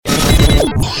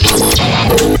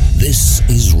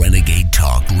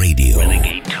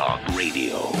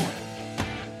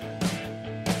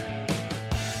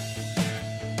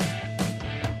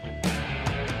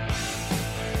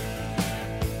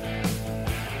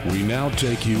We now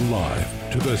take you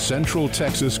live to the Central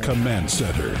Texas Command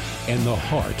Center and the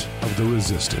heart of the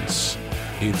resistance.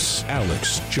 It's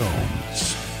Alex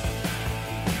Jones.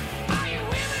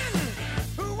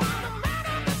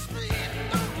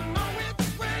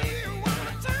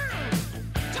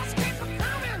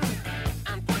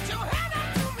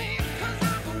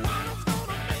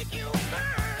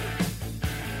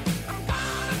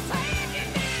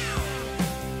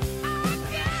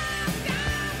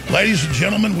 Ladies and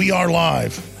gentlemen, we are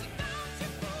live.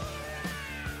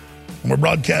 And we're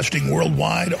broadcasting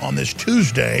worldwide on this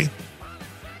Tuesday,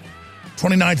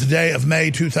 29th day of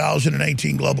May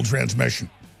 2018 global transmission.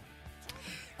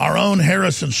 Our own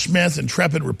Harrison Smith,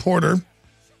 intrepid reporter,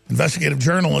 investigative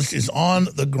journalist, is on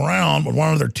the ground with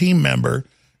one of their team member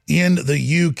in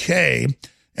the UK,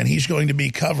 and he's going to be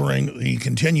covering the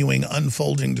continuing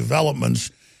unfolding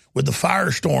developments with the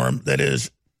firestorm that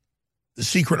is the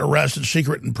secret arrest and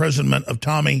secret imprisonment of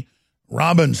Tommy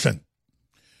Robinson.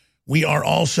 We are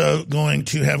also going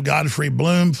to have Godfrey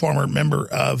Bloom, former member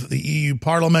of the EU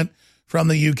Parliament from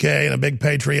the UK and a big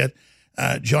patriot,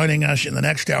 joining us in the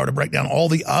next hour to break down all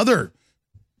the other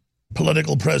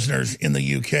political prisoners in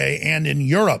the UK and in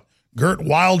Europe. Geert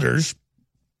Wilders,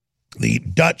 the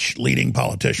Dutch leading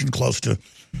politician close to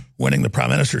winning the prime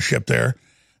ministership there,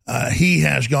 he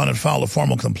has gone and filed a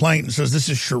formal complaint and says this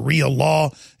is Sharia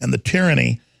law and the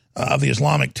tyranny of the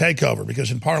Islamic takeover, because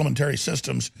in parliamentary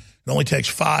systems, it only takes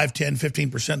 5, 10,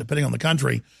 15%, depending on the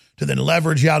country, to then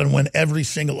leverage out and win every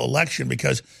single election,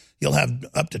 because you'll have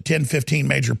up to 10, 15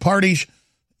 major parties.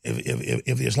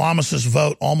 If the Islamists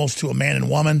vote almost to a man and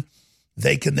woman,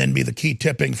 they can then be the key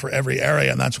tipping for every area,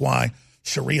 and that's why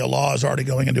Sharia law is already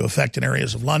going into effect in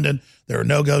areas of London. There are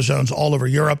no-go zones all over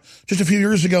Europe. Just a few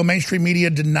years ago, mainstream media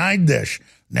denied this.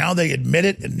 Now they admit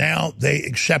it, and now they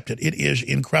accept it. It is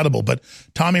incredible. But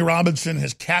Tommy Robinson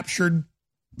has captured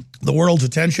the world's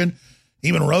attention.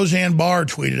 Even Roseanne Barr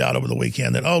tweeted out over the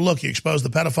weekend that, oh, look, you expose the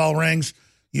pedophile rings,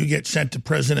 you get sent to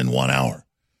prison in 1 hour.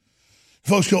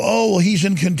 Folks go, oh, well, he's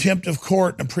in contempt of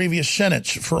court in a previous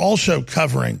sentence for also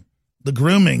covering the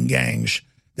grooming gangs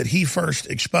that he first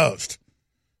exposed.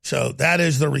 So that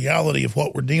is the reality of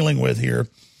what we're dealing with here.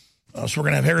 So we're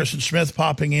going to have Harrison Smith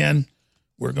popping in.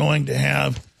 We're going to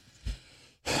have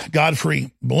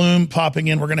Godfrey Bloom popping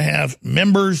in. We're going to have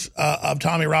members of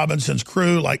Tommy Robinson's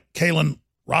crew, like Kalen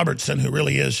Robertson, who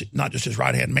really is not just his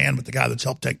right-hand man, but the guy that's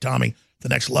helped take Tommy to the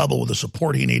next level with the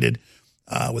support he needed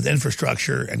with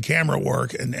infrastructure and camera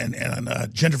work and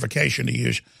gentrification, to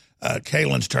use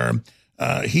Kalen's term.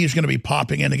 He's going to be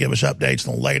popping in to give us updates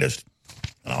on the latest.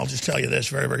 And I'll just tell you this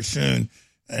very, very soon,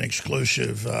 an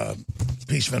exclusive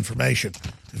piece of information.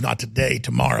 If not today,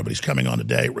 tomorrow, but he's coming on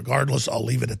today. Regardless, I'll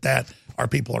leave it at that. Our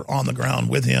people are on the ground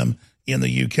with him in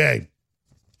the UK.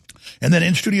 And then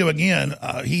in studio again,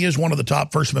 he is one of the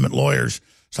top First Amendment lawyers.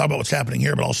 Let's talk about what's happening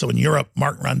here, but also in Europe.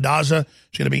 Mark Randazza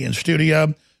is going to be in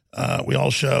studio. We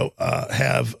also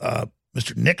have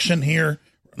Mr. Nixon here,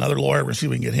 another lawyer. We'll see if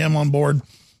we can get him on board,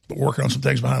 but working on some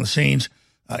things behind the scenes.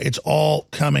 It's all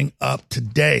coming up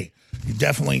today. You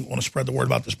definitely want to spread the word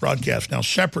about this broadcast. Now,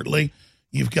 separately,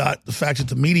 you've got the fact that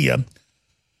the media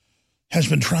has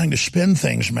been trying to spin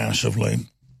things massively.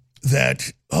 That,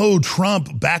 oh,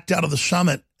 Trump backed out of the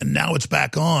summit and now it's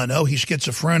back on. Oh, he's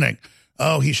schizophrenic.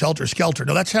 Oh, he's helter-skelter.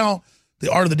 No, that's how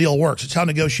the art of the deal works. It's how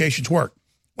negotiations work.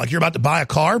 Like you're about to buy a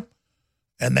car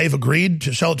and they've agreed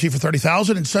to sell it to you for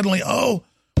 $30,000 and suddenly, oh,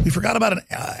 we forgot about an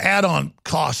add-on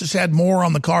cost. This had more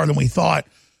on the car than we thought.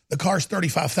 The car's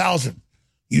 $35,000.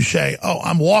 You say, oh,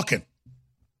 I'm walking.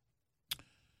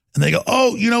 And they go,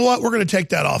 oh, you know what? We're going to take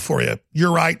that off for you.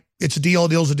 You're right. It's a deal. A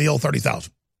deal's a deal. $30,000.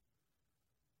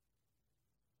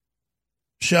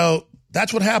 So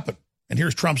that's what happened. And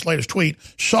here's Trump's latest tweet.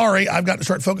 Sorry, I've got to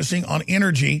start focusing on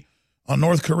energy, on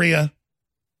North Korea,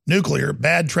 nuclear,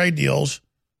 bad trade deals,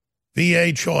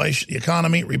 VA choice, the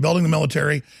economy, rebuilding the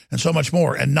military, and so much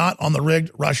more, and not on the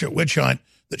rigged Russia witch hunt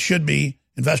that should be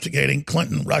investigating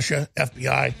Clinton, Russia,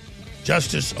 FBI,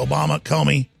 Justice, Obama,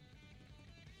 Comey,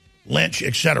 Lynch,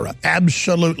 etc.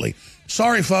 Absolutely.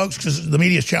 Sorry, folks, because the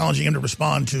media is challenging him to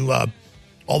respond to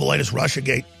all the latest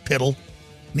Russiagate piddle.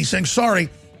 And he's saying, sorry,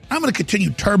 I'm going to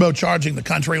continue turbocharging the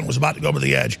country and was about to go over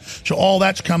the edge. So all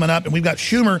that's coming up. And we've got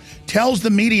Schumer tells the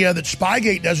media that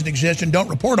Spygate doesn't exist and don't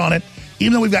report on it,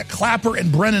 even though we've got Clapper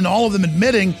and Brennan, all of them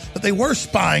admitting that they were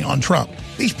spying on Trump.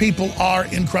 These people are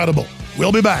incredible.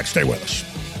 We'll be back. Stay with us.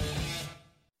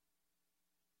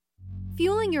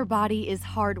 Fueling your body is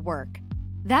hard work.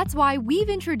 That's why we've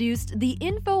introduced the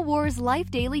InfoWars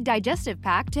Life Daily Digestive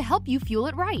Pack to help you fuel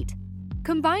it right.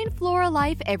 Combine Flora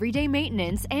Life Everyday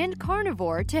Maintenance and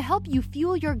Carnivore to help you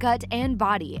fuel your gut and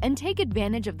body and take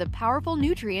advantage of the powerful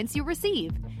nutrients you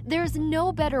receive. There's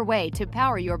no better way to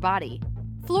power your body.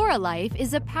 Flora Life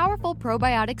is a powerful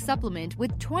probiotic supplement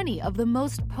with 20 of the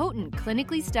most potent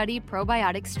clinically studied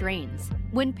probiotic strains.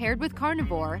 When paired with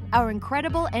Carnivore, our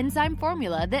incredible enzyme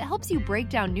formula that helps you break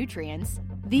down nutrients,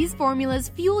 these formulas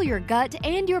fuel your gut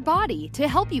and your body to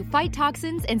help you fight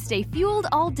toxins and stay fueled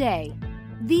all day.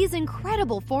 These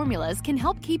incredible formulas can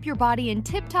help keep your body in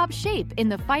tip-top shape in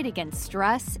the fight against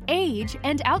stress, age,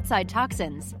 and outside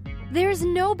toxins. There's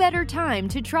no better time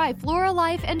to try Flora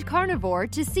Life and Carnivore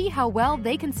to see how well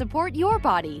they can support your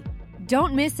body.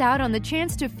 Don't miss out on the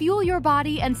chance to fuel your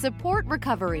body and support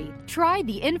recovery. Try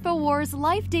the InfoWars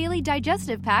Life Daily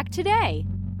Digestive Pack today.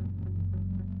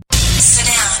 Sit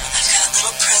down. I've got a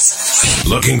little present for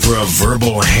you. Looking for a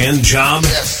verbal hand job?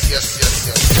 Yes.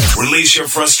 Release your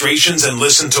frustrations and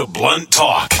listen to Blunt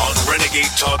Talk on Renegade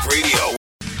Talk Radio.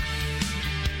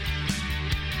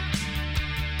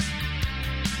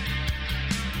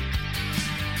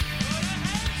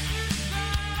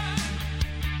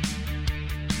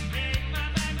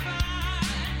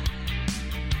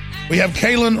 We have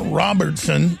Kaylin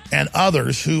Robertson and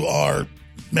others who are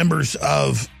members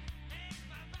of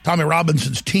Tommy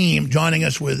Robinson's team joining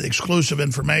us with exclusive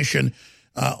information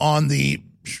on the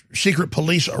secret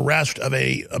police arrest of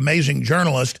an amazing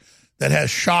journalist that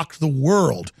has shocked the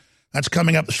world. That's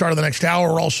coming up at the start of the next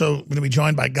hour. We're also going to be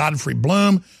joined by Godfrey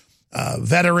Bloom,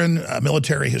 veteran,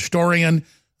 military historian,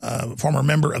 former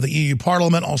member of the EU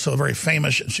Parliament, also a very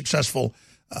famous and successful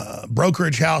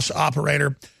brokerage house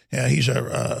operator. He's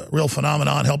a real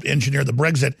phenomenon, helped engineer the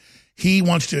Brexit. He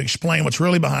wants to explain what's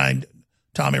really behind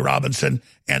Tommy Robinson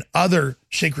and other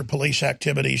secret police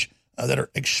activities that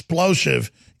are explosive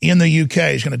in the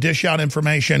UK. He's going to dish out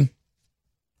information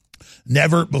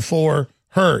never before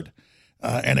heard.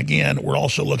 And again, we're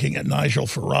also looking at Nigel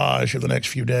Farage in the next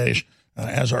few days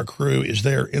as our crew is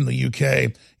there in the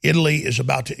UK. Italy is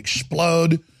about to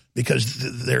explode because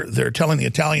they're telling the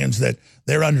Italians that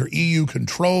they're under EU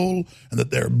control and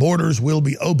that their borders will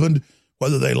be opened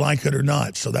whether they like it or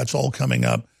not. So that's all coming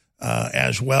up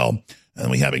as well.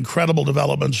 And we have incredible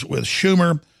developments with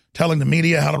Schumer telling the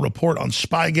media how to report on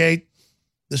Spygate.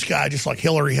 This guy, just like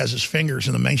Hillary, has his fingers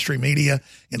in the mainstream media,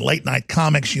 in late-night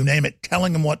comics, you name it,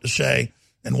 telling them what to say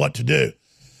and what to do.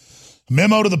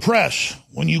 Memo to the press.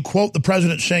 When you quote the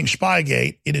president saying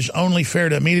Spygate, it is only fair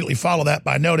to immediately follow that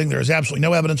by noting there is absolutely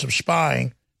no evidence of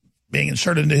spying being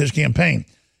inserted into his campaign.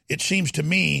 It seems to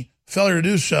me failure to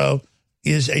do so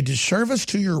is a disservice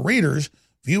to your readers,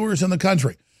 viewers in the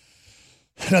country.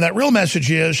 Now, that real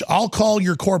message is, I'll call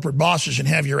your corporate bosses and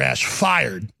have your ass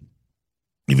fired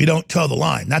if you don't toe the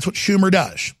line. That's what Schumer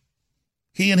does.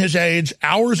 He and his aides,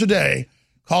 hours a day,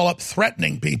 call up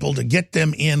threatening people to get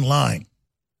them in line.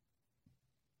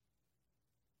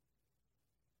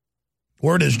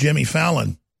 Word is Jimmy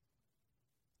Fallon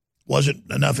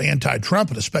wasn't enough anti-Trump,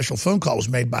 and a special phone call was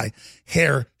made by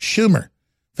Herr Schumer.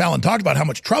 Fallon talked about how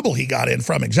much trouble he got in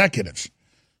from executives.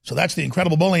 So that's the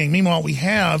incredible bullying. Meanwhile, we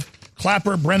have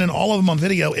Clapper, Brennan, all of them on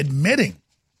video admitting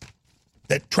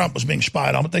that Trump was being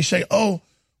spied on. But they say, oh,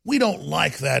 we don't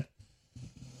like that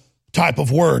type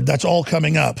of word. That's all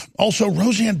coming up. Also,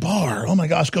 Roseanne Barr, oh my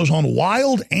gosh, goes on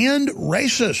wild and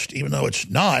racist, even though it's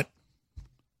not.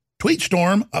 Tweet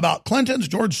storm about Clinton's,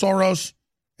 George Soros,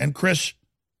 and Chris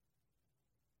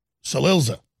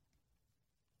Cillizza.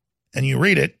 And you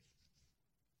read it.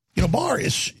 You know, Barr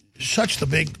is such the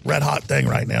big red hot thing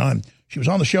right now. And she was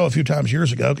on the show a few times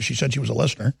years ago because she said she was a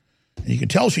listener. And you can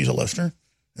tell she's a listener.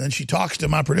 And then she talks to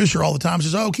my producer all the time,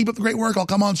 says, oh, keep up the great work. I'll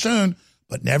come on soon.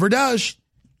 But never does.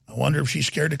 I wonder if she's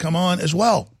scared to come on as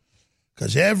well.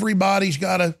 Because everybody's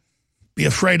got to be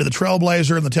afraid of the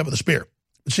trailblazer and the tip of the spear.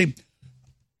 But see,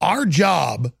 our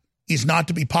job is not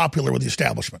to be popular with the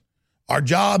establishment. Our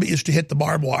job is to hit the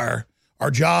barbed wire.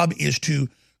 Our job is to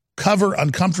cover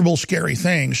uncomfortable, scary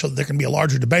things so that there can be a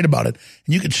larger debate about it.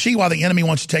 And you can see why the enemy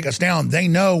wants to take us down. They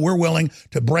know we're willing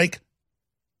to break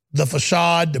the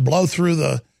facade, to blow through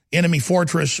the enemy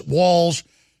fortress walls,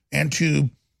 and to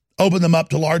open them up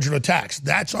to larger attacks.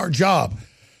 That's our job.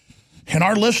 And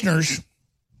our listeners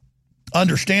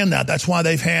understand that. That's why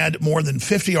they've had more than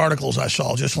 50 articles I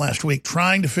saw just last week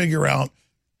trying to figure out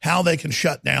how they can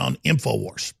shut down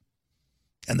InfoWars.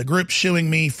 And the group suing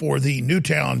me for the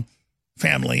Newtown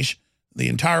families, the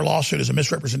entire lawsuit is a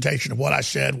misrepresentation of what I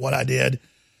said, what I did.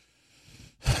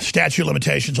 Statute of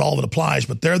limitations, all of it applies,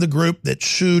 but they're the group that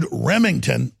sued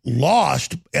Remington,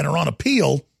 lost, and are on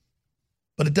appeal,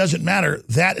 but it doesn't matter.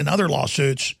 That and other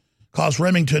lawsuits caused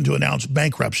Remington to announce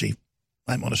bankruptcy.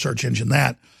 I'm on a search engine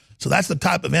that. So that's the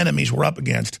type of enemies we're up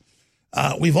against.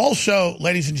 We've also,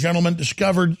 ladies and gentlemen,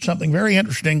 discovered something very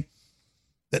interesting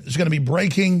that is going to be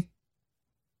breaking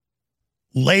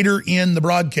later in the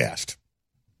broadcast.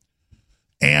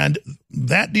 And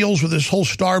that deals with this whole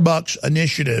Starbucks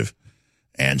initiative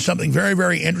and something very,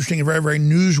 very interesting and very, very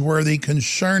newsworthy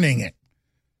concerning it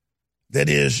that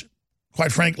is,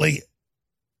 quite frankly,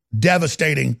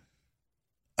 devastating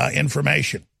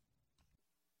information.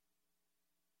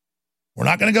 We're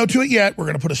not going to go to it yet. We're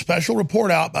going to put a special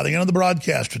report out by the end of the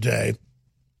broadcast today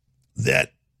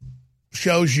that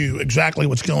shows you exactly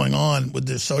what's going on with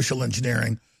this social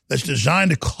engineering that's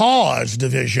designed to cause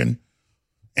division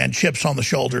and chips on the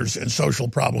shoulders and social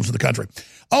problems in the country.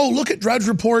 Oh, look at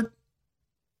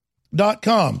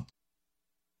DrudgeReport.com.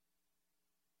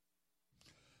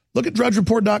 Look at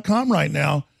DrudgeReport.com right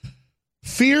now.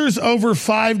 Fears over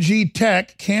 5G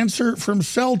tech, cancer from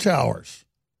cell towers.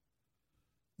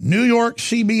 New York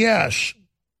CBS,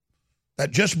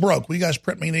 that just broke. Will you guys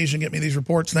print me these and get me these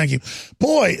reports? Thank you.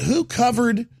 Boy, who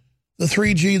covered the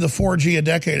 3G, the 4G a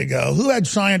decade ago? Who had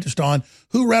scientists on?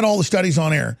 Who read all the studies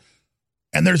on air?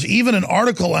 And there's even an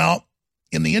article out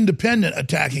in The Independent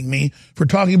attacking me for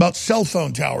talking about cell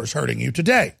phone towers hurting you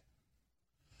today.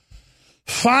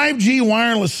 5G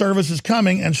wireless service is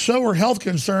coming, and so are health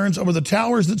concerns over the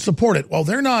towers that support it. Well,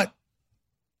 they're not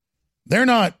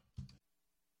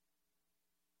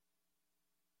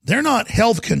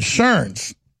health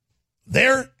concerns.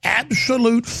 They're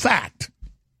absolute fact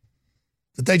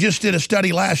that they just did a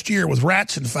study last year with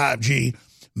rats in 5G,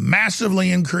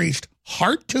 massively increased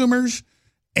heart tumors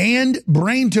and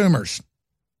brain tumors.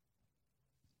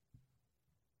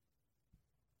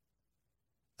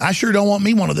 I sure don't want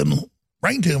me one of them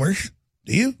brain tumors.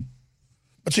 Do you?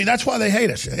 But see, that's why they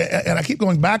hate us. And I keep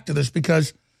going back to this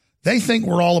because they think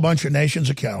we're all a bunch of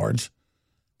nations of cowards.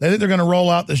 They think they're going to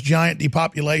roll out this giant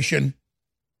depopulation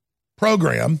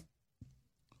program.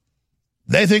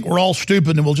 They think we're all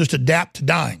stupid and we'll just adapt to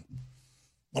dying.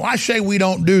 Well, I say we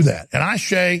don't do that. And I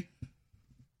say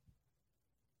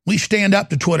we stand up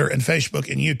to Twitter and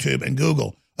Facebook and YouTube and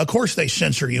Google. Of course they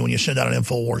censor you when you send out an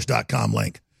Infowars.com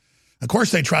link. Of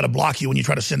course they try to block you when you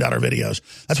try to send out our videos.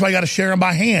 That's why you got to share them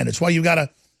by hand. It's why you got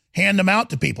to hand them out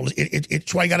to people.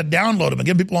 It's why you got to download them and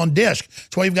give people on disc.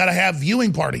 It's why you've got to have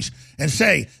viewing parties and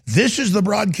say, this is the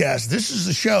broadcast. This is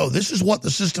the show. This is what the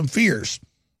system fears.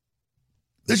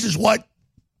 This is what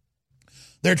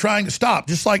they're trying to stop,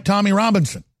 just like Tommy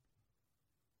Robinson.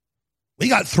 We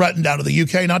got threatened out of the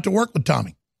UK not to work with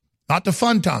Tommy, not to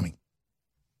fund Tommy,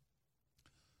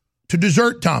 to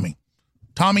desert Tommy.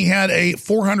 Tommy had a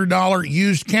 $400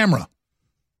 used camera.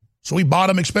 So we bought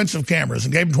him expensive cameras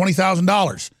and gave him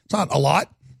 $20,000. It's not a lot.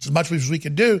 It's as much as we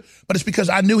could do, but it's because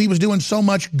I knew he was doing so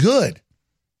much good.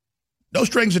 No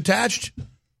strings attached.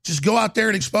 Just go out there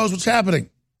and expose what's happening.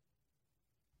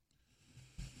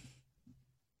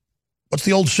 What's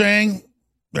the old saying?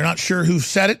 They're not sure who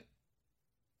said it.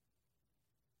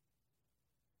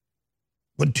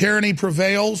 When tyranny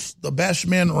prevails, the best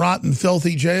men rot in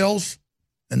filthy jails,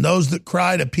 and those that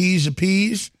cry to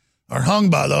appease are hung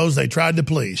by those they tried to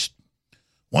please.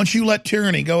 Once you let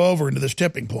tyranny go over into this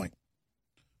tipping point,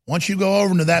 once you go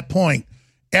over into that point,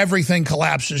 everything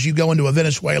collapses. You go into a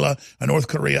Venezuela, a North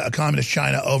Korea, a communist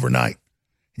China overnight.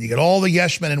 And you get all the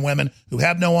yes men and women who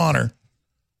have no honor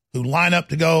who line up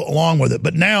to go along with it.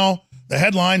 But now, the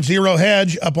headline, Zero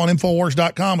Hedge, up on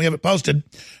Infowars.com, we have it posted.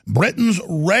 Britain's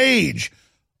rage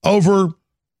over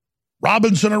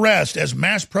Robinson arrest as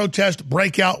mass protest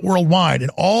break out worldwide and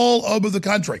all over the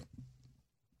country.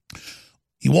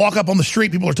 You walk up on the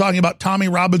street, people are talking about Tommy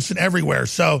Robinson everywhere.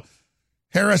 So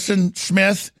Harrison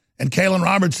Smith and Kaylin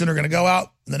Robertson are going to go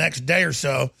out in the next day or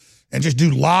so and just do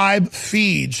live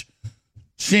feeds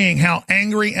seeing how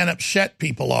angry and upset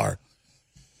people are.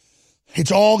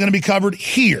 It's all going to be covered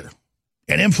here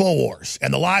at InfoWars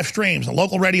and the live streams, the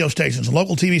local radio stations, and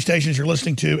local TV stations you're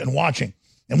listening to and watching.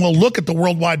 And we'll look at the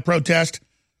worldwide protest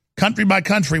country by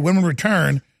country when we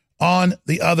return on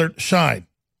the other side.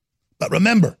 But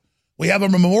remember, we have a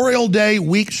Memorial Day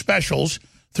week specials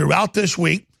throughout this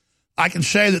week. I can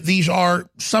say that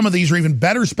some of these are even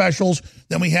better specials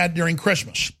than we had during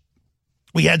Christmas.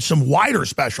 We had some wider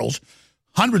specials,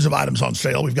 hundreds of items on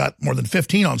sale. We've got more than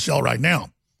 15 on sale right now.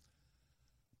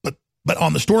 But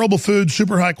on the storable food,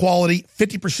 super high quality,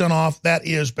 50% off, that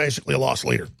is basically a loss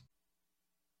leader.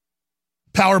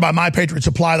 Powered by My Patriot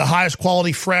Supply, the highest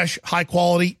quality, fresh, high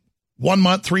quality, 1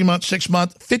 month, 3 month, 6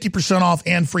 month, 50% off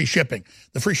and free shipping.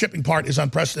 The free shipping part is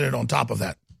unprecedented on top of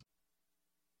that.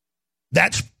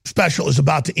 That special is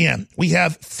about to end. We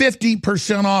have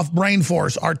 50% off Brain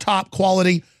Force, our top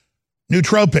quality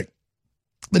nootropic.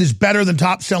 that is better than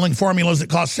top-selling formulas that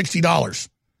cost $60.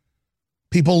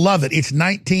 People love it. It's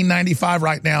 $19.95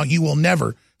 right now. You will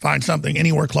never find something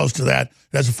anywhere close to that.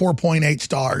 It has a 4.8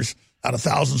 stars out of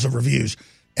thousands of reviews.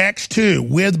 X2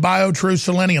 with BioTrue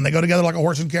Selenium. They go together like a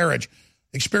horse and carriage.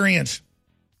 Experience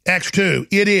X2.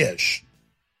 It is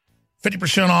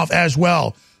 50% off as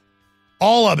well.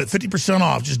 All of it, 50%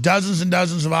 off. Just dozens and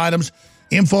dozens of items.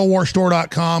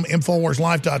 InfoWarsStore.com,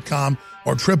 InfoWarsLife.com,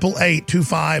 or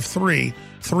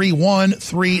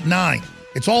 888-253-3139.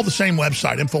 It's all the same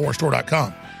website,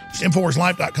 InfoWarsStore.com. It's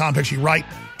InfoWarsLife.com takes you right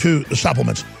to the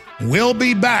supplements. We'll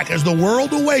be back as the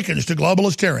world awakens to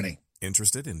globalist tyranny.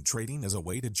 Interested in trading as a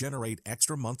way to generate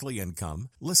extra monthly income?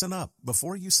 Listen up.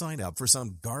 Before you sign up for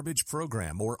some garbage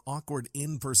program or awkward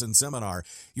in-person seminar,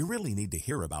 you really need to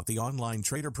hear about the online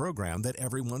trader program that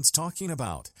everyone's talking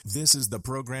about. This is the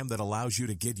program that allows you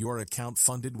to get your account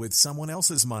funded with someone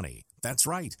else's money. That's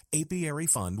right. Apiary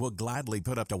Fund will gladly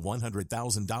put up to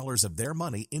 $100,000 of their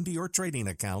money into your trading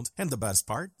account. And the best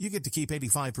part, you get to keep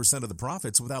 85% of the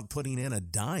profits without putting in a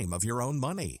dime of your own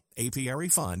money. Apiary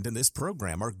Fund and this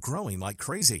program are growing like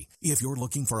crazy. If you're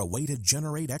looking for a way to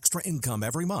generate extra income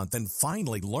every month and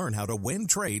finally learn how to win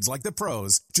trades like the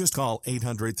pros, just call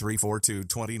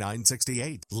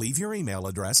 800-342-2968. Leave your email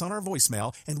address on our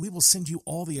voicemail and we will send you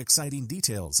all the exciting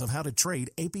details of how to trade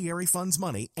Apiary Fund's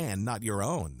money and not your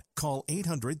own. Call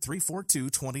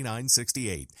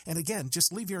 800-342-2968. And again,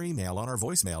 just leave your email on our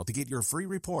voicemail to get your free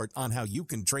report on how you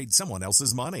can trade someone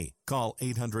else's money. Call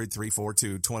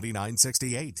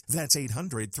 800-342-2968. That's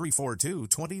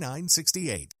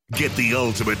 800-342-2968. Get the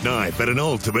ultimate knife at an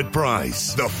ultimate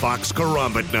price. The Fox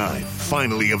Karambit knife.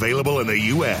 Finally available in the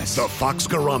U.S. The Fox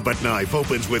Karambit knife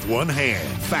opens with one hand,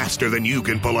 faster than you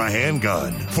can pull a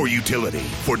handgun. For utility,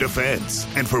 for defense,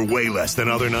 and for way less than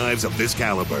other knives of this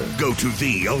caliber. Go to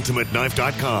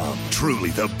theultimateknife.com. Truly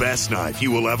the best knife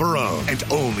you will ever own. And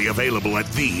only available at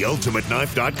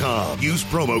theultimateknife.com. Use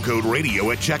promo code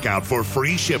radio at checkout for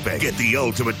free shipping. Get the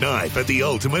ultimate knife at the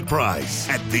ultimate price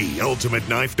at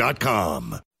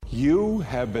theultimateknife.com. You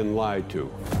have been lied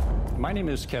to. My name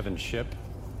is Kevin Shipp.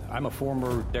 I'm a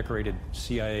former decorated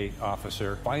CIA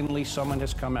officer. Finally, someone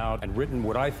has come out and written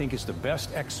what I think is the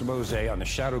best expose on the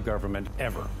shadow government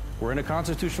ever. We're in a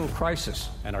constitutional crisis,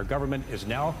 and our government is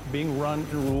now being run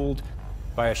and ruled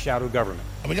by a shadow government.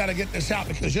 We got to get this out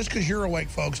because just because you're awake,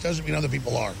 folks, doesn't mean other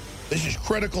people are. This is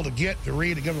critical to get, to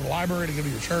read, to give to the library, to give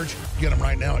to your church. Get them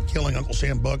right now at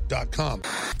KillingUncleSamBook.com.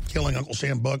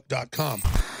 KillingUncleSamBook.com.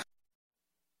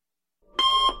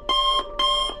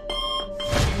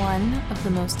 One of the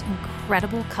most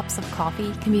incredible cups of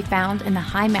coffee can be found in the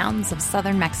high mountains of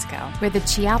southern Mexico, where the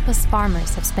Chiapas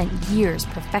farmers have spent years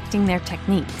perfecting their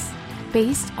techniques.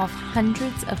 Based off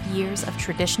hundreds of years of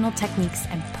traditional techniques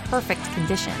and perfect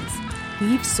conditions,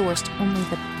 we've sourced only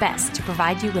the best to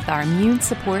provide you with our immune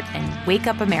support and Wake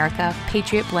Up America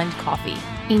Patriot Blend coffee.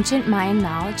 Ancient Mayan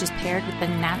knowledge is paired with the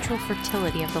natural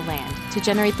fertility of the land to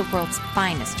generate the world's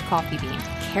finest coffee bean,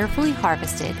 carefully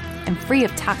harvested and free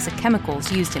of toxic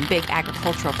chemicals used in big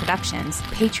agricultural productions.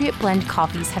 Patriot Blend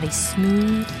coffees have a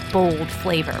smooth, bold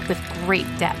flavor with great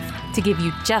depth to give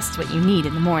you just what you need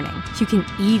in the morning. You can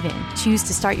even choose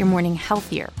to start your morning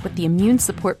healthier with the Immune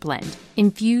Support Blend,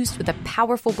 infused with a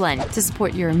powerful blend to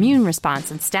support your immune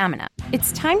response and stamina.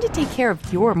 It's time to take care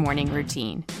of your morning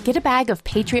routine. Get a bag of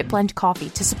Patriot Blend coffee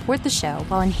to support the show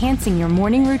while enhancing your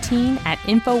morning routine at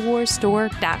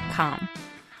InfoWarsStore.com.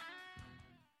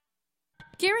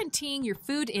 Guaranteeing your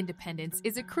food independence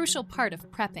is a crucial part of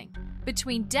prepping.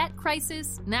 Between debt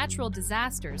crisis, natural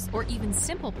disasters, or even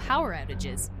simple power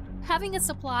outages, having a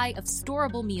supply of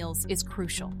storable meals is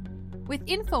crucial. With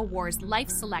InfoWars Life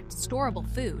Select storable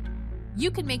food, you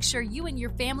can make sure you and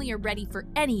your family are ready for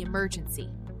any emergency.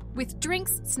 With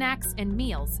drinks, snacks, and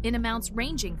meals in amounts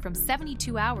ranging from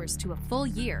 72 hours to a full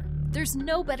year, there's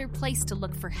no better place to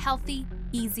look for healthy,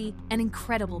 easy, and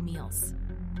incredible meals.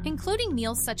 Including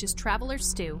meals such as Traveler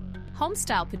Stew,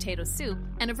 home-style potato soup,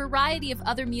 and a variety of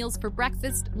other meals for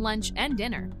breakfast, lunch, and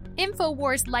dinner.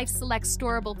 InfoWars Life Select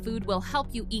storable food will help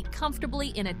you eat comfortably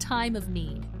in a time of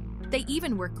need. They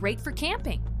even work great for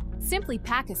camping. Simply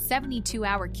pack a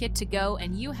 72-hour kit to go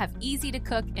and you have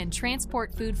easy-to-cook and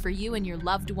transport food for you and your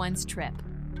loved one's trip.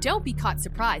 Don't be caught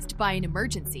surprised by an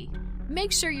emergency.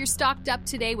 Make sure you're stocked up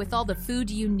today with all the food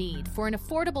you need for an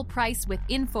affordable price with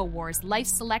InfoWars Life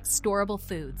Select storable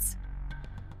foods.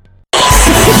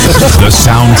 The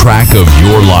soundtrack of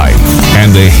your life.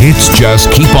 And the hits just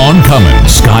keep on coming.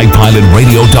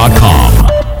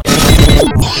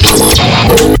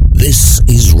 SkyPilotRadio.com. This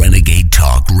is Renegade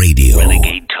Talk Radio.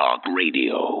 Renegade Talk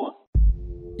Radio.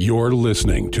 You're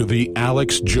listening to The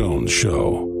Alex Jones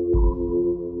Show.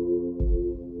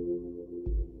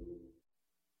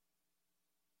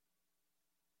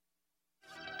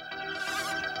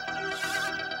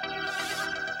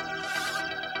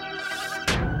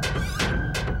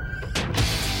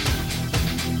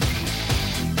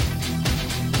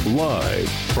 Live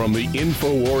from the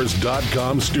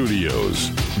Infowars.com studios,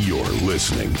 you're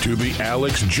listening to The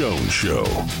Alex Jones Show.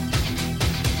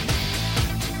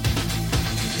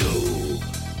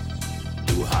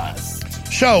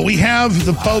 So we have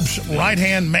the Pope's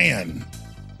right-hand man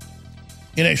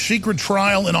in a secret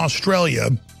trial in Australia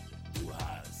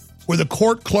where the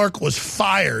court clerk was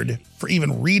fired for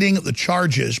even reading the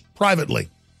charges privately.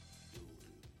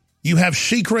 You have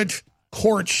secret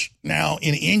courts now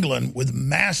in England with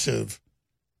massive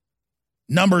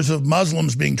numbers of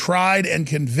Muslims being tried and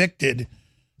convicted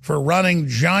for running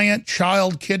giant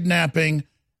child kidnapping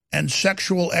and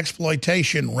sexual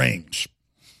exploitation rings.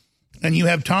 And you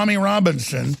have Tommy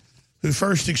Robinson, who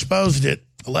first exposed it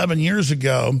 11 years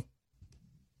ago,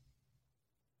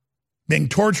 being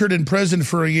tortured in prison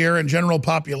for a year in general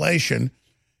population,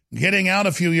 getting out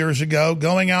a few years ago,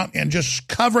 going out and just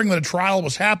covering that a trial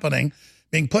was happening,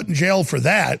 being put in jail for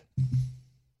that.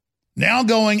 Now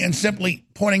going and simply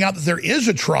pointing out that there is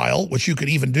a trial, which you could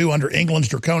even do under England's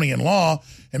draconian law,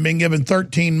 and being given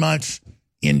 13 months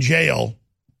in jail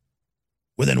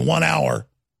within 1 hour,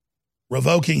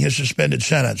 revoking his suspended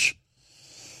sentence.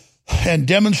 And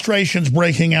demonstrations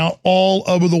breaking out all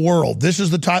over the world. This is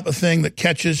the type of thing that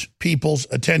catches people's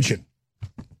attention.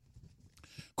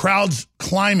 Crowds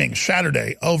climbing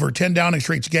Saturday over 10 Downing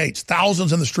Street's gates,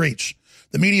 thousands in the streets.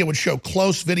 The media would show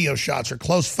close video shots or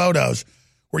close photos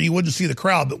where you wouldn't see the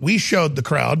crowd, but we showed the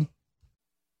crowd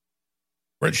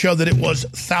where it showed that it was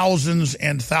thousands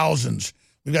and thousands.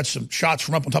 We've got some shots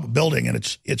from up on top of a building, and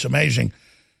it's amazing.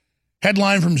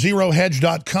 Headline from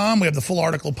ZeroHedge.com. We have the full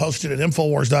article posted at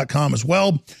Infowars.com as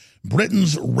well.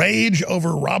 Britain's rage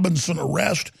over Robinson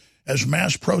arrest as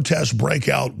mass protests break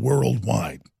out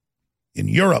worldwide. In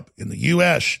Europe, in the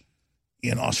U.S.,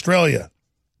 in Australia,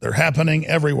 they're happening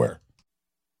everywhere.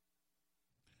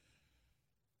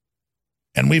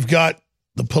 And we've got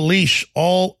the police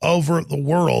all over the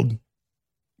world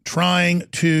trying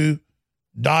to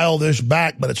dial this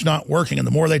back, but it's not working. And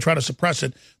the more they try to suppress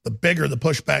it, the bigger the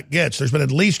pushback gets. There's been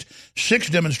at least 6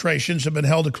 demonstrations have been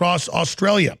held across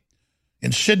Australia,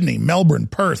 in Sydney, Melbourne,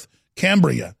 Perth,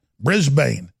 Canberra,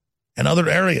 Brisbane, and other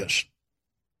areas.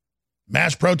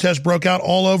 Mass protests broke out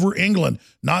all over England,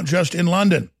 not just in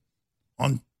London,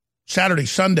 on Saturday,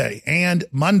 Sunday, and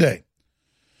Monday.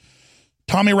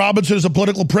 Tommy Robinson is a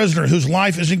political prisoner whose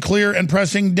life is in clear and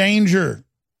pressing danger.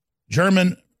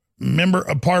 German member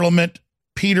of Parliament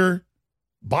Peter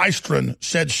Bystrom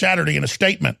said Saturday in a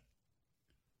statement.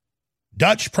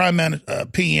 Dutch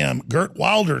PM Geert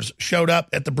Wilders showed up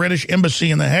at the British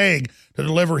Embassy in The Hague to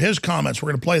deliver his comments.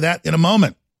 We're going to play that in a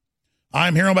moment.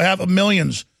 I'm here on behalf of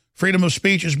millions. Freedom of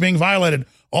speech is being violated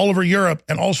all over Europe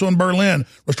and also in Berlin.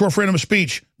 Restore freedom of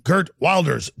speech. Geert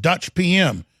Wilders, Dutch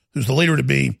PM, who's the leader to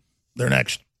be their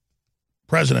next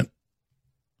president.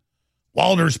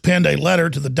 Wilders penned a letter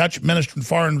to the Dutch Minister of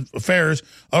Foreign Affairs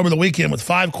over the weekend with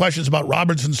 5 questions about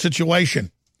Robinson's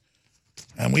situation.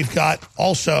 And we've got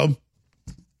also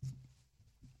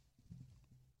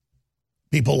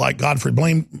people like Godfrey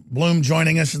Bloom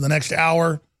joining us in the next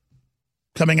hour,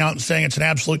 coming out and saying it's an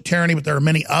absolute tyranny, but there are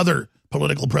many other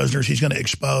political prisoners he's going to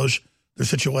expose their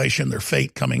situation, their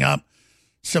fate coming up.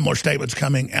 Similar statements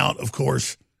coming out, of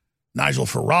course, Nigel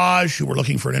Farage, who we're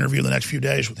looking for an interview in the next few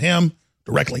days with him,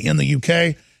 directly in the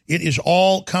UK. It is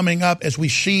all coming up as we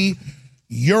see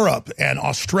Europe and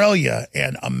Australia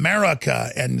and America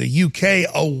and the UK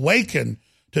awaken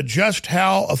to just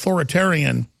how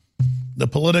authoritarian the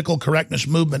political correctness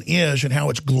movement is and how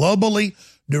it's globally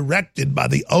directed by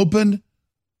the open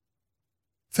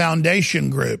foundation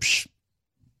groups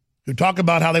who talk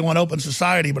about how they want open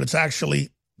society, but it's actually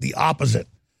the opposite.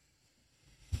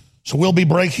 So we'll be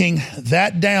breaking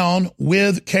that down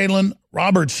with Kaylin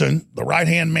Robertson, the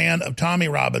right-hand man of Tommy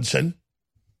Robinson.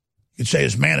 You could say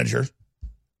his manager.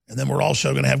 And then we're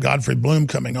also going to have Godfrey Bloom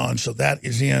coming on. So that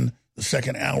is in the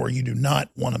second hour. You do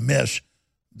not want to miss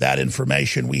that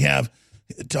information. We have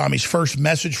Tommy's first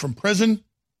message from prison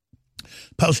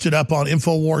posted up on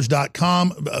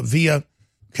Infowars.com via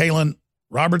Kaylin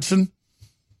Robertson.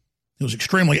 He was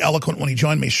extremely eloquent when he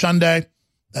joined me Sunday.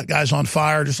 That guy's on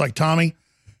fire, just like Tommy.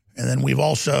 And then we've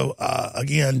also,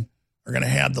 again, are going to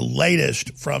have the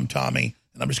latest from Tommy.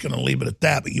 And I'm just going to leave it at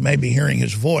that. But you may be hearing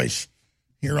his voice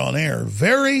here on air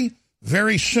very,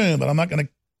 very soon. But I'm not going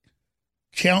to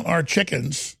count our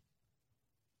chickens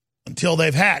until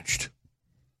they've hatched.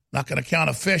 Not going to count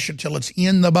a fish until it's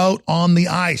in the boat on the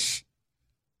ice.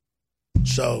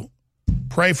 So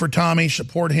pray for Tommy,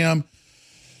 support him.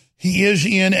 He is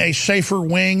in a safer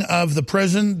wing of the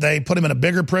prison. They put him in a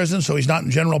bigger prison, so he's not in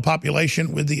general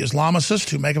population with the Islamicists,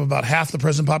 who make up about half the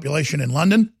prison population in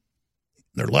London.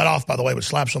 They're let off, by the way, with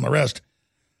slaps on the wrist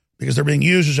because they're being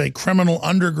used as a criminal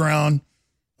underground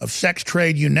of sex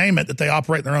trade, you name it, that they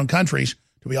operate in their own countries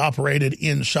to be operated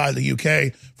inside the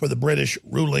UK for the British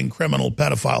ruling criminal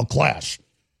pedophile class.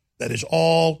 That is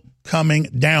all coming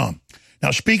down.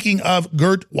 Now, speaking of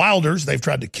Geert Wilders, they've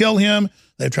tried to kill him.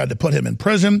 They've tried to put him in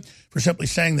prison for simply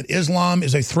saying that Islam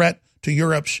is a threat to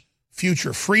Europe's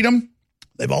future freedom.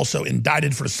 They've also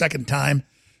indicted for the second time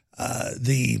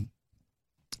the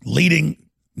leading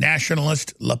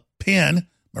nationalist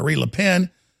Marie Le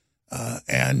Pen.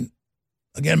 And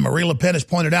again, Marie Le Pen has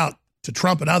pointed out to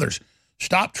Trump and others,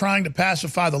 stop trying to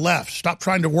pacify the left. Stop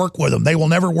trying to work with them. They will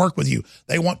never work with you.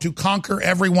 They want to conquer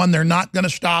everyone. They're not going to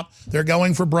stop. They're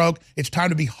going for broke. It's time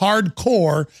to be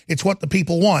hardcore. It's what the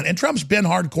people want. And Trump's been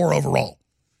hardcore overall.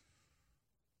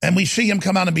 And we see him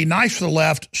come out and be nice to the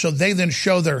left, so they then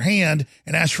show their hand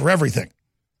and ask for everything.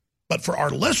 But for our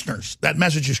listeners, that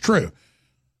message is true.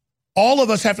 All of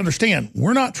us have to understand,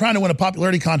 we're not trying to win a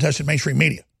popularity contest in mainstream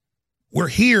media. We're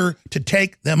here to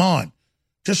take them on.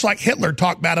 Just like Hitler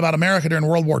talked bad about America during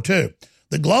World War II.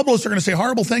 The globalists are going to say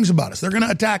horrible things about us. They're going to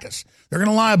attack us. They're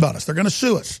going to lie about us. They're going to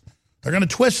sue us. They're going to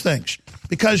twist things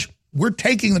because we're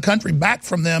taking the country back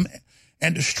from them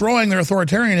and destroying their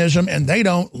authoritarianism, and they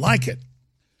don't like it.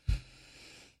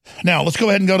 Now, let's go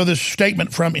ahead and go to this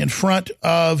statement from in front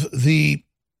of the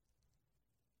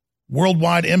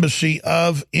Worldwide Embassy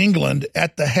of England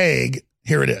at The Hague.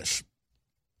 Here it is.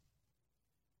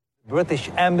 British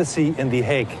Embassy in The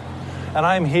Hague. And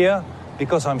I'm here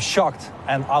because I'm shocked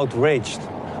and outraged.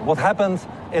 What happened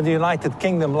in the United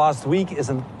Kingdom last week is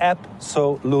an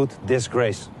absolute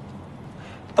disgrace.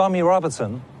 Tommy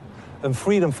Robinson, a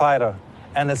freedom fighter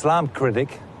and Islam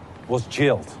critic, was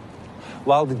jailed,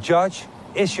 while the judge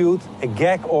issued a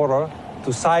gag order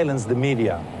to silence the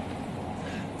media.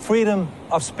 Freedom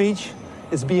of speech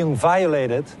is being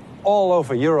violated all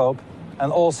over Europe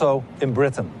and also in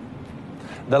Britain.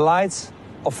 The lights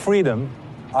of freedom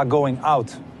are going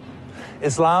out.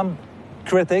 Islam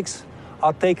critics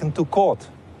are taken to court,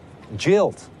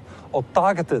 jailed, or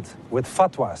targeted with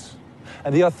fatwas.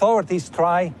 And the authorities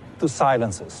try to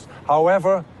silence us.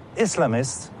 However,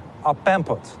 Islamists are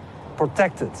pampered,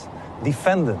 protected,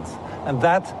 defended, and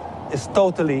that is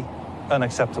totally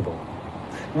unacceptable.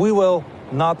 We will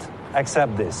not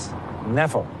accept this.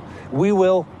 Never. We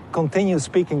will continue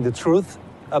speaking the truth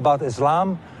about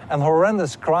Islam and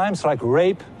horrendous crimes like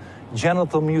rape,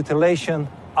 genital mutilation,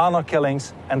 honor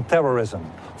killings, and terrorism.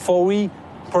 For we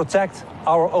protect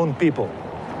our own people,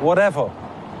 whatever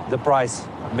the price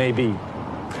may be.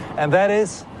 And that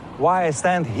is why I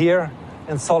stand here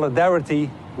in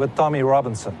solidarity with Tommy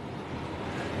Robinson.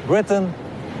 Britain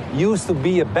used to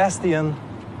be a bastion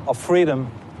of freedom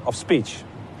of speech.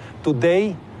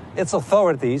 Today, its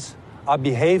authorities are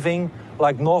behaving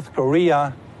like North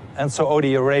Korea and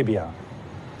Saudi Arabia.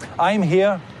 I'm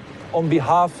here on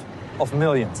behalf of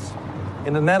millions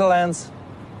in the Netherlands,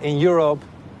 in Europe,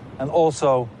 and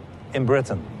also in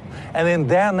Britain. And in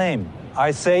their name,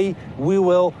 I say we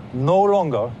will no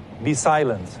longer be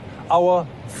silent. Our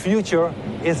future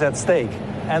is at stake,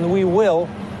 and we will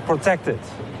protect it.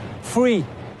 Free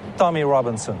Tommy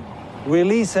Robinson.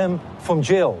 Release him from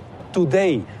jail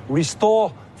today.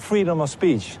 Restore freedom of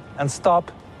speech and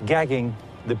stop gagging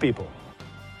the people.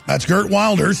 That's Geert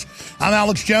Wilders. I'm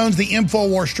Alex Jones, the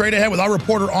InfoWars, straight ahead with our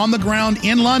reporter on the ground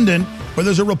in London, where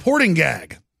there's a reporting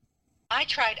gag. I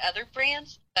tried other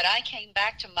brands, but I came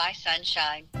back to my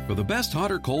Sunshine. For the best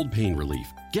hot or cold pain relief,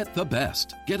 get the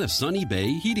best. Get a Sunny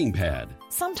Bay heating pad.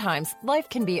 Sometimes life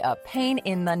can be a pain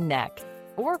in the neck,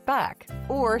 or back,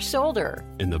 or shoulder.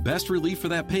 And the best relief for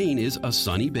that pain is a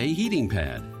Sunny Bay heating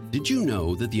pad. Did you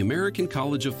know that the American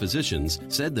College of Physicians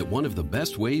said that one of the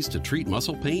best ways to treat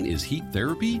muscle pain is heat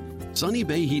therapy? Sunny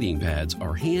Bay heating pads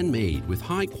are handmade with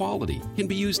high quality, can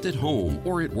be used at home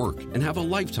or at work, and have a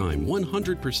lifetime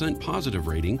 100% positive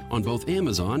rating on both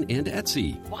Amazon and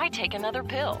Etsy. Why take another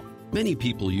pill? Many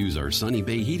people use our Sunny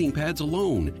Bay heating pads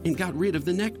alone and got rid of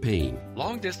the neck pain.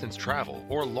 Long-distance travel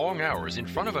or long hours in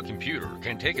front of a computer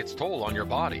can take its toll on your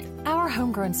body. Our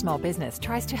homegrown small business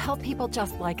tries to help people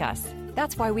just like us.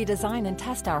 That's why we design and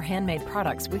test our handmade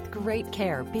products with great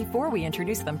care before we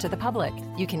introduce them to the public.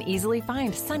 You can easily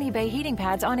find Sunny Bay heating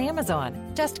pads on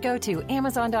Amazon. Just go to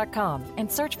Amazon.com and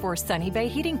search for Sunny Bay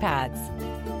heating pads.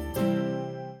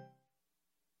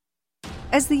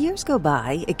 As the years go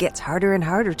by, it gets harder and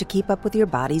harder to keep up with your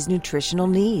body's nutritional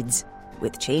needs.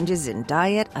 With changes in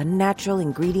diet, unnatural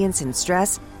ingredients, and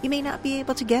stress, you may not be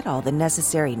able to get all the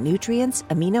necessary nutrients,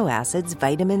 amino acids,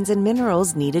 vitamins, and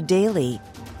minerals needed daily.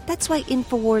 That's why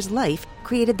InfoWars Life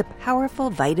created the powerful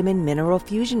Vitamin Mineral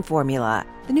Fusion formula.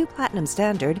 The new platinum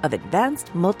standard of advanced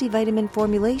multivitamin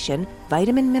formulation,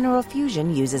 Vitamin Mineral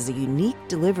Fusion uses a unique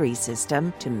delivery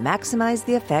system to maximize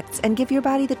the effects and give your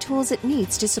body the tools it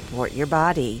needs to support your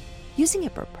body. Using a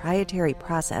proprietary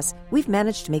process, we've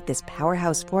managed to make this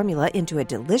powerhouse formula into a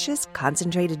delicious,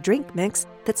 concentrated drink mix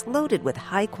that's loaded with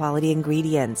high-quality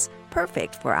ingredients.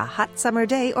 Perfect for a hot summer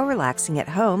day or relaxing at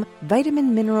home,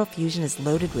 Vitamin Mineral Fusion is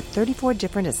loaded with 34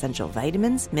 different essential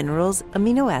vitamins, minerals,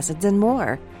 amino acids, and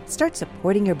more. Start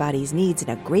supporting your body's needs in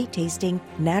a great-tasting,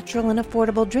 natural, and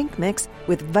affordable drink mix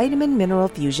with Vitamin Mineral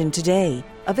Fusion today.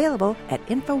 Available at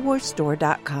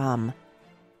InfoWarsStore.com.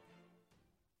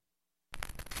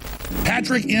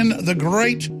 Patrick in the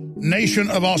great nation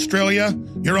of Australia.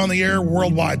 You're on the air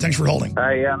worldwide. Thanks for holding.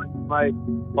 Hey, mate,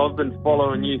 I've been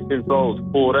following you since I was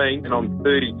 14 and I'm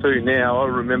 32 now. I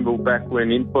remember back when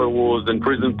InfoWars and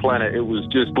Prison Planet, it was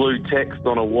just blue text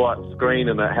on a white screen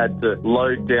and I had to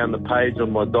load down the page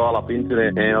on my dial-up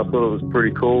internet, and I thought it was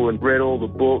pretty cool, and read all the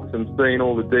books and seen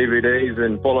all the DVDs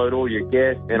and followed all your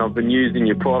guests, and I've been using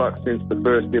your products since the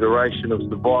first iteration of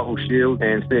Survival Shield,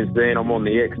 and since then I'm on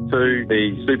the X2,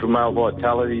 the Super Male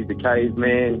Vitality, the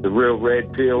Caveman, the Real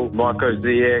Red Pill, Myco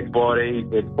ZX Body.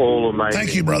 It's all amazing.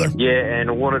 Thank you, brother. Yeah, and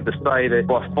I wanted to say that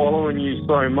by following you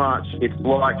so much, it's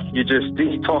like you're just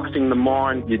detoxing the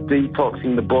mind, you're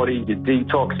detoxing the body, you're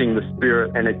detoxing the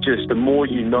spirit, and it just, the more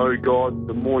you know God,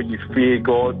 the more you fear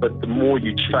God, but the more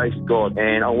you chase God.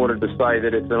 And I wanted to say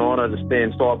that it's an honour to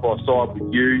stand side by side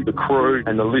with you, the crew,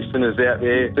 and the listeners out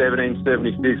there,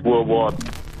 1776 worldwide.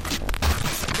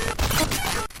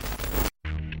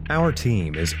 Our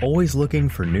team is always looking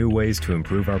for new ways to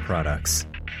improve our products.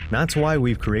 That's why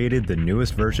we've created the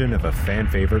newest version of a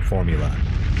fan-favorite formula,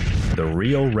 the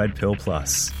Real Red Pill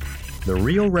Plus. The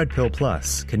Real Red Pill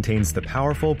Plus contains the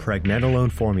powerful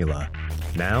pregnenolone formula,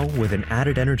 now with an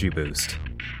added energy boost.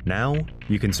 Now,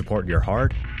 you can support your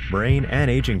heart, brain,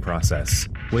 and aging process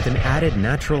with an added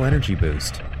natural energy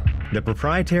boost. The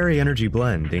proprietary energy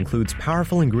blend includes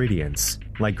powerful ingredients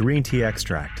like green tea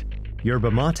extract,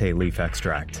 yerba mate leaf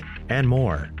extract, and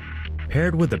more.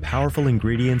 Paired with the powerful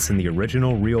ingredients in the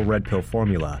original Real Red Pill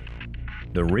formula,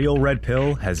 the Real Red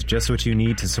Pill has just what you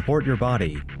need to support your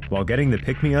body while getting the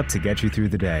pick-me-up to get you through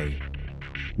the day.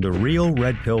 The Real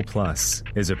Red Pill Plus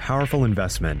is a powerful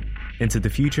investment into the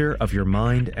future of your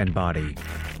mind and body.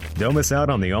 Don't miss out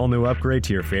on the all-new upgrade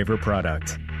to your favorite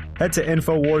product. Head to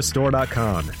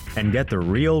InfoWarsStore.com and get the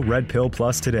Real Red Pill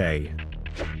Plus today.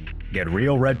 Get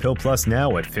Real Red Pill Plus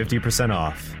now at 50%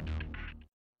 off.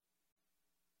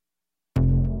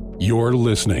 You're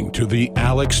listening to The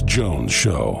Alex Jones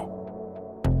Show.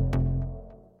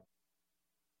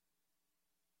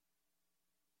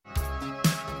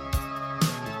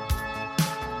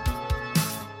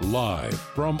 Live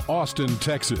from Austin,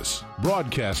 Texas,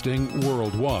 broadcasting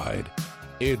worldwide,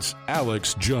 it's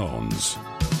Alex Jones.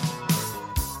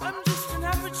 I'm just an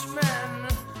average man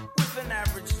with an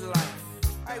average life.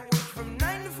 I work from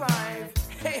 9 to 5.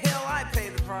 Hey, hell, I pay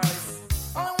the price.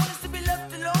 All I want is to be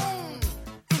left alone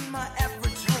in my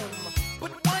average home.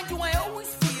 But why do I always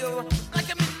feel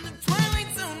like I'm in the twilight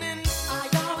zone? And I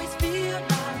always feel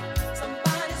like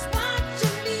somebody's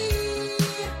watching me,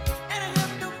 and I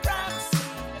have no privacy.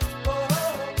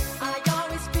 I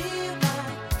always feel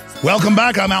like. Welcome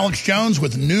back. I'm Alex Jones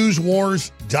with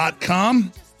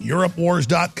NewsWars.com,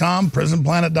 EuropeWars.com,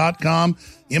 PrisonPlanet.com,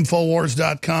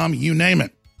 InfoWars.com, you name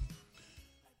it.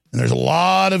 And there's a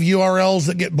lot of URLs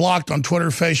that get blocked on Twitter,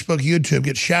 Facebook, YouTube,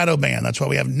 get shadow banned. That's why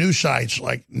we have news sites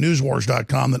like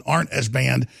NewsWars.com that aren't as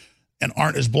banned and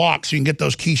aren't as blocked, so you can get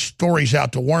those key stories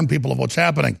out to warn people of what's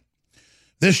happening.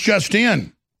 This just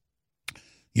in.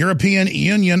 European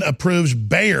Union approves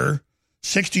Bayer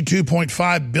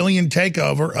 $62.5 billion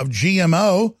takeover of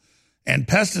GMO and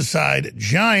pesticide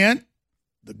giant,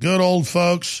 the good old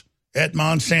folks at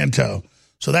Monsanto.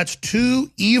 So that's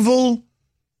two evil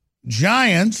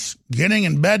giants getting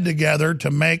in bed together to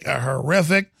make a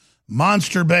horrific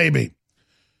monster baby.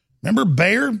 Remember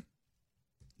Bayer,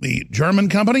 the German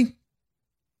company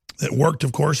that worked,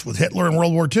 of course, with Hitler in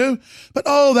World War II? But,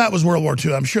 that was World War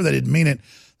II. I'm sure they didn't mean it.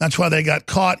 That's why they got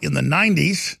caught in the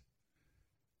 90s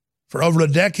for over a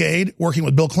decade, working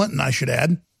with Bill Clinton, I should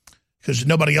add, because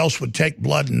nobody else would take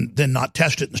blood and then not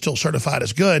test it and still certify it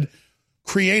as good,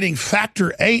 creating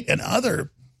Factor 8 and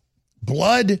other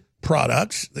blood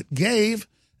products that gave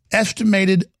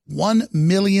estimated 1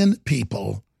 million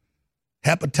people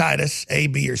hepatitis A,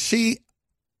 B, or C,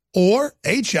 or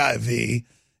HIV,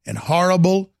 and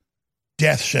horrible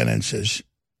death sentences.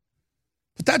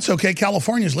 But that's okay.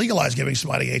 California's legalized giving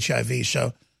somebody HIV,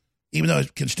 so even though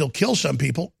it can still kill some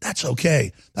people, that's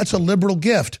okay. That's a liberal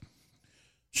gift.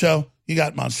 So you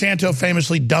got Monsanto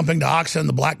famously dumping dioxin in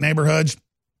the black neighborhoods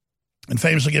and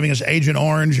famously giving us Agent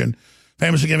Orange and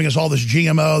famously giving us all this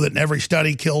GMO that in every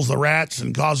study kills the rats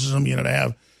and causes them, to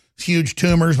have huge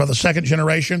tumors by the second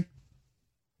generation.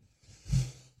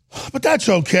 But that's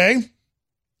okay.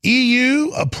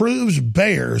 EU approves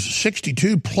Bayer's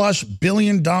 $62+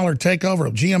 billion takeover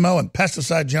of GMO and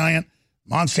pesticide giant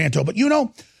Monsanto. But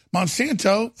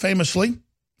Monsanto famously,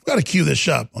 we've got to cue this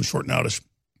up on short notice.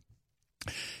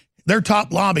 Their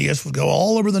top lobbyists would go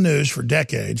all over the news for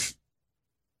decades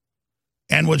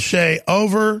and would say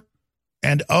over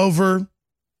and over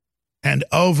and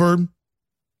over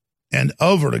and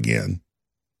over again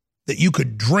that you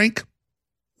could drink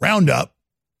Roundup,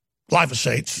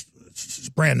 glyphosate, it's his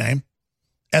brand name,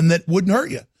 and that wouldn't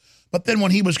hurt you. But then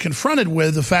when he was confronted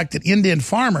with the fact that Indian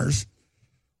farmers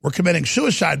were committing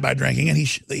suicide by drinking, and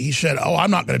he said, "Oh,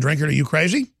 I'm not going to drink it. Are you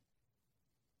crazy?"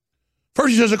 First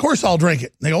he says, "Of course I'll drink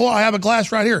it." And they go, "Oh, I have a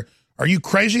glass right here. Are you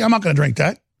crazy? I'm not going to drink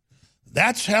that."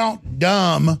 That's how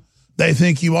dumb they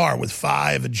think you are with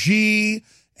 5G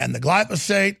and the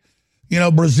glyphosate.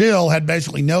 Brazil had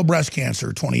basically no breast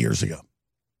cancer 20 years ago.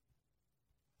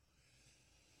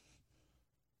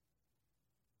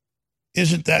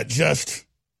 Isn't that just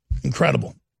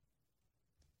incredible?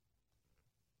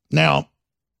 Now,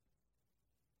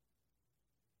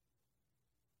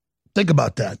 think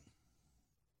about that.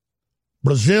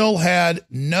 Brazil had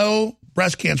no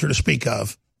breast cancer to speak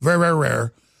of, very, very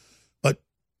rare. But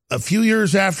a few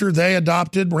years after they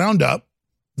adopted Roundup,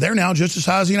 they're now just as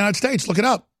high as the United States. Look it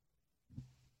up.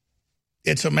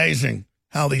 It's amazing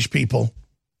how these people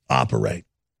operate.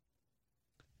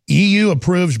 EU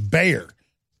approves Bayer,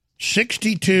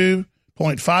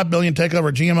 $62.5 billion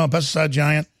takeover GMO pesticide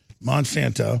giant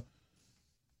Monsanto.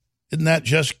 Isn't that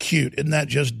just cute? Isn't that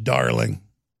just darling?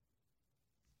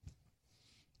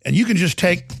 And you can just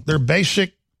take their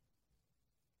basic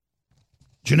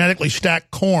genetically stacked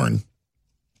corn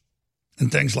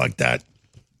and things like that,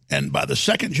 and by the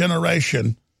second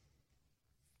generation,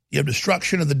 you have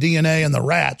destruction of the DNA in the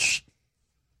rats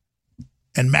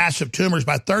and massive tumors.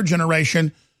 By third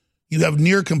generation, you have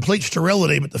near complete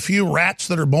sterility, but the few rats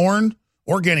that are born,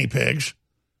 or guinea pigs,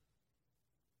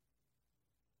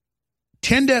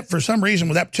 tend to, for some reason,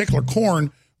 with that particular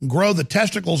corn, grow the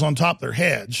testicles on top of their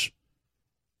heads,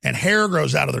 and hair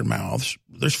grows out of their mouths.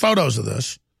 There's photos of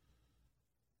this.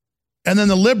 And then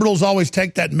the liberals always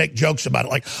take that and make jokes about it,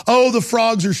 like, oh, the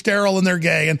frogs are sterile and they're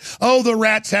gay, and oh, the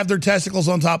rats have their testicles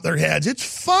on top of their heads. It's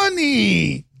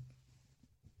funny.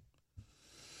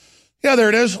 Yeah, there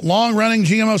it is. Long-running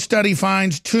GMO study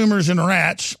finds tumors in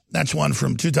rats. That's one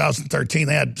from 2013.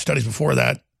 They had studies before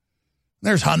that.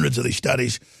 There's hundreds of these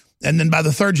studies. And then by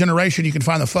the third generation, you can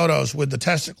find the photos with the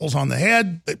testicles on the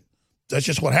head. That's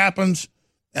just what happens.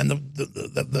 And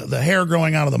the hair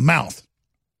growing out of the mouth.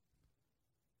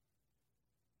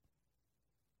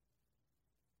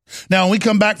 Now, when we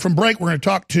come back from break, we're going to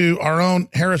talk to our own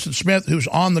Harrison Smith, who's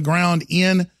on the ground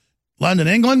in London,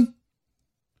 England.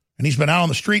 And he's been out on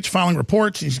the streets filing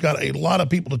reports. He's got a lot of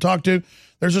people to talk to.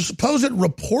 There's a supposed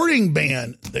reporting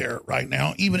ban there right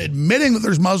now, even admitting that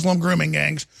there's Muslim grooming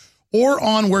gangs, or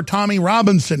on where Tommy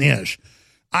Robinson is.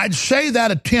 I'd say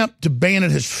that attempt to ban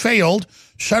it has failed.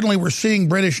 Suddenly we're seeing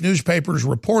British newspapers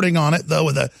reporting on it, though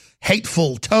with a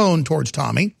hateful tone towards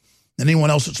Tommy and anyone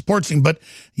else that supports him. But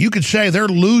you could say they're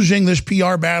losing this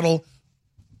PR battle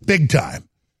big time.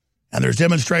 And there's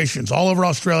demonstrations all over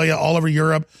Australia, all over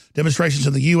Europe, demonstrations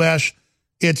in the U.S.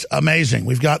 It's amazing.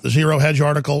 We've got the Zero Hedge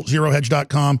article,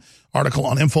 zerohedge.com, article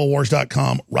on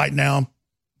Infowars.com right now.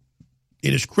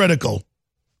 It is critical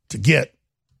to get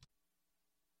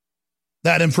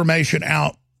that information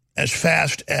out as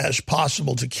fast as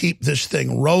possible to keep this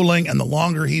thing rolling. And the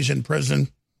longer he's in prison,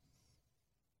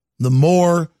 the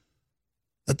more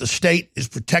that the state is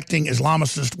protecting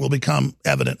Islamicists will become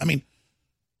evident. I mean,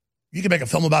 you can make a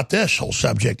film about this whole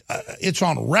subject. It's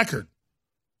on record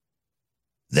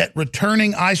that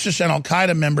returning ISIS and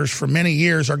Al-Qaeda members for many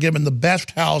years are given the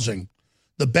best housing,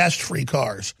 the best free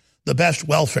cars, the best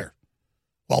welfare,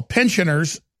 while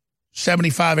pensioners,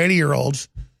 75, 80-year-olds,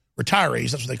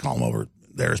 retirees, that's what they call them over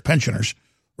there as pensioners,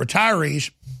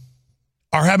 retirees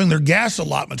are having their gas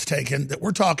allotments taken that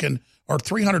we're talking are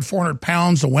 300, 400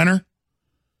 pounds a winter.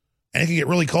 And it can get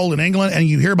really cold in England. And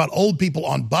you hear about old people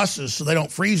on buses so they don't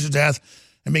freeze to death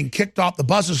and being kicked off the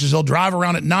buses because they'll drive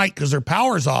around at night because their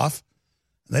power's off.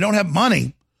 And they don't have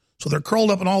money. So they're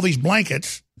curled up in all these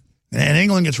blankets. And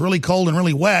England gets really cold and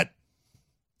really wet.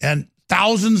 And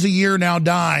thousands a year now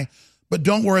die. But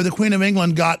don't worry, the Queen of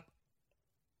England got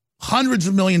hundreds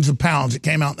of millions of pounds, it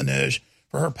came out in the news,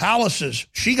 for her palaces.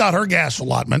 She got her gas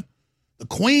allotment. The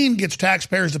Queen gets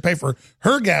taxpayers to pay for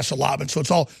her gas allotment, so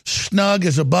it's all snug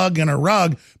as a bug in a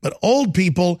rug. But old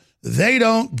people, they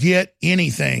don't get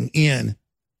anything in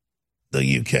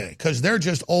the UK because they're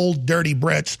just old, dirty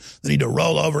Brits that need to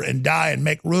roll over and die and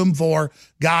make room for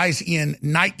guys in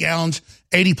nightgowns,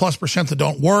 80+% that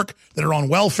don't work, that are on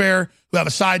welfare, who have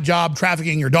a side job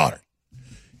trafficking your daughter.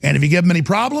 And if you give them any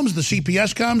problems, the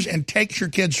CPS comes and takes your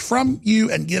kids from you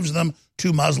and gives them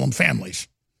to Muslim families.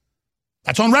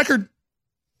 That's on record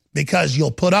because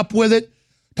you'll put up with it.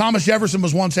 Thomas Jefferson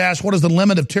was once asked, what is the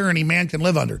limit of tyranny man can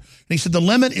live under? And he said, the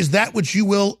limit is that which you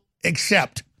will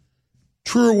accept.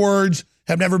 Truer words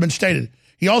have never been stated.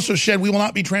 He also said, we will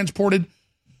not be transported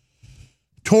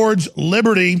towards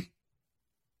liberty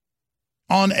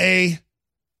on a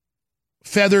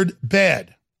feathered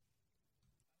bed.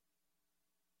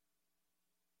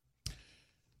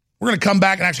 We're going to come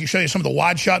back and actually show you some of the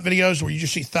wide shot videos where you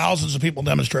just see thousands of people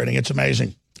demonstrating. It's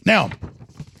amazing. Now,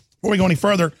 before we go any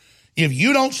further, if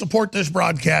you don't support this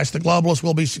broadcast, the globalists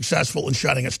will be successful in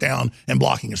shutting us down and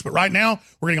blocking us. But right now,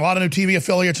 we're getting a lot of new TV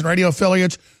affiliates and radio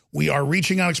affiliates. We are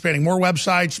reaching out, expanding more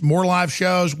websites, more live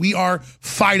shows. We are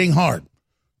fighting hard,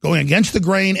 going against the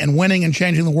grain and winning and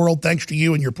changing the world thanks to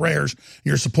you and your prayers and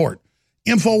your support.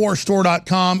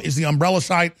 InfoWarsStore.com is the umbrella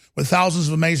site with thousands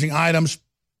of amazing items.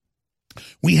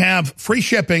 We have free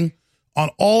shipping on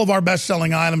all of our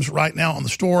best-selling items right now on the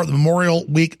store. The Memorial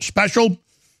Week special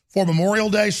for Memorial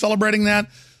Day, celebrating that.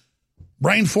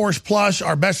 Brain Force Plus,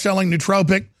 our best-selling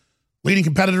nootropic. Leading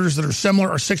competitors that are similar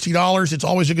are $60. It's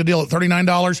always a good deal at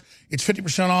 $39. It's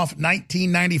 50% off,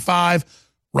 $19.95.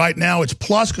 Right now it's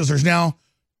plus because there's now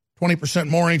 20%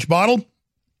 more in each bottle.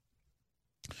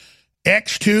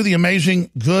 X2, the amazing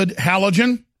good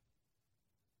halogen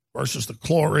versus the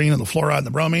chlorine and the fluoride and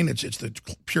the bromine. It's the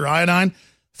pure iodine.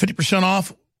 50%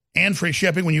 off and free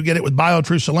shipping when you get it with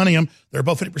BioTrue Selenium. They're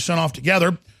both 50% off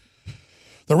together.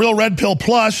 The Real Red Pill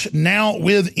Plus, now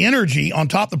with energy on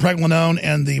top of the pregnenolone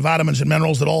and the vitamins and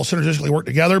minerals that all synergistically work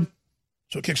together.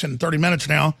 So it kicks in 30 minutes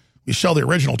now. We sell the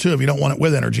original, too, if you don't want it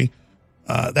with energy.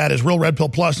 That is Real Red Pill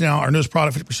Plus now, our newest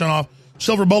product, 50% off.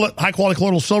 Silver Bullet, high-quality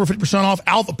colloidal silver, 50% off.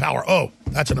 Alpha Power, oh,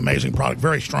 that's an amazing product,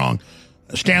 very strong.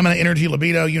 Stamina, energy,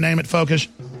 libido, you name it, focus.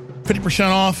 50%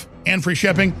 off and free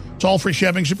shipping. It's all free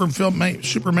shipping. Super male and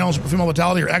super female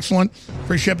vitality are excellent.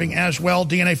 Free shipping as well.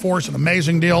 DNA Force, an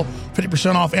amazing deal.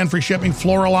 50% off and free shipping.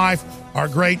 Flora Life, our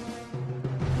great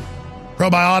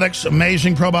probiotics,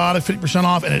 amazing probiotics, 50%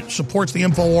 off, and it supports the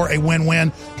InfoWar, a win-win.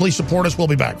 Please support us. We'll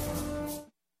be back.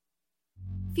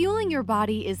 Fueling your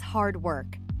body is hard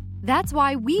work. That's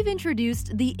why we've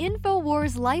introduced the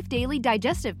InfoWars Life Daily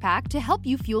Digestive Pack to help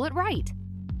you fuel it right.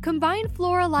 Combine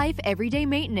Flora Life Everyday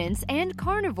Maintenance and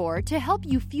Carnivore to help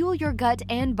you fuel your gut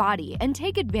and body and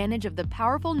take advantage of the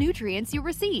powerful nutrients you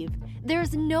receive.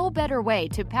 There's no better way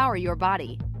to power your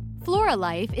body. Flora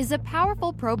Life is a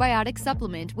powerful probiotic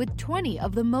supplement with 20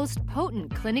 of the most potent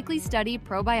clinically studied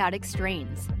probiotic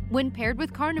strains. When paired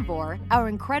with Carnivore, our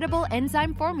incredible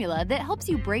enzyme formula that helps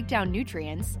you break down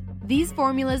nutrients, these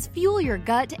formulas fuel your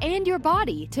gut and your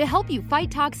body to help you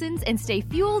fight toxins and stay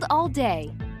fueled all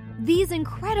day. These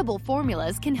incredible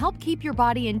formulas can help keep your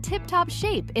body in tip-top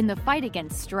shape in the fight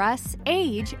against stress,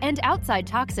 age, and outside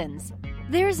toxins.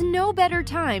 There's no better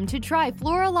time to try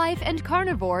Flora Life and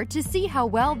Carnivore to see how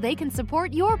well they can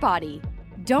support your body.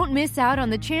 Don't miss out on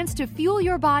the chance to fuel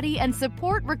your body and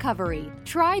support recovery.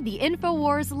 Try the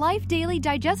InfoWars Life Daily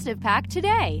Digestive Pack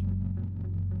today.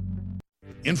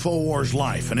 InfoWars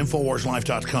Life and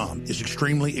InfoWarsLife.com is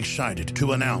extremely excited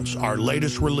to announce our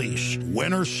latest release,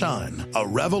 Winter Sun, a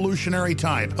revolutionary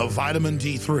type of vitamin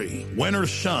D3. Winter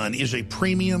Sun is a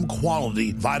premium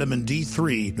quality vitamin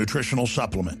D3 nutritional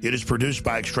supplement. It is produced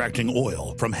by extracting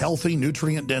oil from healthy,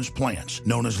 nutrient-dense plants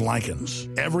known as lichens.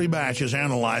 Every batch is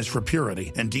analyzed for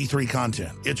purity and D3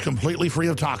 content. It's completely free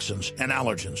of toxins and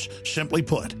allergens. Simply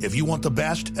put, if you want the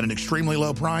best at an extremely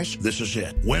low price, this is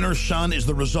it. Winter Sun is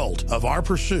the result of our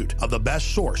pursuit of the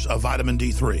best source of vitamin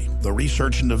D3. The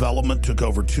research and development took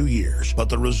over 2 years, but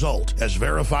the result, as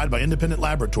verified by independent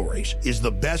laboratories, is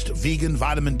the best vegan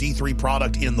vitamin D3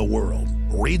 product in the world.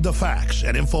 Read the facts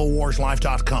at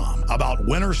InfoWarsLife.com about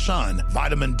Winter Sun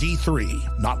Vitamin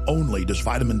D3. Not only does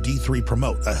vitamin D3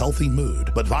 promote a healthy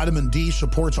mood, but vitamin D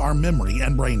supports our memory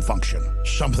and brain function,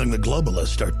 something the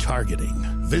globalists are targeting.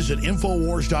 Visit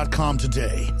InfoWars.com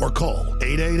today or call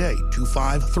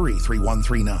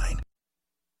 888-253-3139.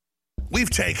 We've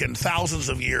taken thousands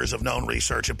of years of known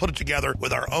research and put it together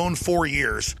with our own 4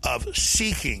 years of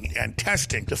seeking and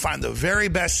testing to find the very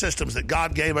best systems that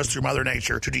God gave us through Mother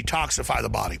Nature to detoxify the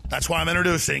body. That's why I'm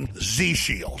introducing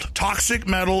Z-Shield, toxic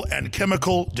metal and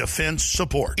chemical defense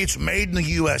support. It's made in the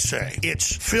USA.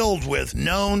 It's filled with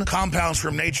known compounds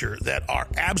from nature that are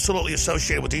absolutely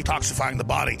associated with detoxifying the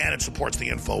body, and it supports the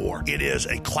InfoWar. It is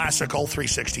a classical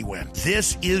 360 win.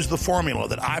 This is the formula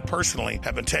that I personally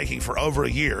have been taking for over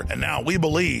a year, and now we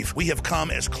believe we have come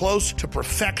as close to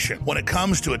perfection when it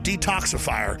comes to a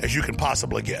detoxifier as you can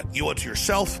possibly get. You owe it to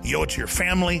yourself, you owe it to your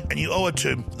family, and you owe it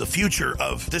to the future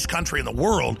of this country and the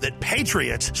world that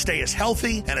patriots stay as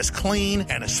healthy and as clean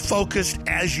and as focused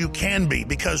as you can be,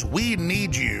 because we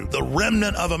need you, the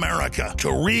remnant of America, to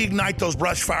reignite those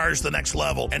brush fires to the next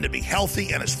level and to be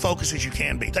healthy and as focused as you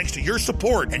can be. Thanks to your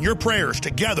support and your prayers,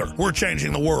 together, we're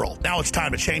changing the world. Now it's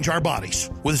time to change our bodies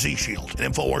with Z-Shield at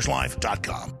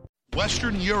InfoWarsLife.com.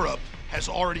 Western Europe has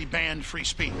already banned free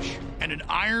speech, and an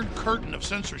iron curtain of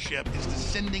censorship is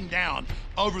descending down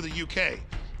over the UK.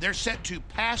 They're set to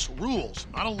pass rules,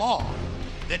 not a law,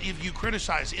 that if you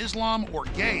criticize Islam or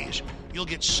gays, you'll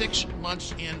get 6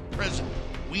 months in prison.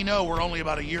 We know we're only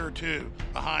about a year or two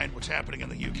behind what's happening in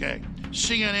the UK.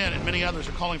 CNN and many others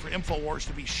are calling for InfoWars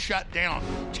to be shut down,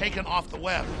 taken off the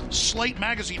web. Slate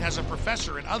magazine has a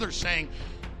professor and others saying,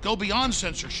 go beyond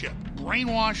censorship,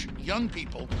 brainwash young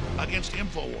people against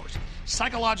InfoWars,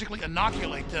 psychologically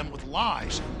inoculate them with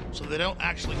lies so they don't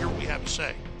actually hear what we have to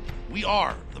say. We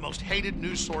are the most hated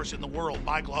news source in the world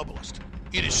by globalists.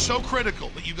 It is so critical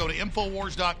that you go to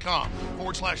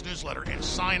Infowars.com/newsletter and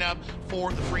sign up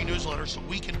for the free newsletter so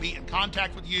we can be in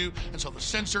contact with you and so the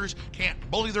censors can't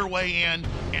bully their way in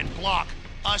and block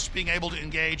us being able to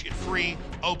engage in free,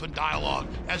 open dialogue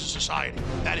as a society.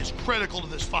 That is critical to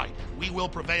this fight. We will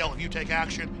prevail if you take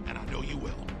action, and I know you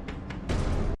will.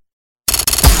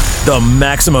 The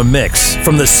Maximum Mix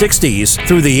from the 60s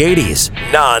through the 80s.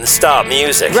 Non-stop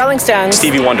music. Rolling Stones.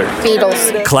 Stevie Wonder.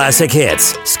 Beatles. Classic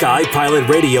hits. Sky Pilot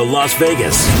Radio Las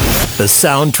Vegas. The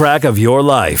soundtrack of your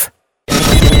life.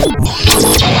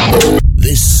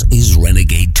 This is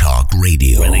Renegade Talk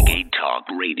Radio. Renegade Talk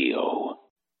Radio.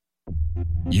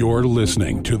 You're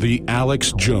listening to The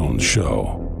Alex Jones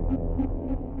Show.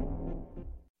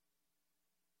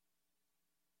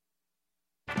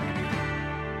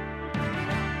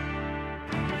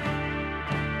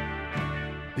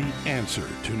 The answer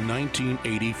to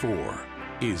 1984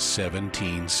 is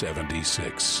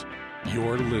 1776.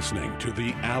 You're listening to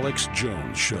The Alex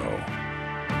Jones Show.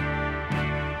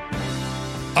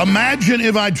 Imagine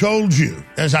if I told you,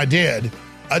 as I did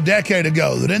a decade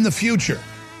ago, that in the future,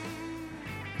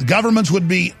 the governments would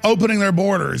be opening their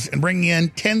borders and bringing in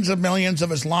tens of millions of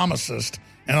Islamicists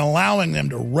and allowing them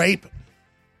to rape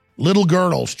little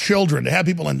girls, children, to have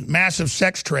people in massive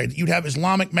sex trade. You'd have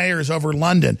Islamic mayors over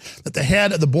London, that the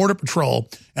head of the Border Patrol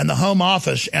and the Home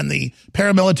Office and the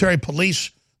paramilitary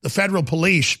police, the federal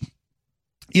police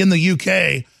in the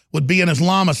UK would be an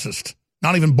Islamicist,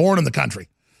 not even born in the country,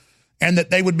 and that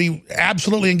they would be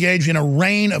absolutely engaged in a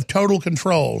reign of total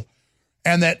control,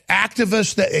 and that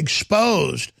activists that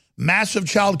exposed massive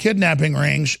child kidnapping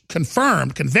rings,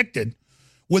 confirmed, convicted,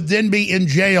 would then be in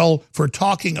jail for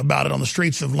talking about it on the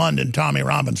streets of London, Tommy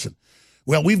Robinson.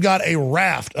 Well, we've got a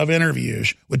raft of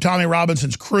interviews with Tommy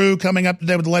Robinson's crew coming up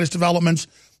today with the latest developments,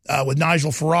 with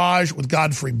Nigel Farage, with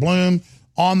Godfrey Bloom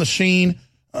on the scene.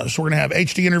 So we're going to have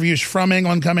HD interviews from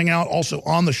England coming out, also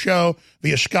on the show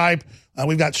via Skype.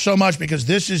 We've got so much because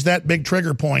this is that big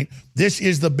trigger point. This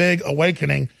is the big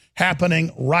awakening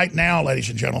happening right now, ladies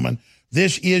and gentlemen.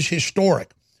 This is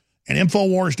historic. And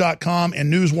Infowars.com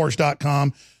and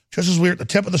Newswars.com, just as we're at the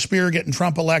tip of the spear getting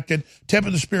Trump elected, tip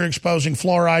of the spear exposing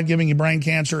fluoride giving you brain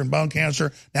cancer and bone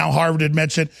cancer, now Harvard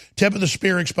admits it, tip of the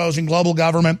spear exposing global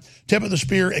government, tip of the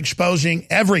spear exposing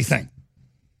everything.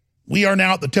 We are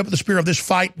now at the tip of the spear of this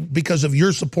fight because of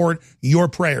your support, your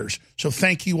prayers. So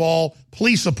thank you all.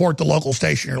 Please support the local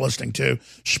station you're listening to.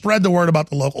 Spread the word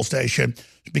about the local station.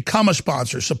 Become a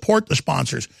sponsor. Support the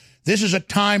sponsors. This is a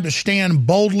time to stand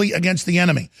boldly against the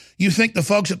enemy. You think the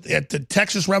folks at the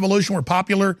Texas Revolution were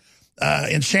popular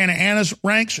in Santa Ana's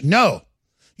ranks? No.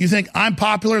 You think I'm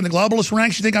popular in the globalist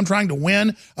ranks? You think I'm trying to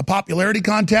win a popularity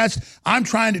contest? I'm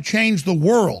trying to change the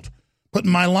world,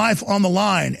 putting my life on the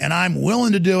line, and I'm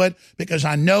willing to do it because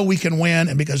I know we can win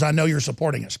and because I know you're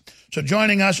supporting us. So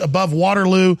joining us above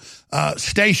Waterloo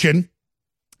Station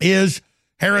is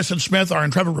Harrison Smith, our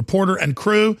intrepid reporter and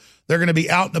crew. They're going to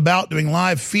be out and about doing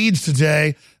live feeds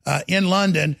today in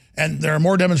London, and there are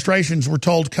more demonstrations, we're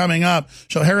told, coming up.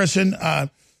 So, Harrison,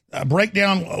 break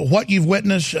down what you've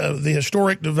witnessed, the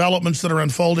historic developments that are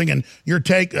unfolding, and your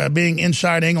take being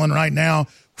inside England right now,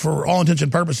 for all intents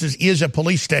and purposes, is a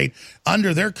police state.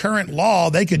 Under their current law,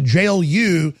 they could jail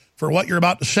you for what you're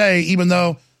about to say, even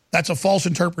though that's a false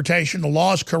interpretation. The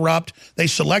law is corrupt. They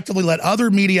selectively let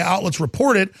other media outlets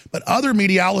report it, but other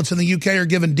media outlets in the UK are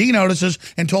given D notices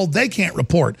and told they can't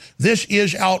report. This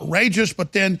is outrageous,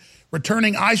 but then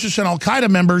returning ISIS and al-Qaeda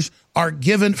members are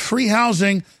given free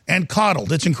housing and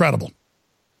coddled. It's incredible.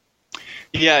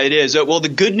 Yeah, it is. Well, the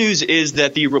good news is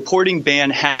that the reporting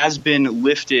ban has been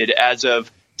lifted as of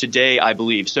today, I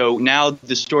believe. So now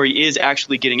the story is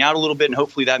actually getting out a little bit, and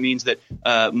hopefully that means that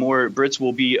more Brits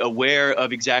will be aware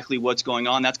of exactly what's going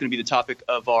on. That's going to be the topic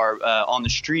of our on the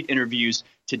street interviews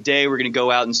today. We're going to go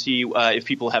out and see if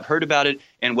people have heard about it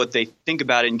and what they think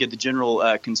about it and get the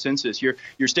general consensus. Your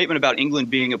statement about England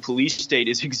being a police state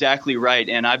is exactly right,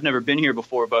 and I've never been here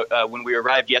before, but when we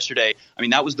arrived yesterday, I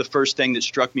mean, that was the first thing that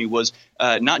struck me was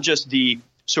not just the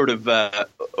sort of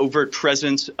overt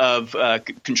presence of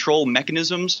control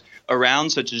mechanisms around,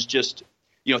 such as just,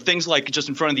 you know, things like just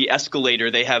in front of the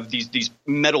escalator, they have these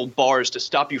metal bars to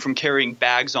stop you from carrying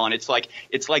bags on. It's like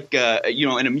you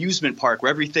know, an amusement park where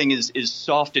everything is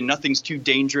soft and nothing's too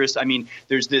dangerous. I mean,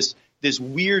 there's this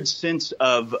weird sense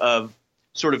of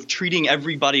sort of treating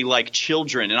everybody like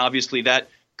children, and obviously that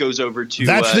goes over to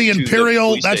that's the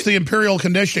imperial that's the imperial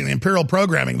conditioning, the imperial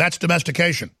programming. That's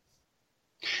domestication.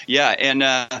 Yeah,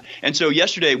 and so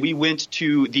yesterday we went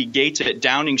to the gates at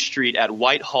Downing Street at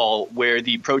Whitehall, where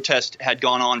the protest had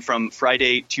gone on from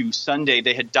Friday to Sunday.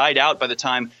 They had died out by the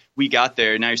time we got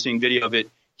there. Now you're seeing video of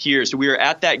it here. So we were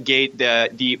at that gate.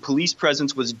 The police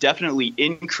presence was definitely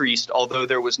increased, although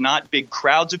there was not big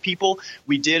crowds of people.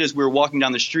 We did, as we were walking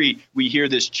down the street, we hear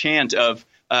this chant of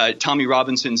Tommy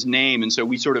Robinson's name, and so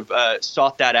we sort of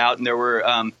sought that out, and there were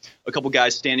a couple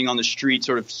guys standing on the street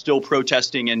sort of still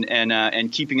protesting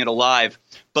and keeping it alive.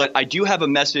 But I do have a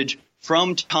message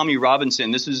from Tommy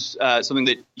Robinson. This is something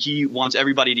that he wants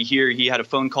everybody to hear. He had a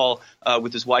phone call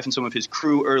with his wife and some of his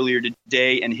crew earlier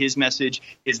today, and his message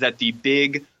is that the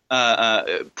big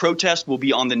protest will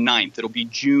be on the 9th. It'll be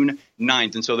June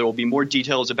 9th, and so there will be more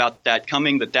details about that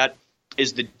coming, but that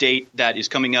is the date that is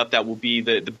coming up. That will be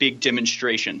the big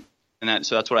demonstration. And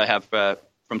so that's what I have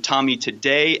from Tommy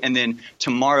today. And then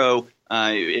tomorrow,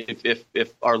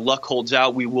 if our luck holds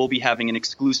out, we will be having an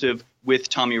exclusive with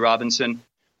Tommy Robinson.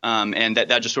 And that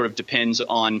just sort of depends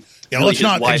on. Yeah, let's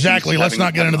not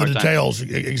get into the details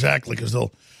exactly, because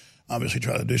they'll obviously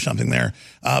try to do something there.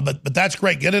 But that's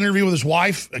great. Get an interview with his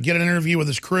wife. Get an interview with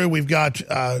his crew. We've got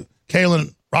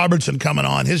Kalen Robertson coming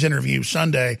on. His interview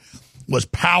Sunday was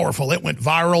powerful. It went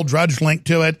viral. Drudge linked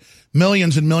to it.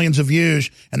 Millions and millions of views.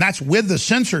 And that's with the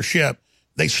censorship.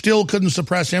 They still couldn't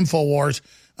suppress InfoWars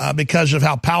because of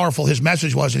how powerful his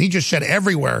message was. And he just said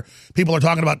everywhere, people are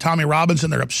talking about Tommy Robinson.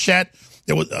 They're upset.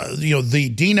 There was, the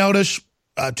D notice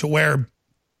to where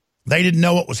they didn't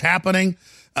know what was happening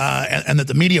and that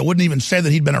the media wouldn't even say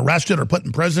that he'd been arrested or put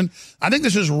in prison. I think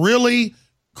this has really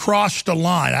crossed a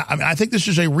line. I mean, I think this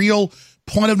is a real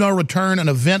point of no return, an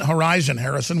event horizon.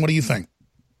 Harrison, what do you think?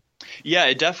 Yeah,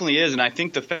 it definitely is. And I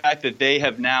think the fact that they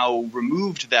have now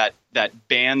removed that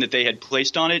ban that they had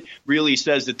placed on it really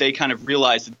says that they kind of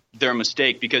realized their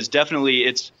mistake, because definitely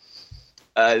it's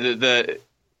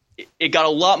it got a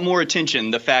lot more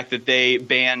attention, the fact that they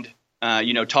banned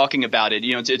talking about it.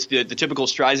 It's the typical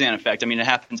Streisand effect. I mean, it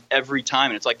happens every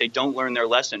time, and it's like they don't learn their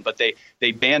lesson, but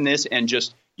they ban this, and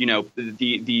just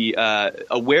the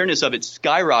awareness of it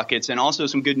skyrockets. And also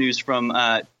some good news from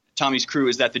Tommy's crew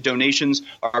is that the donations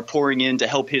are pouring in to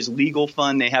help his legal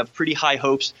fund. They have pretty high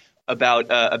hopes about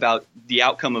the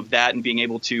outcome of that, and being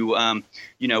able to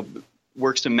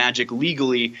work some magic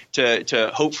legally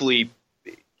to hopefully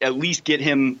at least get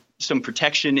him some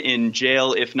protection in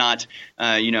jail, if not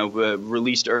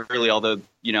released early. Although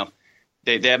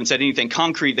they haven't said anything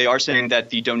concrete. They are saying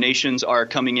that the donations are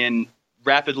coming in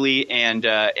rapidly, and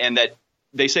that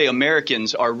they say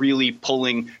Americans are really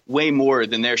pulling way more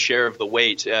than their share of the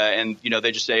weight. And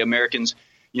they just say Americans,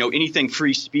 anything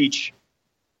free speech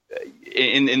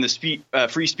in the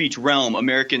free speech realm,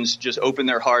 Americans just open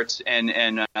their hearts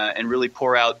and really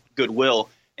pour out goodwill.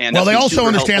 And well, they also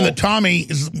understand that Tommy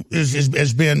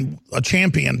has been a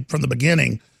champion from the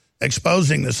beginning,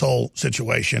 exposing this whole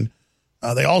situation.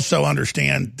 They also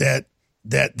understand that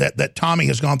Tommy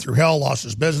has gone through hell, lost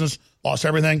his business, lost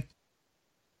everything.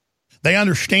 They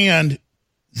understand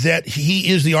that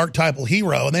he is the archetypal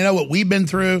hero, and they know what we've been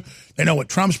through. They know what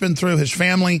Trump's been through, his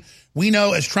family. We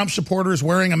know, as Trump supporters,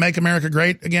 wearing a Make America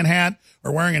Great Again hat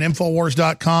or wearing an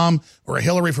Infowars.com or a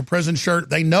Hillary for Prison shirt,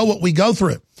 they know what we go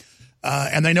through.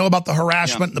 and they know about the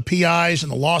harassment and the PIs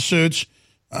and the lawsuits.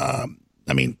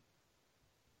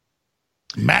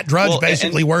 Matt Drudge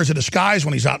basically wears a disguise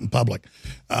when he's out in public.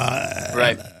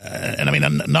 Right. And I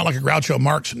mean, not like a Groucho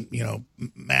Marx,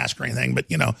 mask or anything, but,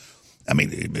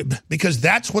 because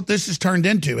that's what this has turned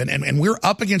into. And we're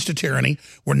up against a tyranny.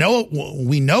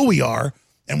 We know we are.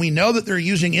 And we know that they're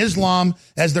using Islam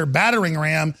as their battering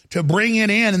ram to bring it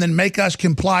in and then make us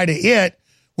comply to it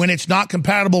when it's not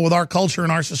compatible with our culture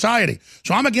and our society.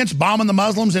 So I'm against bombing the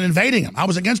Muslims and invading them. I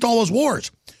was against all those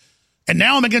wars. And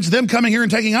now I'm against them coming here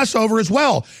and taking us over as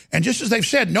well. And just as they've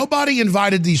said, nobody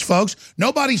invited these folks.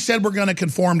 Nobody said we're going to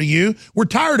conform to you. We're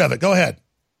tired of it. Go ahead.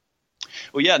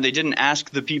 Well, yeah, they didn't ask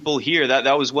the people here.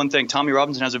 That was one thing. Tommy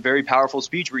Robinson has a very powerful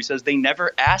speech where he says they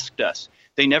never asked us.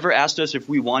 They never asked us if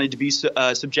we wanted to be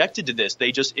subjected to this.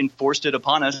 They just enforced it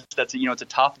upon us. That's it's a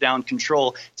top-down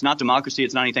control. It's not democracy.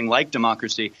 It's not anything like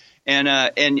democracy. And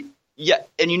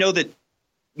that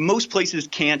most places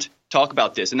can't talk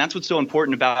about this. And that's what's so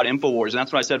important about InfoWars. And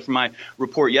that's what I said from my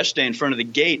report yesterday in front of the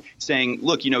gate, saying,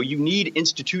 look, you need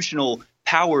institutional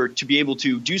power to be able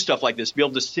to do stuff like this, to be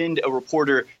able to send a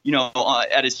reporter,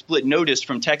 at a split notice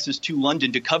from Texas to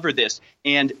London to cover this.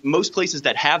 And most places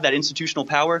that have that institutional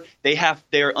power,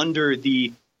 they're under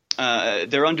the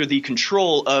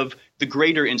control of the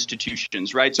greater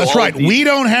institutions, right? So that's right. We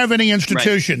don't have any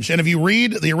institutions. Right. And if you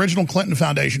read the original Clinton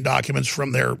Foundation documents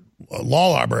from their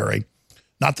law library,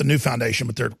 not the new foundation,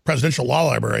 but their presidential law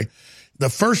library, the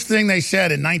first thing they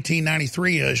said in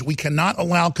 1993 is we cannot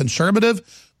allow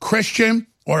conservative, Christian,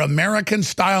 or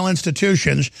American-style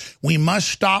institutions. We must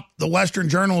stop the Western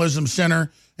Journalism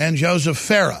Center and Joseph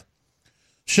Farah.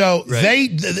 So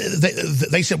they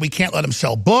said we can't let them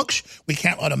sell books. We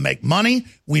can't let them make money.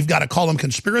 We've got to call them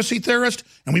conspiracy theorists,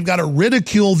 and we've got to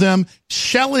ridicule them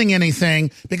selling anything,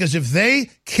 because if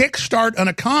they kickstart an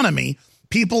economy,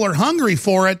 people are hungry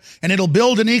for it, and it'll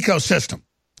build an ecosystem.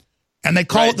 And they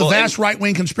call it the vast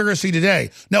right-wing conspiracy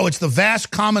today. No, it's the vast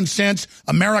common sense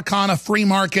Americana free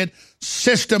market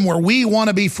system where we want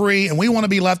to be free and we want to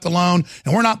be left alone,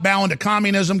 and we're not bound to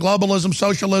communism, globalism,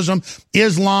 socialism,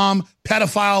 Islam,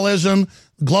 pedophilism,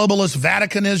 globalist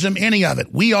Vaticanism, any of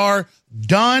it. We are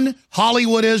done.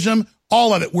 Hollywoodism,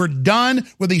 all of it. We're done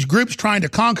with these groups trying to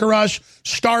conquer us,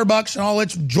 Starbucks and all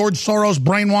its George Soros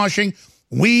brainwashing.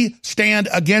 We stand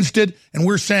against it, and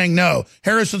we're saying no.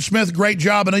 Harrison Smith, great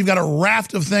job. I know you've got a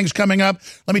raft of things coming up.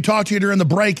 Let me talk to you during the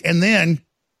break, and then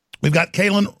we've got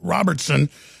Kaylin Robertson,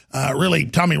 really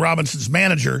Tommy Robinson's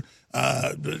manager,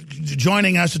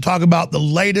 joining us to talk about the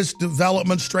latest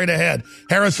developments straight ahead.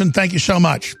 Harrison, thank you so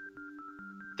much.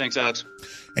 Thanks, Alex.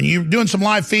 And you're doing some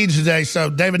live feeds today, so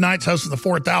David Knight's hosting the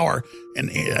 4th hour,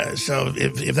 and so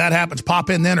if that happens, pop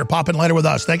in then or pop in later with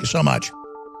us. Thank you so much.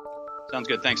 Sounds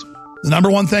good. Thanks. The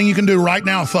number one thing you can do right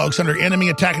now, folks, under enemy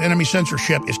attack and enemy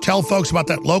censorship is tell folks about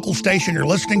that local station you're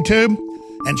listening to,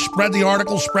 and spread the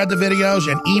articles, spread the videos,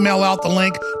 and email out the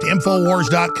link to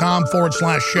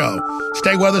Infowars.com/show.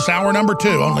 Stay with us. Hour number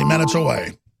 2, only minutes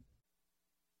away.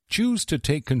 Choose to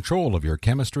take control of your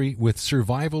chemistry with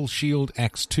Survival Shield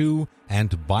X2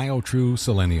 and BioTrue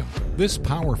Selenium. This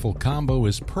powerful combo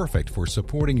is perfect for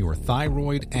supporting your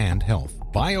thyroid and health.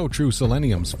 BioTrue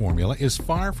Selenium's formula is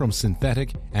far from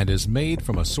synthetic and is made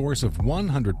from a source of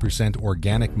 100%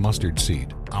 organic mustard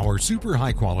seed. Our super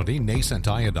high-quality nascent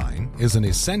iodine is an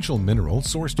essential mineral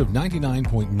sourced of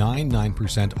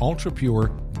 99.99% ultra-pure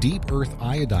deep earth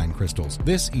iodine crystals.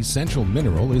 This essential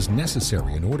mineral is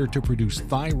necessary in order to produce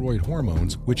thyroid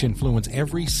hormones, which influence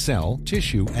every cell,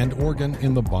 tissue, and organ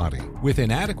in the body. With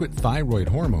inadequate thyroid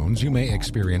hormones, you may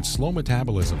experience slow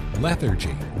metabolism,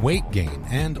 lethargy, weight gain,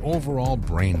 and overall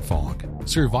brain fog.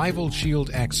 Survival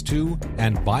Shield X2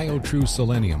 and BioTrue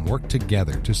Selenium work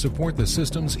together to support the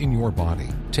systems in your body.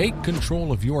 Take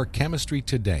control of your chemistry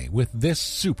today with this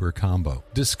super combo.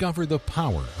 Discover the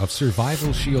power of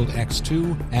Survival Shield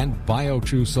X2 and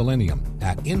BioTrue Selenium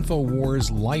at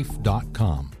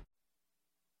InfoWarsLife.com.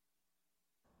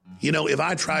 You know, if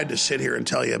I tried to sit here and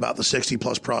tell you about the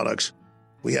 60-plus products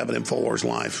we have at InfoWars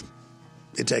Life,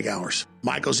 it'd take hours.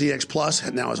 Myco ZX Plus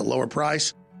now has a lower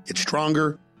price. It's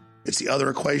stronger. It's the other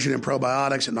equation in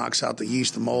probiotics. It knocks out the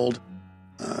yeast, the mold,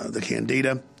 the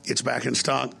candida. It's back in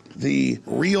stock. The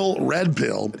Real Red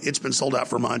Pill, it's been sold out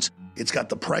for months. It's got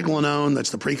the pregnenolone, that's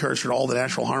the precursor to all the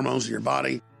natural hormones in your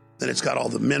body. Then it's got all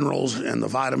the minerals and the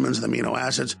vitamins and the amino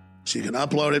acids, so you can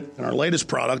upload it. And our latest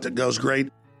product that goes great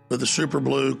with the Super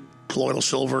Blue colloidal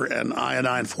silver and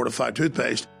iodine fortified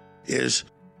toothpaste is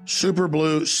Super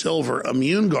Blue Silver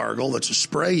Immune Gargle. That's a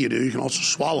spray you do. You can also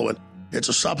swallow it. It's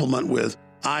a supplement with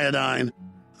iodine,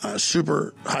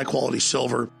 super high-quality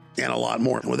silver, and a lot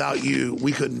more. And without you,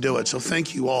 we couldn't do it. So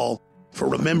thank you all for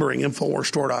remembering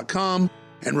InfoWarsStore.com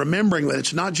and remembering that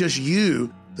it's not just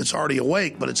you that's already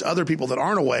awake, but it's other people that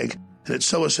aren't awake, and it's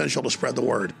so essential to spread the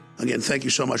word. Again, thank you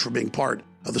so much for being part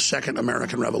of the Second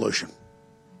American Revolution.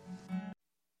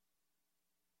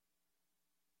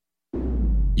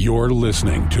 You're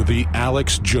listening to The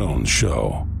Alex Jones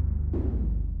Show.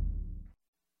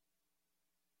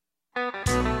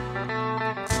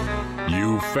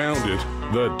 You found it,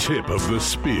 the tip of the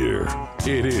spear.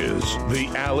 It is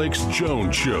The Alex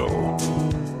Jones Show.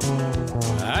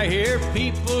 I hear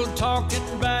people talking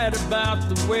bad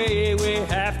about the way we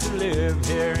have to live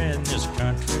here in this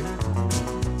country.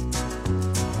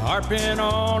 Harping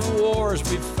on the wars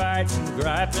we fight and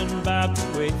griping about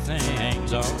the way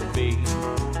things ought to be.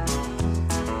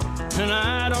 And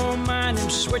I don't mind them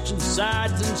switching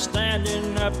sides and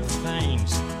standing up for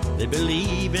things they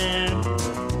believe in.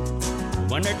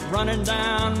 When they're running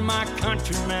down my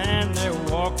country, man, they're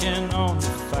walking on the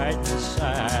fighting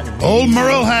side of me. Old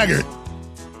Merle Haggard.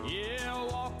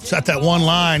 Set that one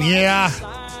line. Yeah,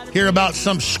 hear about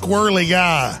some squirrely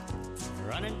guy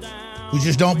who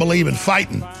just don't believe in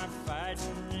fighting.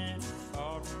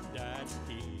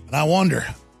 And I wonder,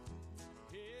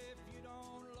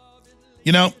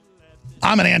 you know,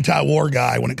 I'm an anti-war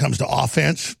guy when it comes to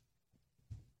offense.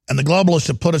 And the globalists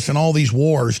have put us in all these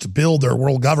wars to build their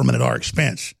world government at our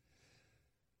expense.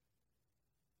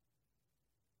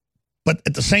 But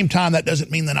at the same time, that doesn't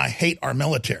mean that I hate our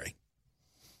military.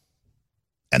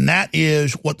 And that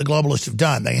is what the globalists have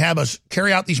done. They have us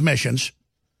carry out these missions.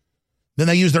 Then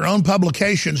they use their own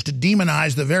publications to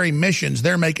demonize the very missions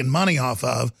they're making money off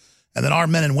of. And then our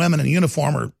men and women in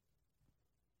uniform are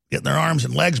getting their arms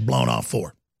and legs blown off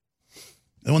for.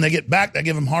 And when they get back, they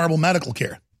give them horrible medical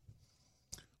care.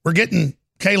 We're getting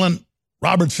Kalen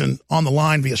Robertson on the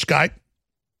line via Skype.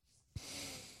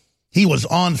 He was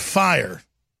on fire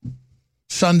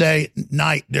Sunday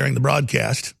night during the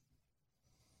broadcast,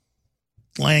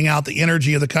 laying out the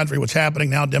energy of the country, what's happening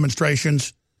now,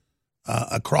 demonstrations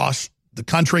across the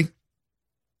country,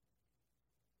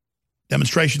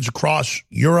 demonstrations across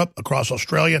Europe, across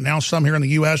Australia, now some here in the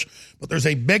U.S., but there's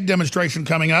a big demonstration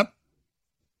coming up.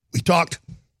 We talked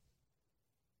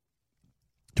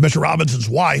to Mr. Robinson's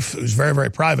wife, who's very, very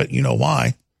private. You know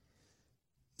why.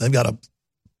 They've got a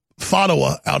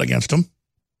FATWA out against him.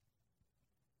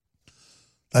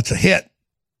 That's a hit,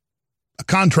 a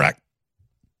contract.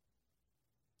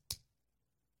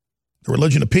 The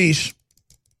Religion of Peace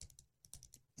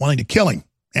wanting to kill him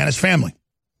and his family.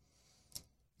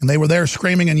 And they were there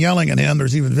screaming and yelling at him.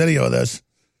 There's even video of this,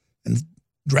 and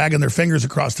dragging their fingers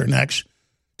across their necks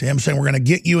to him saying, we're going to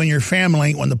get you and your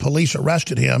family, when the police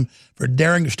arrested him for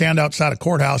daring to stand outside a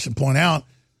courthouse and point out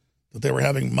that they were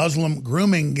having Muslim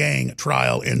grooming gang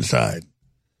trial inside.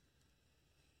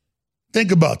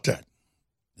 Think about that.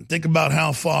 And think about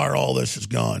how far all this has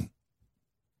gone.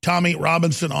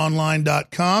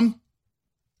 TommyRobinsonOnline.com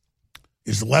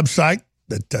is the website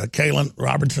that Kalen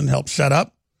Robertson helped set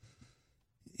up.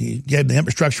 He gave the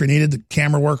infrastructure he needed, the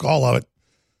camera work, all of it.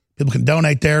 People can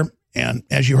donate there. And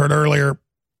as you heard earlier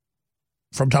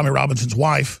from Tommy Robinson's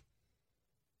wife,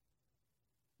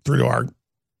 through to our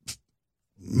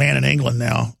man in England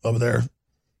now over there,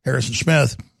 Harrison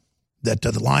Smith, that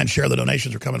the lion's share of the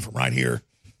donations are coming from right here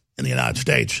in the United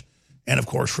States. And, of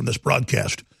course, from this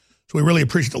broadcast. So we really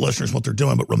appreciate the listeners, what they're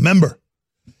doing. But remember,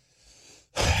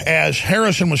 as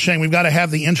Harrison was saying, we've got to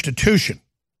have the institution.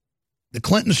 The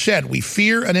Clintons said, we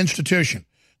fear an institution.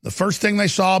 The first thing they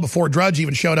saw before Drudge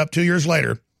even showed up 2 years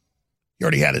later, he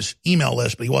already had his email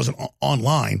list, but he wasn't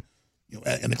online,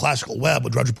 in the classical web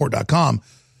with drudgereport.com.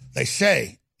 They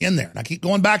say in there, and I keep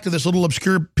going back to this little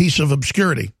obscure piece of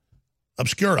obscura.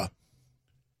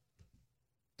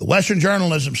 The Western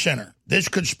Journalism Center, this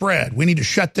could spread. We need to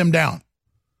shut them down.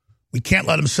 We can't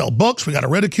let them sell books. We got to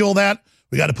ridicule that.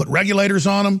 We got to put regulators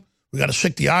on them. We got to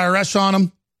stick the IRS on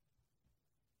them.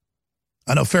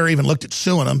 I know Fair even looked at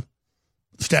suing them,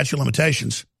 the statute of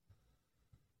limitations.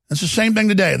 It's the same thing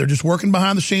today. They're just working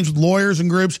behind the scenes with lawyers and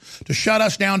groups to shut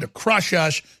us down, to crush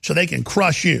us so they can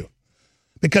crush you.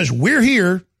 Because we're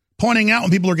here pointing out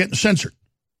when people are getting censored.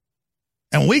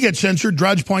 And when we get censored,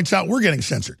 Drudge points out we're getting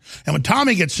censored. And when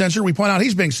Tommy gets censored, we point out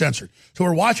he's being censored. So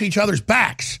we're watching each other's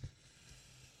backs.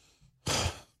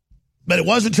 But it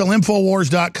wasn't until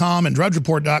Infowars.com and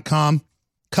DrudgeReport.com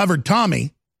covered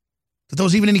Tommy that there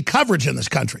was even any coverage in this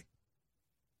country.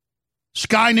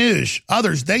 Sky News,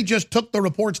 others, they just took the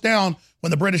reports down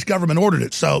when the British government ordered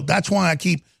it. So that's why I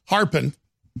keep harping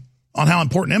on how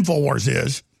important Infowars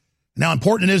is. Now,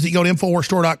 important it is that you go to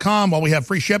InfoWarsStore.com while we have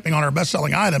free shipping on our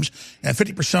best-selling items and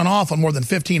 50% off on more than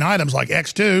 15 items like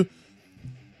X2,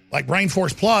 like Brain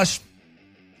Force Plus,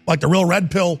 like the Real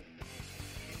Red Pill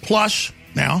Plus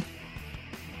now.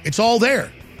 It's all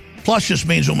there. Plus just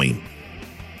means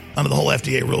under the whole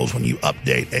FDA rules, when you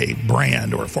update a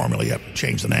brand or a formula, you have to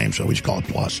change the name, so we just call it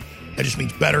Plus. That just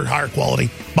means better, higher quality.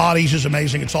 Bodies is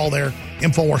amazing. It's all there.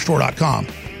 InfoWarsStore.com.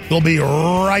 We'll be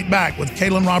right back with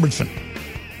Kailyn Robertson.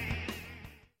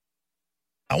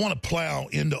 I want to plow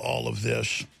into all of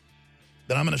this,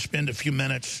 but I'm going to spend a few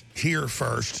minutes here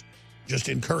first just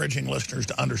encouraging listeners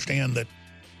to understand that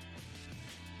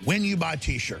when you buy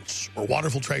T-shirts or water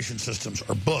filtration systems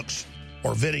or books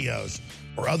or videos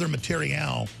or other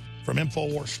material from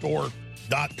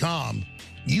InfoWarsStore.com,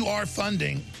 you are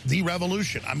funding the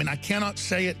revolution. I mean, I cannot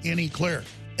say it any clearer.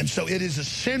 And so it is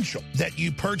essential that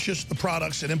you purchase the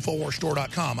products at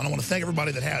InfoWarsStore.com. And I want to thank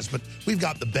everybody that has, but we've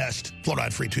got the best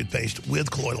fluoride-free toothpaste with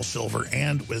colloidal silver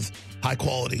and with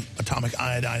high-quality atomic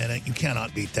iodine in it. You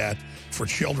cannot beat that. For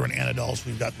children and adults,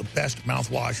 we've got the best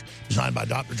mouthwash designed by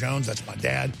Dr. Jones. That's my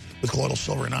dad, with colloidal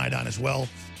silver and iodine as well.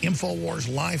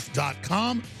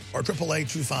 InfoWarsLife.com or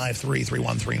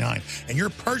 888-253-3139. And your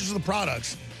purchase of the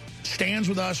products stands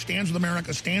with us, stands with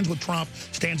America, stands with Trump,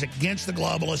 stands against the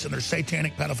globalists and their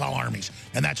satanic pedophile armies.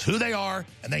 And that's who they are,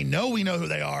 and they know we know who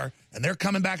they are, and they're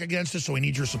coming back against us, so we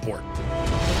need your support.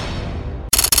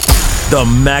 The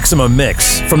Maximum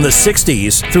Mix from the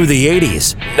 60s through the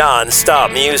 80s. Non-stop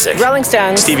music. Rolling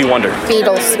Stones. Stevie Wonder.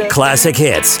 Beatles. Classic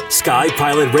hits. Sky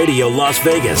Pilot Radio Las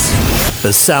Vegas. The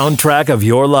soundtrack of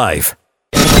your life.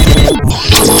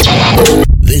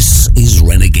 This is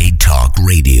Renegade Talk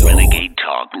Radio. Renegade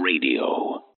Talk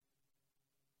Radio.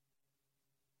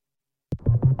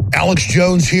 Alex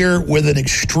Jones here with an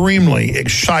extremely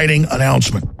exciting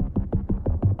announcement.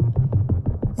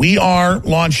 We are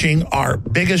launching our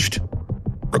biggest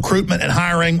recruitment and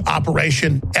hiring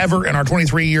operation ever in our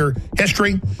 23-year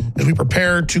history as we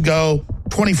prepare to go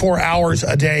 24 hours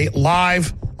a day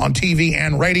live on TV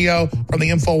and radio from the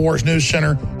InfoWars News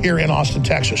Center here in Austin,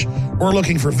 Texas. We're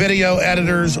looking for video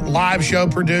editors, live show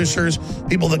producers,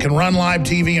 people that can run live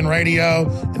TV and radio,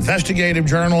 investigative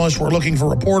journalists. We're looking for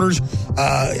reporters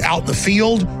out in the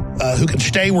field who can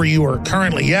stay where you are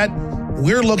currently at.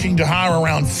 We're looking to hire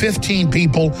around 15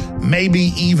 people,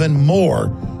 maybe even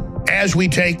more, as we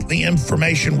take the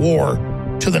information war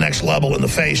to the next level in the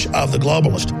face of the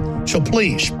globalist. So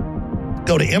please,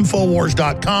 go to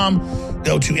InfoWars.com.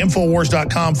 Go to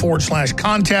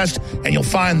InfoWars.com/contest, and you'll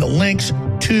find the links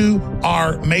to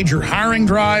our major hiring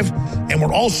drive. And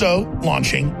we're also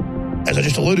launching, as I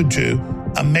just alluded to,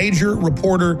 a major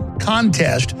reporter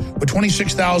contest with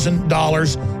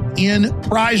 $26,000 in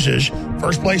prizes.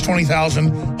 First place,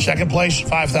 $20,000. Second place,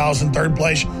 $5,000. Third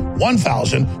place,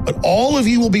 $1,000. But all of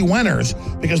you will be winners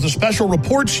because the special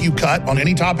reports you cut on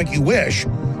any topic you wish,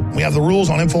 we have the rules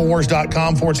on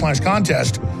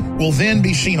InfoWars.com/contest, will then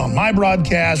be seen on my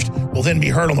broadcast, will then be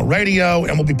heard on the radio,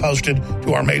 and will be posted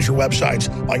to our major websites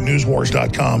like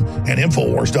NewsWars.com and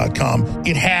InfoWars.com.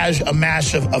 It has a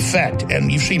massive effect,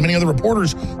 and you've seen many other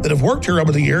reporters that have worked here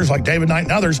over the years, like David Knight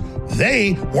and others.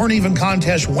 They weren't even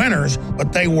contest winners,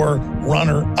 but they were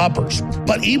runner-uppers.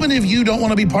 But even if you don't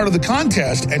want to be part of the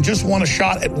contest and just want a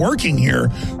shot at working here,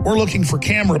 we're looking for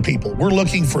camera people. We're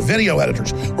looking for video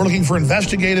editors. We're looking for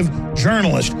investigative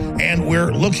journalists, and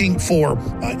we're looking for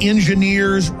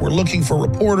engineers. We're looking for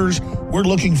reporters. We're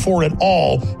looking for it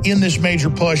all in this major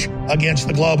push against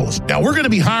the globalists. Now, we're going to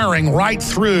be hiring right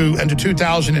through into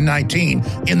 2019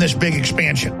 in this big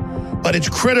expansion. But it's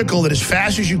critical that as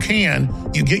fast as you can,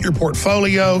 you get your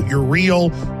portfolio, your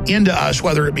reel into us,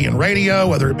 whether it be in radio,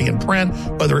 whether it be in print,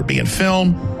 whether it be in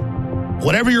film.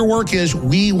 Whatever your work is,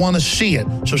 we want to see it.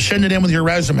 So send it in with your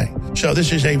resume. So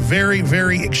this is a very,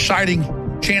 very exciting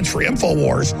chance for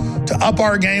InfoWars to up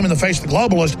our game in the face of the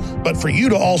globalists, but for you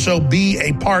to also be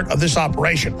a part of this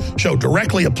operation. So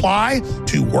directly apply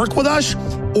to work with us,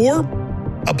 or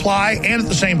apply and at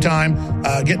the same time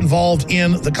get involved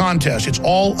in the contest. It's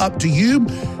all up to you.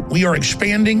 We are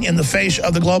expanding in the face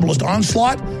of the globalist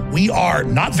onslaught. We are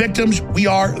not victims. We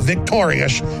are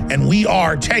victorious, and we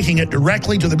are taking it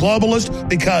directly to the globalists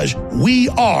because we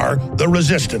are the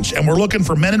resistance. And we're looking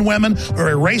for men and women of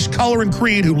every race, color, and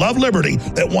creed who love liberty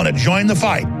that want to join the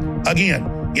fight. Again,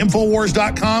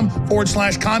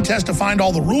 InfoWars.com/contest to find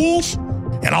all the rules.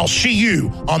 And I'll see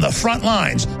you on the front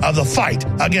lines of the fight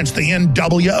against the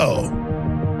NWO.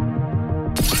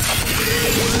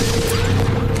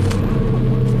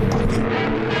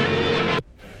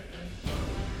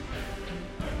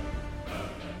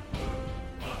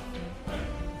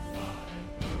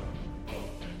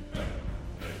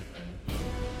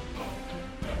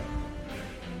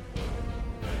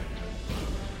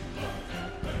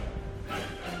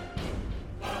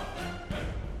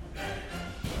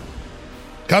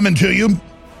 Coming to you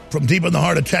from deep in the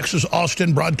heart of Texas,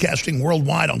 Austin, broadcasting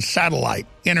worldwide on satellite,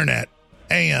 internet,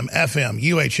 AM, FM,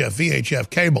 UHF, VHF,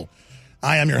 cable.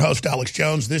 I am your host, Alex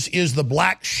Jones. This is the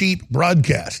Black Sheep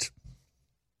broadcast.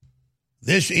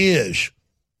 This is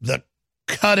the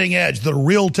cutting edge, the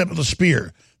real tip of the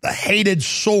spear, the hated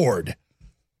sword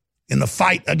in the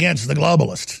fight against the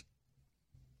globalists.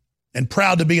 And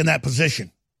proud to be in that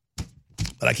position.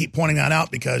 But I keep pointing that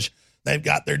out because they've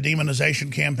got their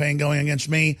demonization campaign going against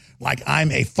me like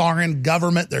I'm a foreign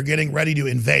government they're getting ready to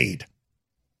invade.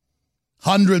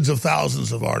 Hundreds of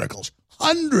thousands of articles,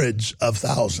 hundreds of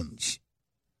thousands,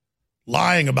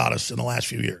 lying about us in the last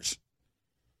few years.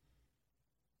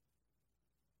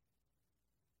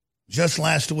 Just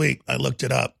last week, I looked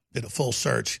it up, did a full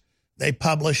search. They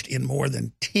published in more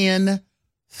than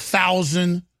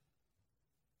 10,000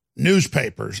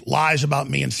 newspapers lies about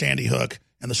me and Sandy Hook,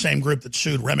 and the same group that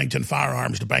sued Remington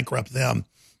Firearms to bankrupt them.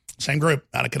 Same group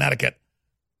out of Connecticut.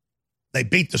 They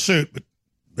beat the suit, but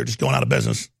they're just going out of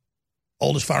business.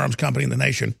 Oldest firearms company in the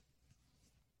nation.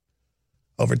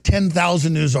 Over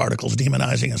 10,000 news articles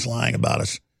demonizing us, lying about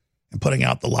us, and putting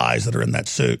out the lies that are in that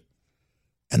suit.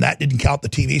 And that didn't count the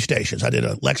TV stations. I did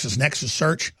a LexisNexis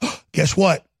search. Guess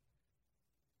what?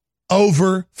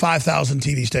 Over 5,000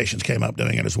 TV stations came up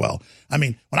doing it as well. I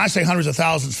mean, when I say hundreds of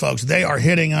thousands, folks, they are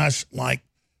hitting us like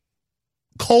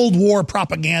Cold War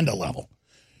propaganda level.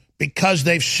 Because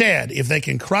they've said if they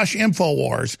can crush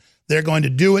InfoWars, they're going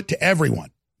to do it to everyone.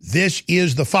 This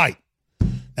is the fight.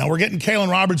 Now, we're getting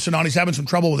Kalen Robertson on. He's having some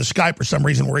trouble with his Skype for some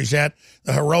reason where he's at.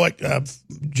 The heroic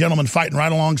gentleman fighting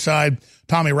right alongside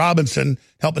Tommy Robinson,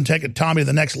 helping take Tommy to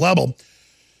the next level.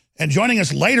 And joining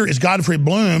us later is Godfrey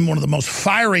Bloom, one of the most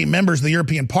fiery members of the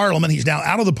European Parliament. He's now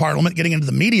out of the Parliament, getting into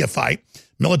the media fight.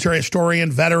 Military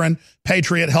historian, veteran,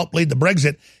 patriot, helped lead the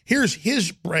Brexit. Here's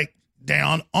his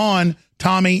breakdown on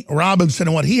Tommy Robinson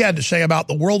and what he had to say about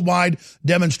the worldwide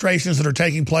demonstrations that are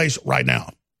taking place right now.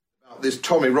 This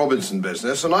Tommy Robinson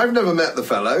business, and I've never met the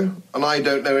fellow, and I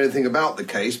don't know anything about the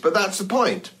case, but that's the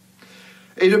point.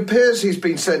 It appears he's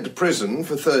been sent to prison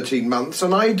for 13 months,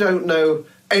 and I don't know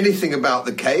anything about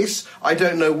the case. I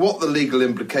don't know what the legal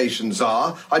implications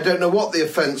are. I don't know what the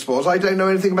offence was. I don't know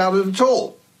anything about it at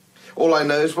all. All I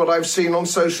know is what I've seen on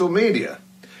social media.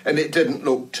 And it didn't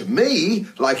look to me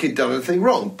like he'd done anything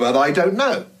wrong, but I don't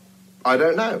know. I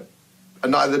don't know.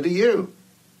 And neither do you.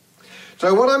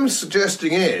 So what I'm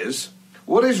suggesting is,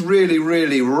 what is really,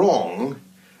 really wrong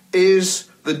is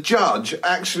the judge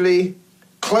actually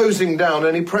closing down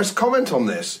any press comment on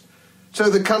this. So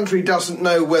the country doesn't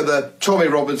know whether Tommy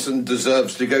Robinson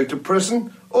deserves to go to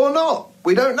prison or not.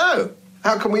 We don't know.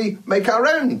 How can we make our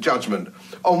own judgment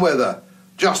on whether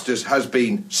justice has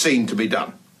been seen to be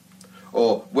done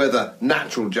or whether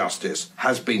natural justice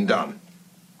has been done?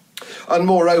 And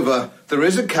moreover, there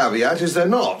is a caveat, is there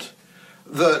not,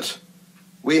 that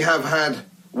we have had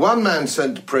one man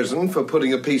sent to prison for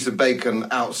putting a piece of bacon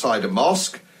outside a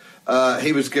mosque.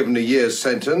 He was given a year's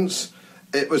sentence.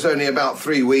 It was only about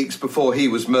 3 weeks before he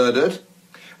was murdered.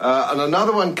 And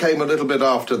another one came a little bit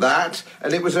after that,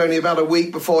 and it was only about a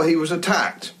week before he was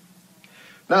attacked.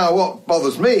 Now, what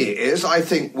bothers me is, I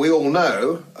think we all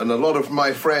know, and a lot of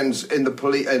my friends in both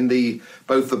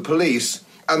the police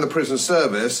and the prison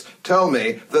service tell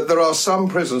me that there are some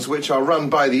prisons which are run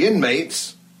by the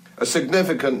inmates, a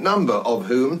significant number of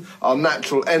whom are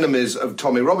natural enemies of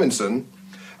Tommy Robinson,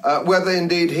 whether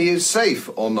indeed he is safe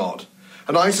or not.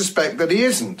 And I suspect that he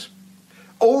isn't.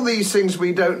 All these things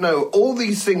we don't know, all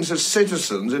these things as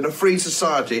citizens in a free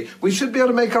society, we should be able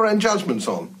to make our own judgments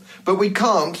on. But we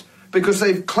can't because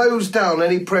they've closed down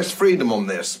any press freedom on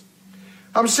this.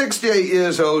 I'm 68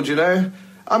 years old, you know.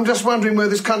 I'm just wondering where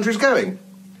this country's going.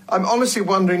 I'm honestly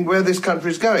wondering where this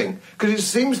country's going. Because it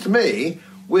seems to me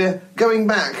we're going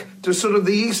back to sort of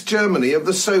the East Germany of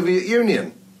the Soviet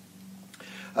Union.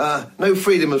 No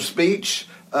freedom of speech,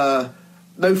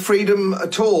 no freedom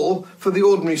at all for the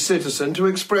ordinary citizen to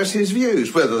express his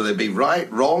views, whether they be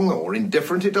right, wrong, or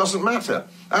indifferent, it doesn't matter.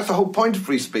 That's the whole point of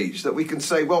free speech, that we can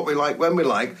say what we like when we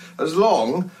like, as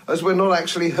long as we're not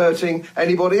actually hurting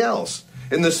anybody else,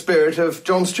 in the spirit of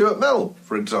John Stuart Mill,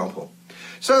 for example.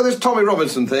 So this Tommy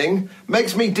Robinson thing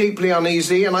makes me deeply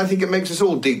uneasy, and I think it makes us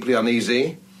all deeply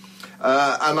uneasy.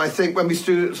 And I think when we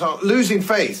start losing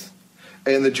faith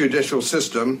in the judicial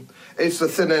system, it's the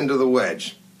thin end of the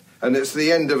wedge. And it's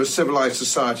the end of a civilized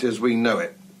society as we know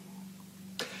it.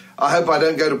 I hope I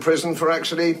don't go to prison for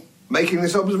actually making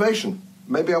this observation.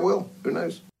 Maybe I will. Who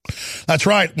knows? That's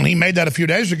right. When he made that a few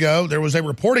days ago, there was a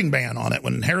reporting ban on it.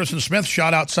 When Harrison Smith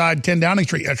shot outside 10 Downing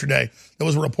Street yesterday, there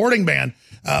was a reporting ban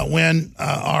when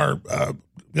our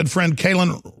good friend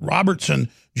Kaylin Robertson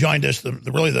joined us,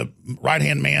 the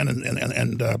right-hand man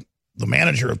and the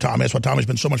manager of Tommy. That's why Tommy's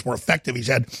been so much more effective. He's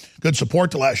had good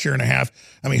support the last year and a half.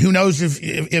 I mean, who knows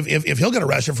if he'll get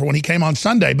arrested for when he came on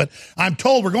Sunday. But I'm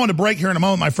told, we're going to break here in a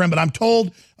moment, my friend, but I'm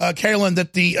told, Kaylin,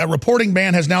 that the reporting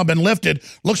ban has now been lifted.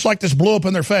 Looks like this blew up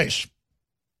in their face.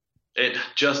 It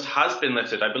just has been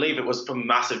lifted. I believe it was from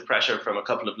massive pressure from a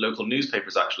couple of local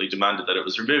newspapers actually demanded that it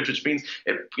was removed, which means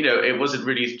it wasn't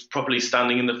really properly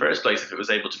standing in the first place if it was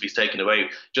able to be taken away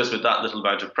just with that little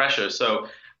amount of pressure. So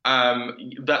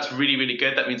that's really, really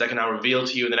good. That means I can now reveal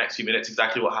to you in the next few minutes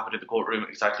exactly what happened in the courtroom,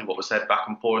 exactly what was said back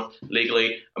and forth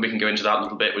legally, and we can go into that a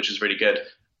little bit, which is really good.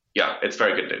 Yeah, it's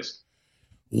very good news.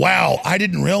 Wow, I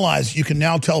didn't realize you can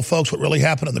now tell folks what really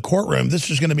happened in the courtroom. This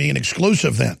is going to be an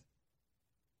exclusive then.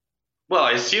 Well,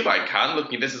 I assume I can.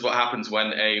 Look, this is what happens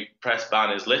when a press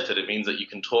ban is lifted. It means that you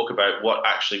can talk about what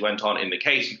actually went on in the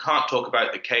case. You can't talk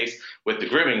about the case with the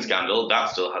grooming scandal. That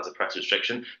still has a press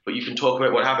restriction. But you can talk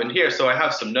about what happened here. So I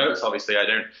have some notes. Obviously, I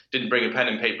didn't bring a pen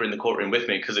and paper in the courtroom with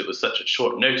me because it was such a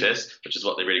short notice, which is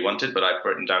what they really wanted. But I've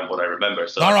written down what I remember.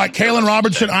 So all right, Kaylin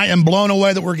Robertson, I am blown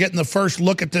away that we're getting the first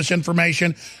look at this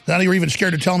information. Now you were even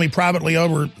scared to tell me privately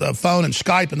over the phone and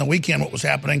Skype in the weekend what was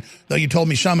happening, though you told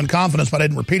me some in confidence, but I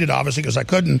didn't repeat it, obviously, because I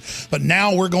couldn't. But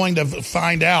now we're going to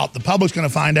find out, the public's going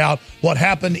to find out what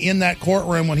happened in that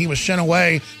courtroom when he was sent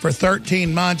away for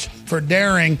 13 months for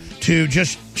daring to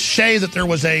just say that there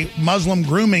was a Muslim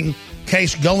grooming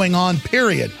case going on,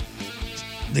 period.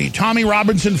 The Tommy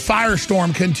Robinson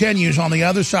firestorm continues on the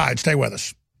other side. Stay with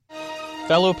us.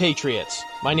 Fellow Patriots,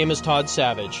 my name is Todd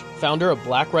Savage, founder of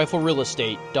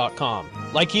BlackRifleRealEstate.com.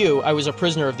 Like you, I was a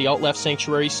prisoner of the alt-left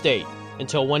sanctuary state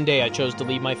until one day I chose to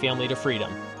lead my family to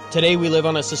freedom. Today we live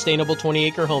on a sustainable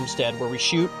 20-acre homestead where we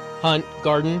shoot, hunt,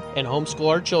 garden, and homeschool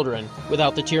our children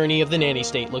without the tyranny of the nanny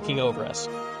state looking over us.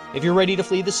 If you're ready to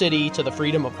flee the city to the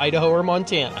freedom of Idaho or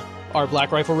Montana, our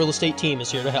Black Rifle Real Estate team is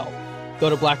here to help. Go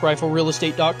to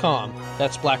BlackRifleRealEstate.com.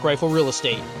 That's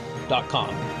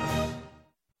BlackRifleRealEstate.com.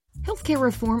 Healthcare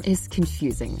reform is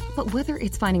confusing, but whether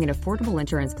it's finding an affordable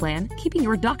insurance plan, keeping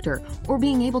your doctor, or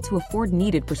being able to afford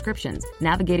needed prescriptions,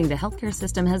 navigating the healthcare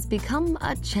system has become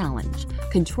a challenge.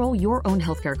 Control your own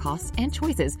healthcare costs and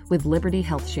choices with Liberty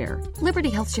HealthShare. Liberty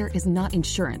HealthShare is not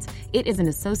insurance. It is an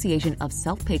association of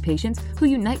self-pay patients who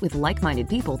unite with like-minded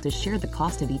people to share the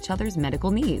cost of each other's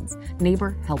medical needs.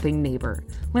 Neighbor helping neighbor.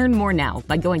 Learn more now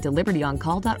by going to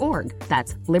libertyoncall.org.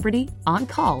 That's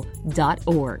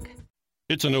libertyoncall.org.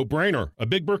 It's a no-brainer. A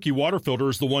Big Berkey water filter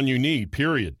is the one you need,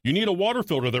 period. You need a water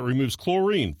filter that removes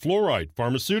chlorine, fluoride,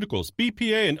 pharmaceuticals,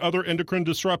 BPA, and other endocrine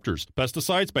disruptors,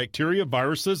 pesticides, bacteria,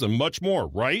 viruses, and much more,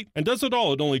 right? And does it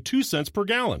all at only 2 cents per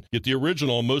gallon. Get the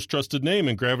original and most trusted name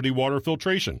in gravity water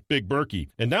filtration, Big Berkey.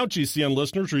 And now GCN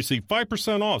listeners receive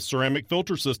 5% off ceramic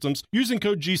filter systems using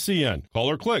code GCN.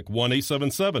 Call or click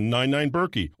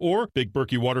 1-877-99-BERKEY or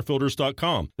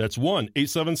BigBerkeyWaterFilters.com. That's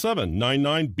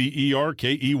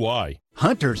 1-877-99-BERKEY.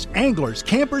 Hunters, anglers,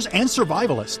 campers, and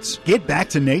survivalists. Get back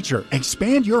to nature.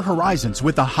 Expand your horizons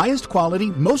with the highest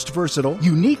quality, most versatile,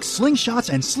 unique slingshots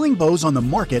and sling bows on the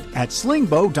market at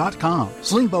slingbow.com.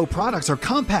 Slingbow products are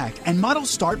compact and models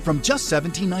start from just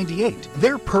 $17.98.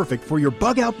 They're perfect for your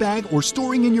bug out bag or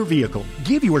storing in your vehicle.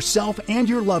 Give yourself and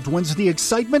your loved ones the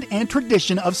excitement and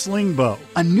tradition of Slingbow,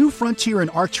 a new frontier in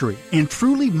archery and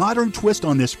truly modern twist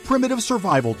on this primitive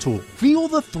survival tool. Feel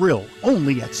the thrill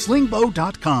only at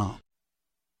slingbow.com.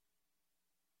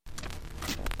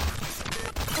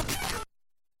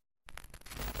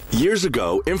 Years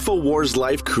ago, InfoWars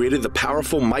Life created the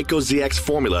powerful MycoZX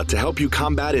formula to help you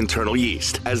combat internal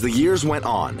yeast. As the years went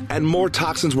on and more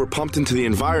toxins were pumped into the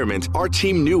environment, our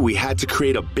team knew we had to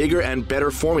create a bigger and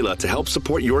better formula to help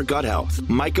support your gut health.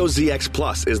 MycoZX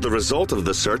Plus is the result of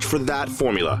the search for that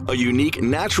formula, a unique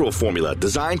natural formula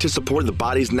designed to support the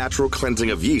body's natural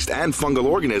cleansing of yeast and fungal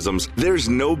organisms. There's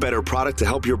no better product to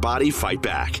help your body fight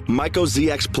back.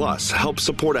 MycoZX Plus helps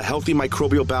support a healthy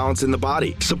microbial balance in the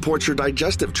body, supports your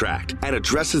digestive tract, and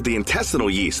addresses the intestinal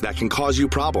yeast that can cause you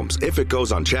problems if it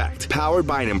goes unchecked. Powered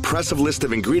by an impressive list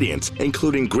of ingredients,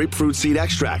 including grapefruit seed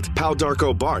extract, Palo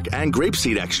d'Arco bark, and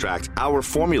grapeseed extract, our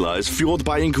formula is fueled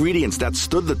by ingredients that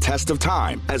stood the test of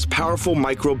time as powerful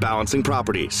microbalancing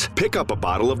properties. Pick up a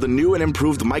bottle of the new and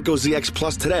improved MycoZX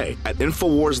Plus today at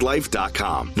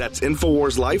InfoWarsLife.com. That's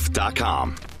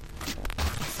InfoWarsLife.com.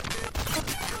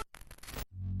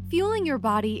 Fueling your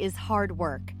body is hard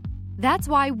work. That's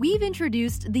why we've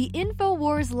introduced the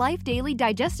InfoWars Life Daily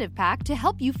Digestive Pack to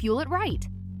help you fuel it right.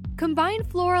 Combine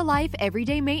Flora Life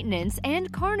Everyday Maintenance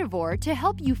and Carnivore to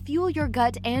help you fuel your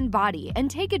gut and body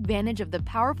and take advantage of the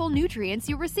powerful nutrients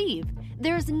you receive.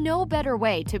 There's no better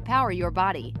way to power your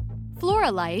body.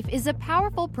 Flora Life is a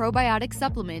powerful probiotic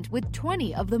supplement with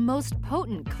 20 of the most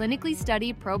potent clinically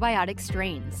studied probiotic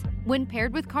strains. When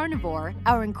paired with Carnivore,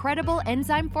 our incredible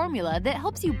enzyme formula that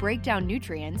helps you break down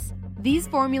nutrients, these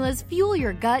formulas fuel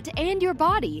your gut and your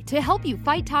body to help you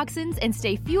fight toxins and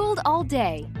stay fueled all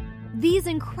day. These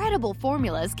incredible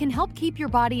formulas can help keep your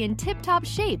body in tip-top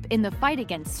shape in the fight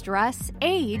against stress,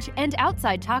 age, and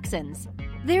outside toxins.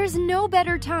 There's no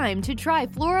better time to try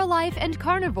Flora Life and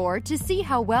Carnivore to see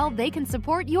how well they can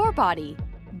support your body.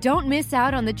 Don't miss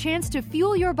out on the chance to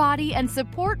fuel your body and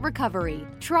support recovery.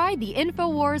 Try the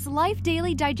InfoWars Life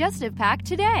Daily Digestive Pack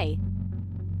today.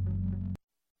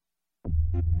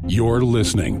 You're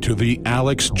listening to The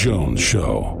Alex Jones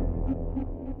Show.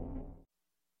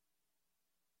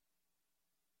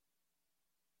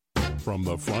 From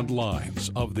the front lines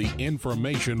of the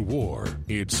information war,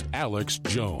 it's Alex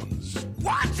Jones.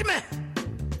 Watch me!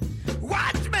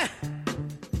 Watch me!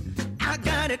 I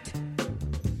got it!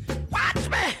 Watch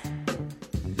me!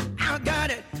 I got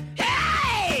it!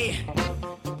 Hey!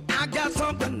 I got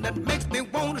something that makes me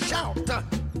want to shout.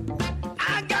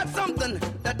 I got something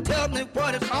that tells me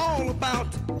what it's all about.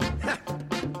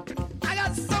 I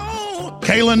got soul!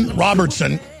 Kalen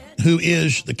Robertson, who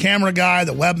is the camera guy,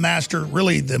 the webmaster,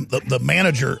 really the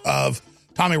manager of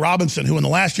Tommy Robinson, who in the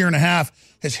last year and a half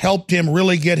has helped him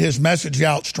really get his message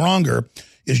out stronger,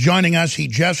 is joining us. He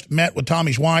just met with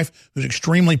Tommy's wife, who's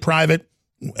extremely private.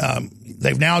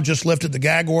 They've now just lifted the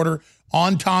gag order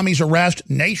on Tommy's arrest,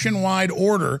 nationwide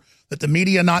order that the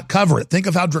media not cover it. Think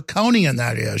of how draconian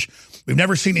that is. We've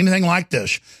never seen anything like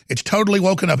this. It's totally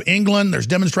woken up England. There's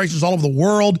demonstrations all over the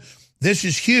world. This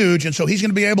is huge. And so he's going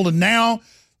to be able to now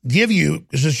give you,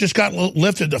 this just got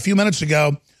lifted a few minutes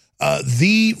ago,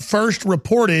 the first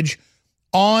reportage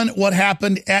on what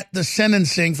happened at the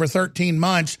sentencing for 13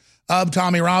 months of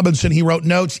Tommy Robinson. He wrote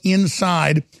notes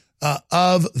inside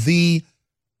of the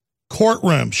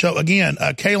courtroom. So again,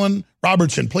 Kalen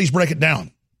Robertson, please break it down.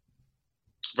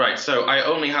 Right, so I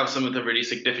only have some of the really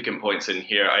significant points in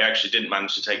here. I actually didn't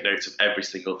manage to take notes of every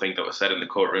single thing that was said in the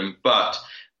courtroom, but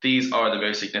these are the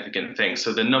most significant things.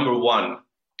 So the number one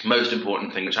most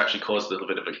important thing, which actually caused a little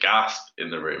bit of a gasp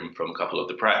in the room from a couple of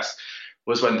the press,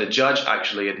 was when the judge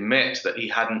actually admits that he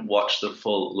hadn't watched the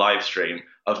full live stream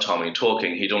of Tommy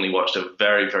talking. He'd only watched a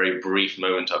very, very brief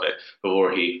moment of it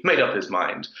before he made up his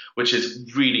mind, which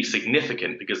is really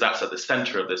significant because that's at the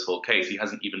center of this whole case. He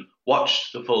hasn't even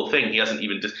watched the full thing. He hasn't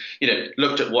even just,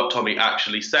 looked at what Tommy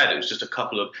actually said. It was just a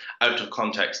couple of out of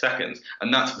context seconds.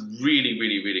 And that's really,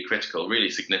 really, really critical, really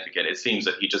significant. It seems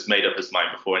that he just made up his mind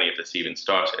before any of this even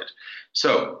started.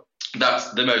 So that's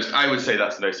I would say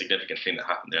that's the most significant thing that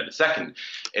happened there. The second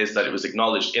is that it was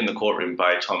acknowledged in the courtroom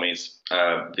by Tommy's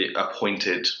the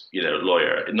appointed,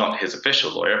 lawyer, not his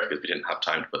official lawyer, because we didn't have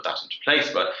time to put that into place,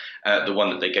 but the one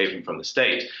that they gave him from the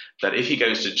state, that if he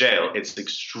goes to jail, it's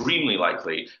extremely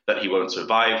likely that he won't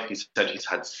survive. He said he's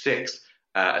had 6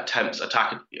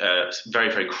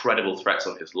 very, very credible threats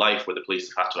on his life where the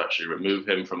police have had to actually remove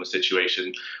him from a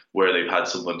situation where they've had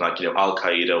someone like,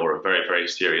 Al-Qaeda or a very, very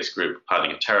serious group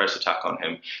planning a terrorist attack on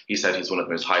him. He said he's one of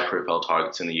the most high-profile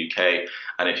targets in the UK.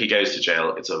 And if he goes to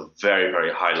jail, it's a very,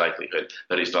 very high likelihood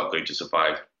that he's not going to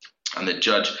survive. And the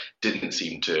judge didn't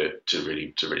seem to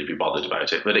really be bothered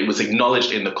about it. But it was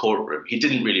acknowledged in the courtroom. He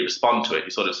didn't really respond to it. He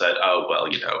sort of said, oh, well,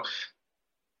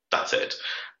 that's it.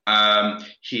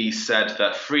 He said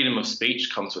that freedom of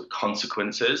speech comes with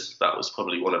consequences. That was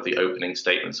probably one of the opening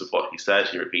statements of what he said.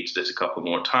 He repeated it a couple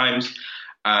more times.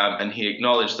 And he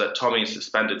acknowledged that Tommy's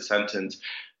suspended sentence,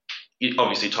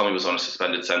 obviously Tommy was on a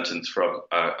suspended sentence from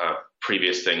a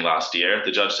previous thing last year.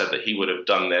 The judge said that he would have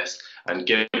done this and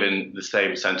given the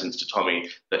same sentence to Tommy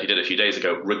that he did a few days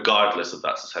ago, regardless of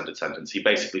that suspended sentence. He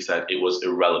basically said it was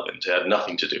irrelevant. It had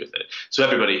nothing to do with it. So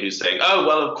everybody who's saying, oh,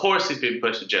 well, of course he's been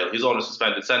put to jail, he's on a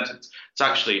suspended sentence, it's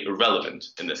actually irrelevant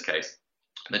in this case.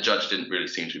 The judge didn't really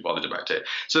seem to be bothered about it.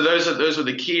 So those were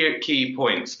the key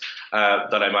points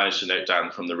that I managed to note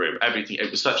down from the room. Everything, it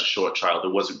was such a short trial,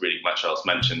 there wasn't really much else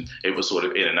mentioned. It was sort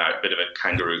of in and out, a bit of a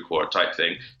kangaroo court type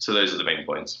thing. So those are the main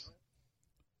points.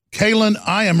 Kalen,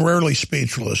 I am rarely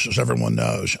speechless, as everyone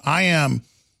knows.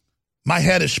 My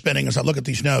head is spinning as I look at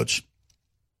these notes.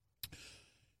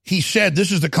 He said,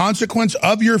 this is the consequence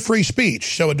of your free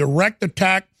speech. So a direct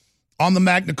attack on the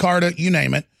Magna Carta, you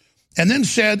name it. And then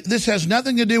said, this has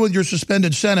nothing to do with your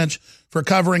suspended sentence for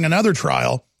covering another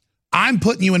trial. I'm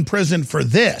putting you in prison for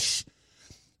this.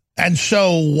 And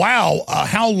so, wow,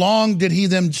 how long did he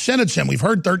then sentence him? We've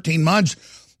heard 13 months.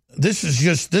 this is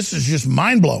just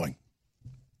mind-blowing.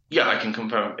 Yeah, I can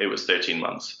confirm it was 13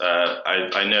 months.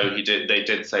 I know they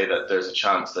did say that there's a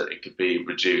chance that it could be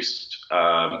reduced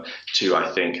to,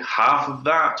 I think, half of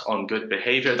that on good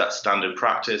behavior. That's standard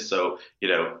practice. So,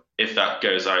 if that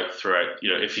goes out throughout,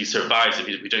 if he survives, if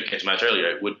we don't get him out earlier,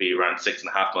 it would be around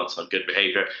 6.5 months on good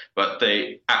behavior. But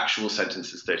the actual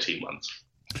sentence is 13 months.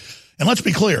 And let's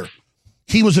be clear.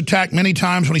 He was attacked many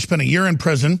times when he spent a year in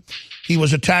prison. He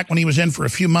was attacked when he was in for a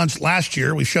few months last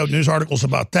year. We showed news articles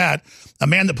about that. A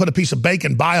man that put a piece of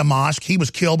bacon by a mosque, he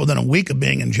was killed within a week of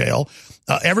being in jail.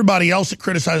 Everybody else that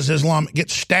criticizes Islam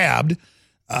gets stabbed.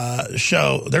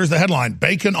 So there's the headline.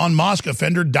 Bacon on mosque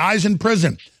offender dies in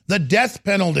prison. The death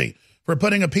penalty for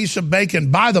putting a piece of bacon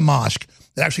by the mosque.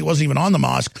 It actually wasn't even on the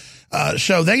mosque.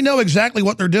 So they know exactly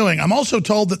what they're doing. I'm also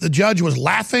told that the judge was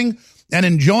laughing and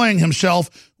enjoying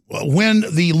himself when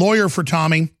the lawyer for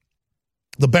Tommy,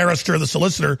 the barrister, the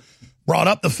solicitor, brought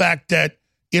up the fact that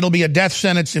it'll be a death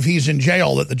sentence if he's in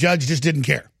jail, that the judge just didn't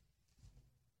care.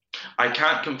 I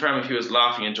can't confirm if he was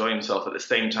laughing, enjoying himself at the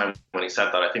same time when he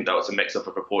said that. I think that was a mix-up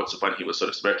of reports of when he was sort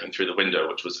of smirking through the window,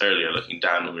 which was earlier, looking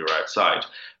down when we were outside.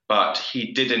 But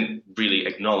he didn't really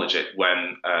acknowledge it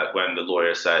when the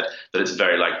lawyer said that it's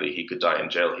very likely he could die in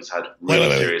jail. He's had really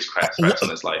serious threats on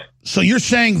his life. So you're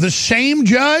saying the same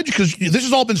judge, because this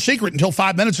has all been secret until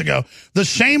 5 minutes ago, the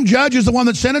same judge is the one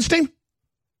that sentenced him?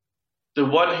 The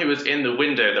one who was in the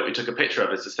window that we took a picture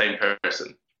of is the same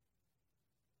person.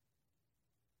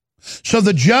 So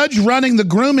the judge running the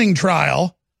grooming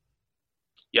trial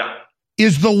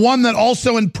is the one that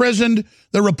also imprisoned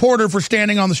the reporter for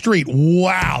standing on the street.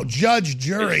 Wow. Judge,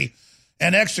 jury,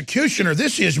 and executioner.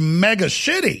 This is mega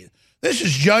city. This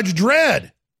is Judge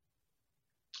Dredd.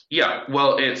 Yeah,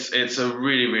 well, it's a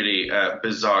really, really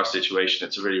bizarre situation.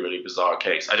 It's a really, really bizarre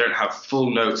case. I don't have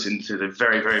full notes into the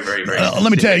very, very, very, very...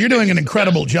 let me tell you, you're doing an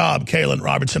incredible job, Kaylin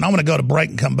Robertson. I want to go to break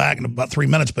and come back in about 3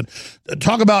 minutes, but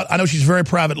talk about, I know she's a very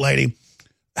private lady,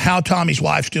 how Tommy's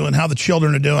wife's doing, how the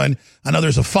children are doing. I know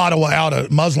there's a fatwa out, a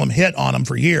Muslim hit on them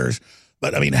for years,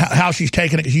 but I mean, how she's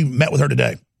taking it, because you met with her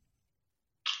today.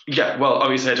 Yeah, well,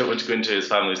 obviously I don't want to go into his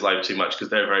family's life too much because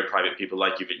they're very private people,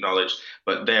 like you've acknowledged.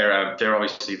 But they're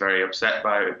obviously very upset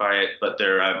by it. But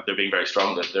they're being very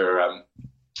strong that they're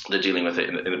dealing with it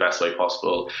in the best way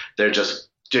possible. They're just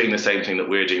doing the same thing that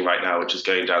we're doing right now, which is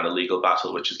going down the legal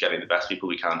battle, which is getting the best people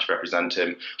we can to represent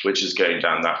him, which is going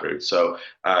down that route. So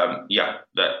that's what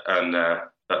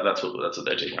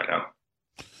they're doing right now.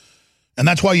 And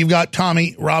that's why you've got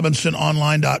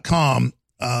TommyRobinsonOnline.com.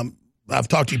 I've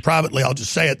talked to you privately. I'll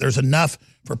just say it. There's enough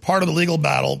for part of the legal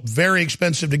battle. Very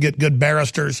expensive to get good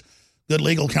barristers, good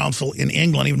legal counsel in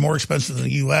England, even more expensive than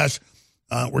the U.S.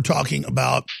 We're talking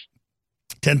about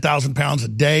 10,000 pounds a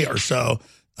day or so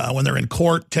when they're in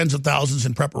court, tens of thousands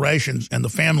in preparations, and the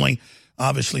family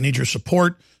obviously needs your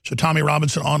support. So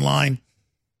TommyRobinsonOnline.com,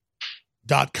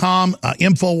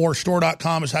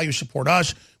 InfoWarsStore.com is how you support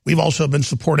us. We've also been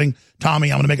supporting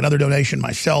Tommy. I'm going to make another donation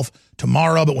myself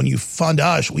tomorrow, but when you fund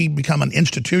us, we become an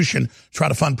institution to try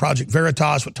to fund Project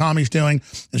Veritas, what Tommy's doing,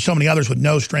 and so many others with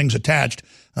no strings attached.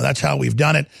 That's how we've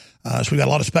done it. So we've got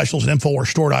a lot of specials at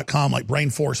InfoWarsStore.com, like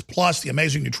Brain Force Plus, the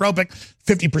amazing nootropic,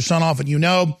 50% off, and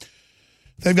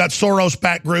they've got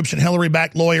Soros-backed groups and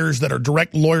Hillary-backed lawyers that are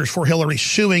direct lawyers for Hillary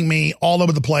suing me all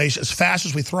over the place. As fast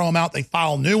as we throw them out, they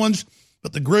file new ones.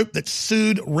 But the group that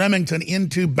sued Remington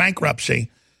into bankruptcy,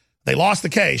 they lost the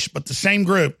case, but the same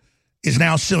group is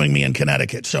now suing me in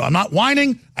Connecticut. So I'm not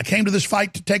whining. I came to this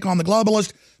fight to take on the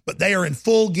globalist, but they are in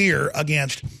full gear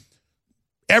against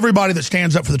everybody that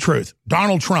stands up for the truth.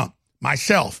 Donald Trump,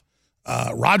 myself,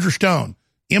 Roger Stone,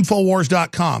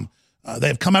 Infowars.com.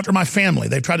 They've come after my family.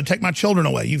 They've tried to take my children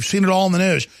away. You've seen it all in the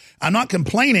news. I'm not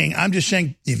complaining. I'm just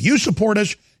saying, if you support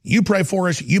us, you pray for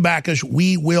us, you back us,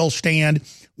 we will stand.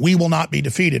 We will not be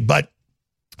defeated. But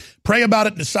pray about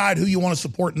it and decide who you want to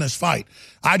support in this fight.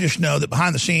 I just know that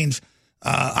behind the scenes,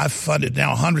 I've funded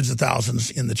now hundreds of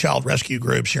thousands in the child rescue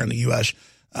groups here in the U.S.,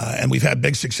 and we've had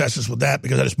big successes with that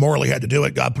because I just morally had to do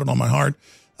it. God put it on my heart.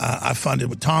 I funded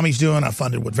what Tommy's doing. I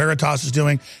funded what Veritas is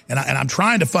doing. And I'm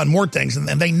trying to fund more things. And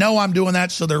they know I'm doing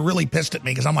that, so they're really pissed at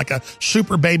me because I'm like a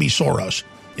super baby Soros.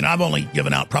 I've only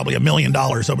given out probably $1 million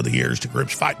over the years to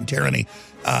groups fighting tyranny.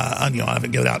 I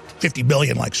haven't given out $50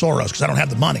 billion like Soros because I don't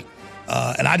have the money.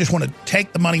 And I just want to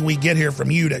take the money we get here from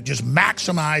you to just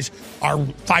maximize our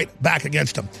fight back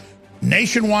against them.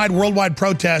 Nationwide, worldwide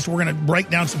protest. We're going to break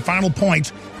down some final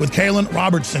points with Kaylin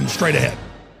Robertson straight ahead.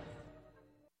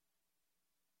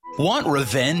 Want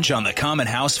revenge on the common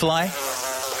housefly?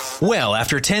 Well,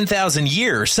 after 10,000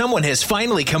 years, someone has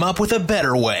finally come up with a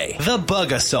better way. The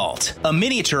Bug Assault, a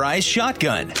miniaturized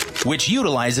shotgun, which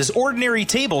utilizes ordinary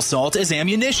table salt as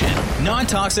ammunition.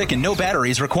 Non-toxic and no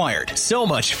batteries required. So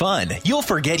much fun, you'll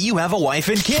forget you have a wife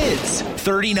and kids.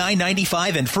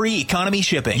 $39.95 and free economy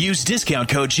shipping. Use discount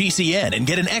code GCN and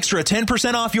get an extra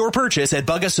 10% off your purchase at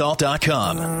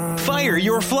bugassault.com. Fire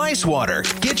your fly swatter.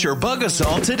 Get your Bug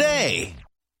Assault today.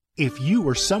 If you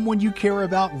or someone you care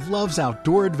about loves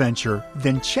outdoor adventure,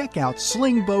 then check out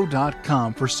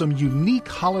slingbow.com for some unique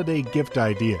holiday gift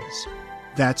ideas.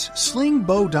 That's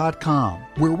slingbow.com,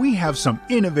 where we have some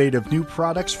innovative new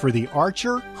products for the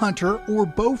archer, hunter, or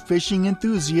bow fishing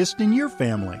enthusiast in your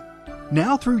family.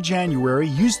 Now through January,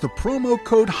 use the promo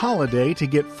code HOLIDAY to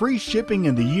get free shipping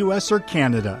in the U.S. or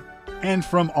Canada. And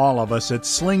from all of us at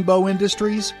Slingbow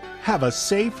Industries, have a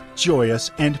safe,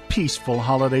 joyous, and peaceful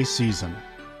holiday season.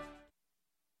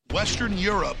 Western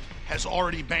Europe has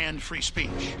already banned free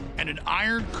speech, and an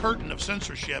iron curtain of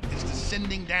censorship is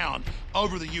descending down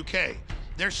over the UK.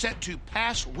 They're set to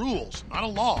pass rules, not a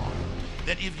law,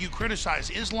 that if you criticize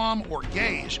Islam or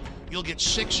gays, you'll get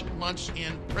 6 months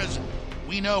in prison.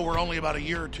 We know we're only about a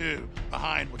year or two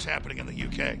behind what's happening in the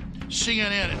UK.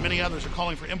 CNN and many others are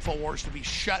calling for InfoWars to be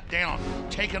shut down,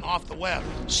 taken off the web.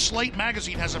 Slate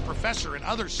magazine has a professor and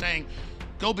others saying,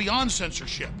 go beyond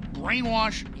censorship,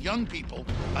 brainwash young people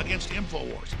against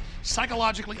InfoWars,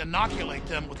 psychologically inoculate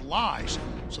them with lies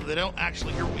so they don't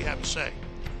actually hear what we have to say.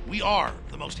 We are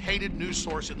the most hated news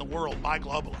source in the world by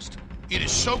globalists. It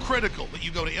is so critical that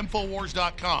you go to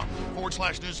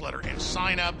Infowars.com/newsletter and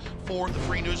sign up for the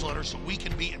free newsletter so we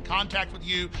can be in contact with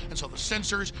you and so the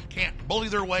censors can't bully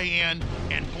their way in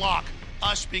and block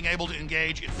us being able to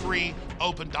engage in free,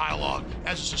 open dialogue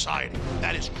as a society.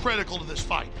 That is critical to this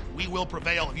fight. We will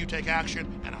prevail if you take action,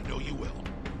 and I know you will.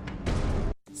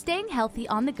 Staying healthy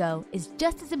on the go is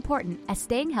just as important as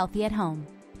staying healthy at home.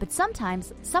 But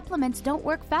sometimes supplements don't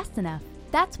work fast enough.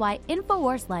 That's why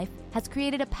InfoWars Life has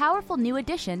created a powerful new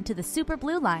addition to the Super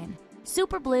Blue line,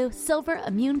 Super Blue Silver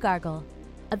Immune Gargle.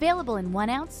 Available in 1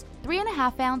 ounce,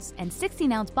 3.5 ounce, and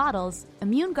 16 ounce bottles,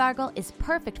 Immune Gargle is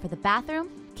perfect for the bathroom,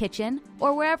 kitchen,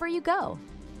 or wherever you go.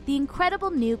 The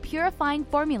incredible new purifying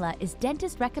formula is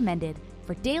dentist recommended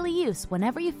for daily use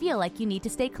whenever you feel like you need to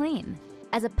stay clean.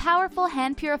 As a powerful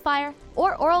hand purifier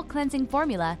or oral cleansing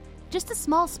formula, just a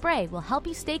small spray will help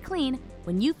you stay clean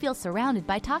when you feel surrounded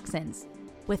by toxins.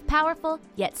 With powerful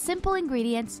yet simple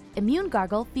ingredients, Immune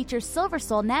Gargle features Silver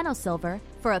Sol Nano Silver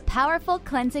for a powerful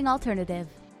cleansing alternative.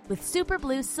 With Super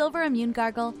Blue Silver Immune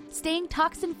Gargle, staying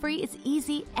toxin-free is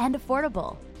easy and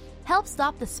affordable. Help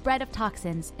stop the spread of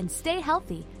toxins and stay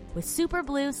healthy with Super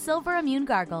Blue Silver Immune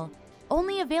Gargle.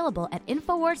 Only available at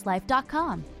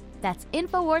InfoWarsLife.com. That's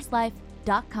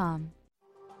InfoWarsLife.com.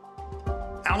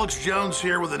 Alex Jones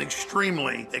here with an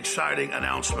extremely exciting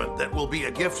announcement that will be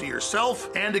a gift to yourself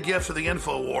and a gift to the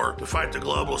InfoWar to fight the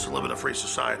globalists and live in a free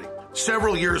society.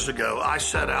 Several years ago, I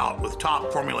set out with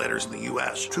top formulators in the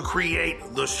U.S. to create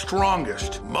the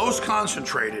strongest, most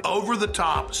concentrated,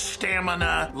 over-the-top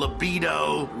stamina,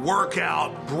 libido,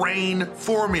 workout, brain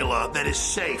formula that is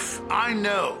safe. I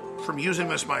know from using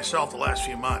this myself the last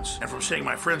few months and from seeing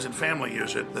my friends and family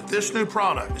use it, that this new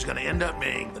product is going to end up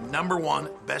being the #1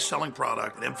 best-selling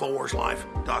product at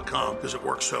InfoWarsLife.com because it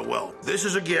works so well. This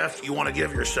is a gift you want to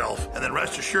give yourself, and then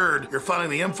rest assured you're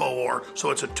funding the InfoWar, so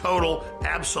it's a total,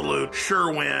 absolute,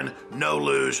 sure win,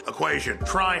 no-lose equation.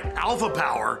 Try Alpha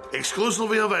Power,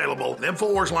 exclusively available at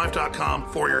InfoWarsLife.com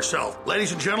for yourself.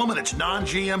 Ladies and gentlemen, it's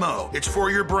non-GMO. It's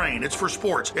for your brain, it's for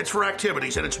sports, it's for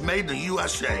activities, and it's made in the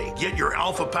USA. Get your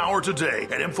Alpha Power today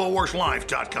at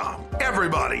InfoWarsLife.com.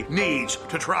 Everybody needs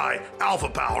to try Alpha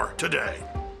Power today.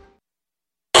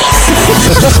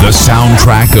 The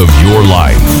soundtrack of your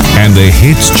life. And the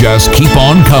hits just keep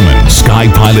on coming.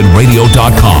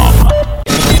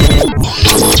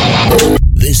 SkyPilotRadio.com.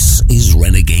 This is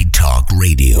Renegade Talk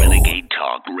Radio. Renegade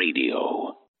Talk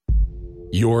Radio.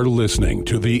 You're listening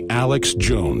to The Alex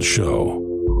Jones Show.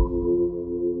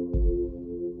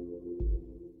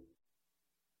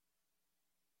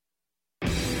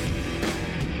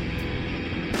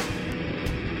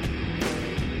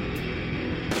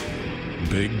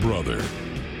 Big Brother,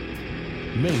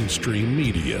 mainstream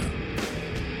media,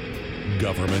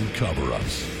 government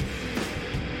cover-ups.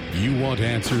 You want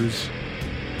answers?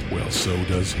 Well, so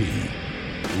does he.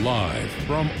 Live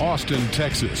from Austin,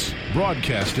 Texas,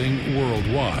 broadcasting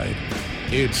worldwide,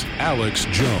 it's Alex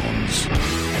Jones.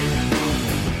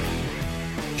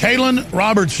 Kaylin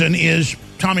Robertson is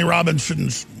Tommy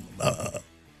Robinson's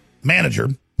manager,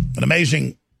 an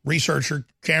amazing researcher,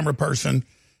 camera person,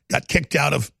 got kicked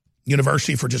out of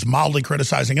University for just mildly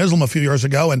criticizing Islam a few years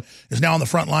ago and is now on the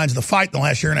front lines of the fight in the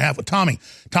last year and a half with Tommy.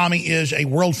 Tommy is a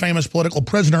world-famous political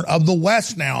prisoner of the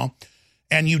West now,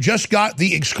 and you just got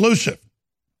the exclusive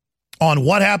on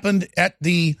what happened at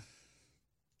the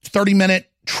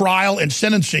 30-minute trial and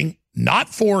sentencing, not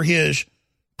for his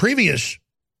previous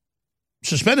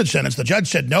suspended sentence. The judge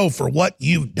said no for what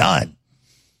you've done.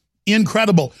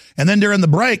 Incredible. And then during the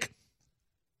break,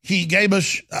 he gave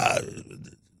us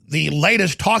the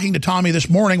latest, talking to Tommy this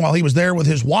morning while he was there with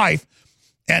his wife.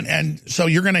 And so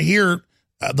you're going to hear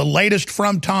the latest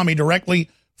from Tommy directly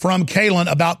from Kaylin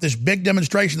about this big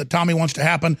demonstration that Tommy wants to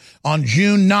happen on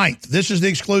June 9th. This is the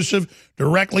exclusive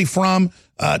directly from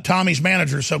Tommy's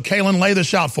manager. So Kaylin, lay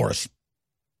this out for us.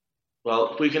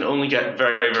 Well, we can only get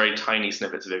very, very tiny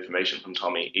snippets of information from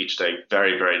Tommy each day,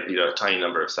 very, very tiny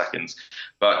number of seconds.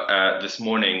 But this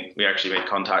morning we actually made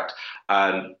contact,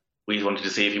 and we wanted to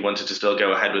see if he wanted to still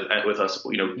go ahead with us,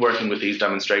 working with these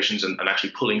demonstrations and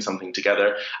actually pulling something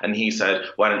together. And he said,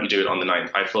 why don't you do it on the 9th?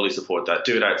 I fully support that.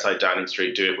 Do it outside Downing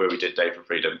Street. Do it where we did Day for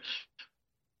Freedom.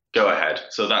 Go ahead.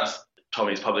 So that's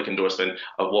Tommy's public endorsement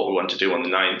of what we want to do on the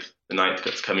 9th. The 9th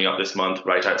that's coming up this month,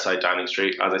 right outside Downing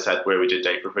Street. As I said, where we did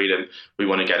Day for Freedom, we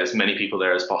want to get as many people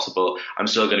there as possible. I'm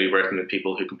still going to be working with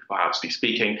people who can perhaps be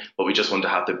speaking, but we just want to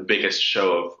have the biggest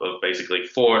show of basically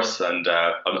force and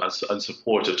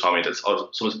support of Tommy that's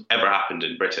ever happened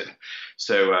in Britain.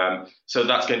 So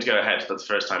that's going to go ahead. That's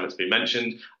the first time it's been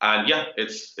mentioned, and yeah,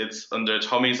 it's under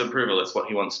Tommy's approval. It's what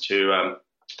he wants to.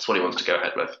 It's what he wants to go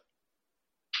ahead with.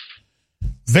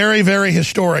 Very, very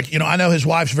historic. I know his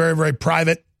wife's very, very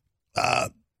private.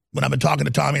 When I've been talking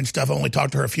to Tommy and stuff, I've only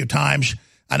talked to her a few times.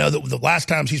 I know that the last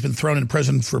times he's been thrown in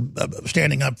prison for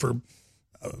standing up for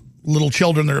little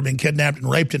children that have been kidnapped and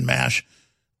raped en masse,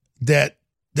 that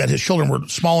his children were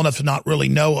small enough to not really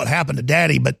know what happened to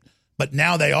Daddy, but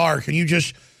now they are. Can you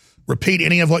just repeat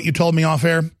any of what you told me off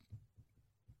air?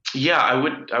 Yeah, I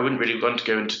wouldn't really want to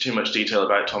go into too much detail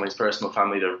about Tommy's personal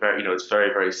family. They're very, it's very,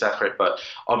 very separate, but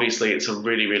obviously it's a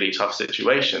really, really tough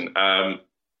situation.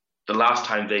 The last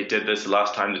time they did this, the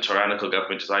last time the tyrannical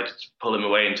government decided to pull him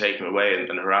away and take him away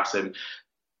and harass him,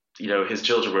 his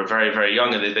children were very, very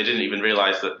young, and they didn't even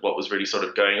realize that what was really sort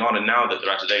of going on. And now that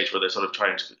they're at an age where they're sort of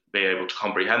trying to be able to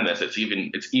comprehend this, it's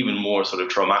even more sort of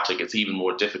traumatic. It's even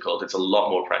more difficult. It's a lot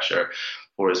more pressure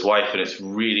for his wife, and it's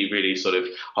really, really sort of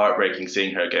heartbreaking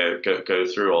seeing her go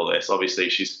through all this. Obviously,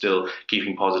 she's still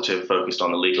keeping positive, focused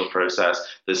on the legal process.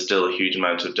 There's still a huge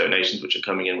amount of donations which are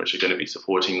coming in, which are going to be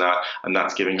supporting that, and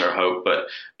that's giving her hope. But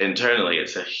internally,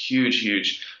 it's a huge,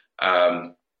 huge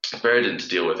burden to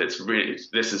deal with.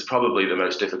 This is probably the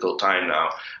most difficult time now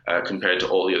compared to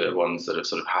all the other ones that have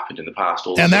sort of happened in the past.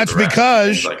 And that's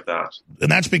because, like that. And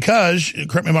that's because,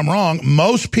 correct me if I'm wrong,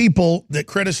 most people that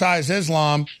criticize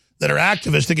Islam that are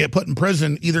activists that get put in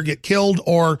prison either get killed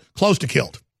or close to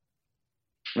killed.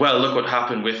 Well, look what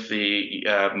happened with the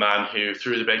man who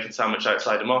threw the bacon sandwich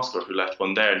outside a mosque, or who left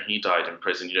one there, and he died in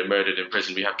prison, murdered in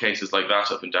prison. We have cases like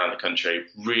that up and down the country.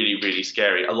 Really, really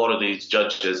scary. A lot of these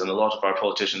judges and a lot of our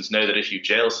politicians know that if you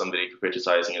jail somebody for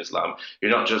criticizing Islam,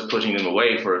 you're not just putting them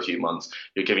away for a few months,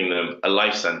 you're giving them a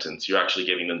life sentence. You're actually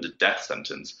giving them the death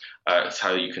sentence. It's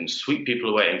how you can sweep people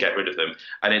away and get rid of them.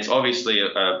 And it's obviously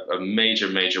a major,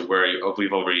 major worry.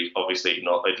 We've already obviously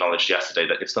acknowledged yesterday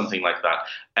that if something like that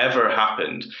ever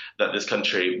happened, that this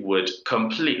country would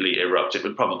completely erupt. It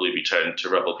would probably be turned to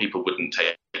rubble. People wouldn't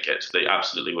take it. They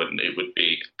absolutely wouldn't. It would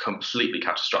be completely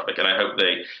catastrophic. And I hope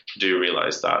they do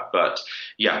realize that. But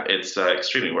yeah, it's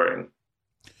extremely worrying.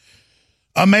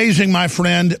 Amazing, my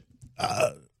friend.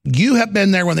 You have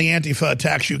been there when the Antifa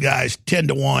attacks you guys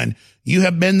 10-1. You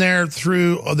have been there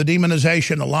through the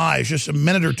demonization, the lies. Just a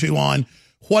minute or two on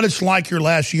what it's like your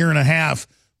last year and a half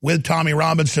with Tommy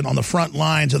Robinson on the front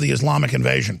lines of the Islamic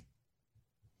invasion.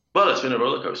 Well, it's been a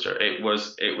roller coaster. It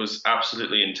was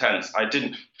absolutely intense.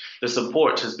 The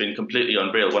support has been completely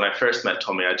unreal. When I first met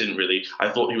Tommy, I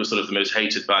thought he was sort of the most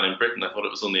hated man in Britain. I thought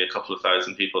it was only a couple of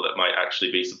thousand people that might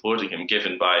actually be supporting him,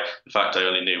 given by the fact I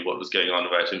only knew what was going on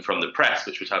about him from the press,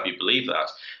 which would have you believe that.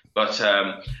 But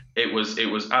it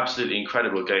was absolutely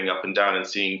incredible going up and down and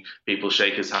seeing people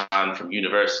shake his hand from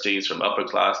universities, from upper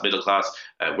class, middle class,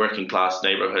 working class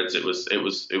neighborhoods. It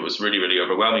was really, really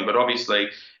overwhelming, but obviously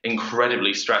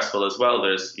incredibly stressful as well.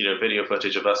 There's video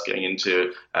footage of us getting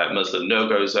into Muslim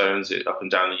no-go zones up and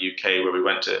down the UK, where we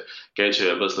went to go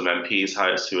to a Muslim MP's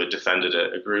house who had defended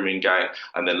a grooming gang,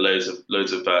 and then loads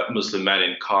of Muslim men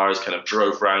in cars kind of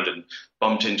drove around and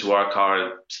bumped into our car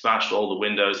and smashed all the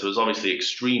windows. There was obviously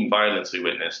extreme violence we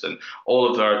witnessed, and all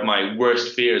of my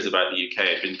worst fears about the UK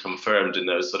had been confirmed in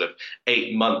those sort of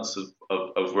 8 months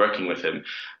of working with him.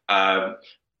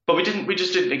 But But we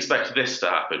just didn't expect this to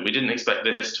happen. We didn't expect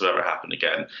this to ever happen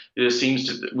again.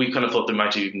 We kind of thought there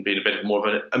might have even been a bit more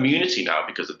of an immunity now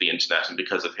because of the internet and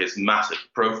because of his massive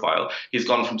profile. He's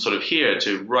gone from sort of here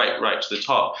to right to the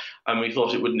top, and we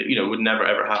thought it would never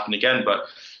ever happen again. But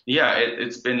yeah,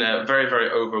 it's been very,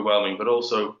 very overwhelming. But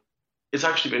also, it's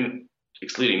actually been,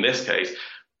 excluding this case,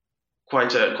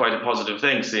 quite a positive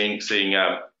thing. Seeing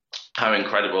how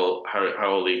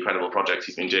all the incredible projects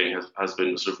he's been doing has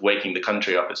been sort of waking the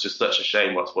country up. It's just such a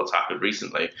shame what's happened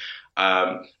recently.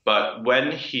 But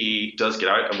when he does get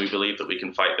out, and we believe that we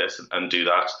can fight this and do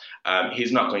that,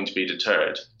 he's not going to be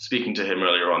deterred. Speaking to him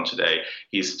earlier on today,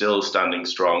 he's still standing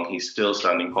strong, he's still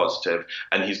standing positive,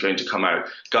 and he's going to come out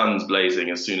guns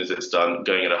blazing as soon as it's done,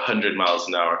 going at 100 miles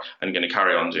an hour, and going to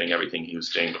carry on doing everything he was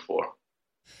doing before.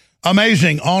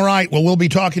 Amazing. All right. Well, we'll be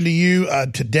talking to you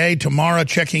today, tomorrow,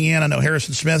 checking in. I know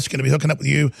Harrison Smith's going to be hooking up with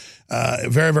you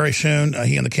very, very soon.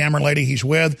 He and the camera lady he's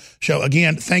with. So,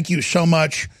 again, thank you so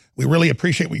much. We really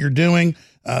appreciate what you're doing.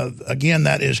 Again,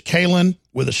 that is Kaylin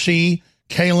with a C,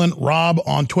 Kaylin Robb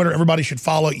on Twitter. Everybody should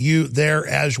follow you there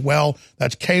as well.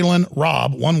 That's Kaylin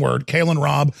Robb, one word, Kaylin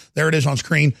Robb. There it is on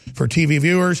screen for TV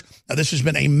viewers. This has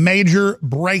been a major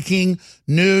breaking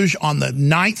news on the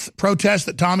 9th protest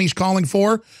that Tommy's calling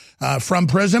for. From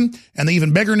prison. And the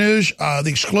even bigger news, the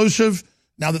exclusive,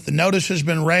 now that the notice has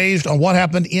been raised on what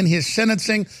happened in his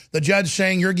sentencing, the judge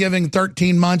saying you're giving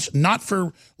 13 months, not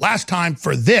for last time,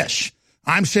 for this.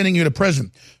 I'm sending you to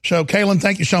prison. So, Kaylin,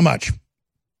 thank you so much.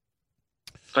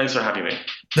 Thanks for having me.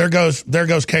 There goes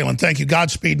Kaylin. Thank you.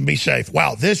 Godspeed and be safe.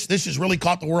 Wow, this has really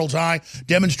caught the world's eye.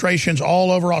 Demonstrations all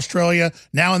over Australia,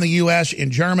 now in the U.S., in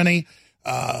Germany.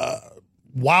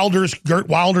 Gert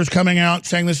Wilders coming out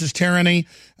saying this is tyranny,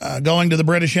 going to the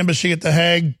British embassy at The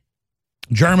Hague,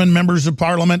 German members of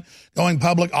parliament going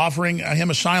public, offering him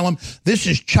asylum. This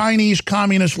is Chinese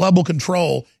communist level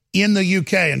control in the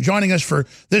UK. And joining us for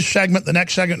this segment, the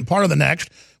next segment, and part of the next,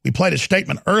 we played a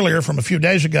statement earlier from a few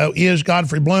days ago, is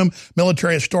Godfrey Bloom,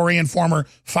 military historian, former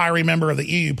fiery member of the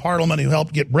EU Parliament who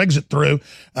helped get Brexit through.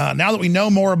 Now that we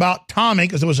know more about Tommy,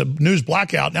 because there was a news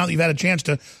blackout, now that you've had a chance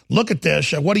to look at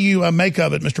this, what do you make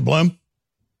of it, Mr. Bloom?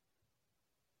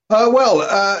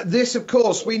 This, of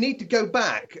course, we need to go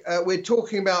back. We're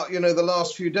talking about, the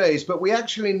last few days, but we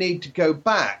actually need to go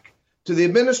back to the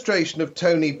administration of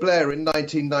Tony Blair in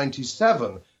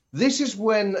 1997. This is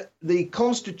when the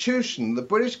Constitution, the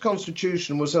British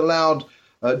Constitution, was allowed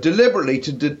deliberately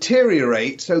to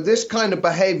deteriorate. So this kind of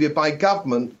behavior by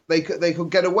government, they could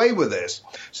get away with this.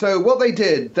 So what they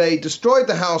did, they destroyed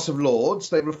the House of Lords.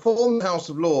 They reformed the House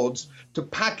of Lords to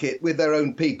pack it with their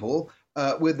own people,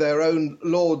 with their own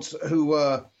lords who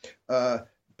were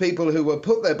people who were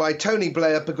put there by Tony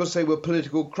Blair because they were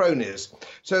political cronies.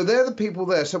 So they're the people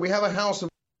there. So we have a House of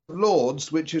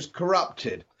Lords which is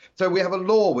corrupted. So we have a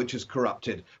law which is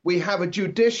corrupted. We have a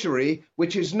judiciary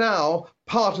which is now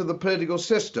part of the political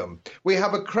system. We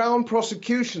have a Crown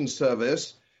Prosecution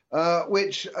Service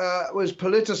which was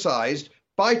politicized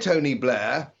by Tony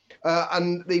Blair,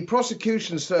 and the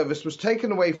prosecution service was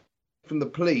taken away from the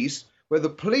police, where the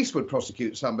police would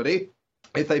prosecute somebody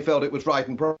if they felt it was right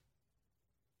and proper.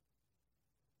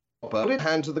 Put in the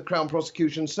hands of the Crown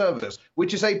Prosecution Service,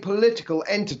 which is a political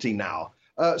entity now.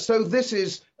 So this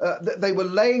is, they were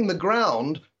laying the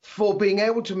ground for being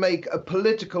able to make a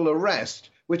political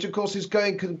arrest, which of course is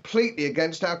going completely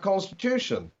against our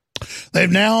Constitution.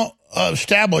 They've now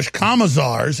established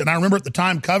commissars, and I remember at the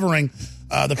time covering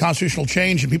the constitutional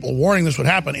change and people warning this would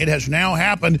happen. It has now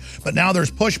happened, but now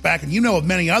there's pushback, and you know of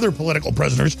many other political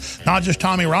prisoners, not just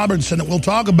Tommy Robinson, that we'll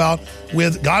talk about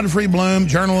with Godfrey Bloom,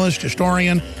 journalist,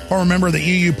 historian, former member of the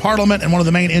EU Parliament, and one of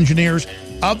the main engineers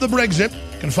of the Brexit.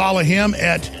 You can follow him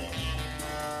at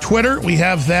Twitter. We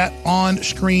have that on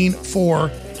screen for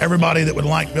everybody that would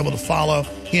like to be able to follow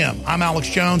him. I'm Alex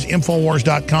Jones,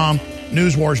 Infowars.com,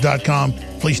 Newswars.com.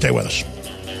 Please stay with us.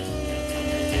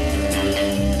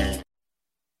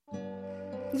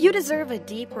 You deserve a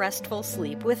deep, restful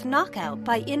sleep with Knockout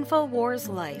by InfoWars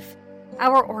Life.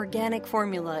 Our organic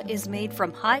formula is made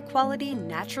from high-quality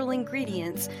natural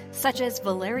ingredients such as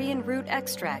valerian root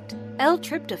extract,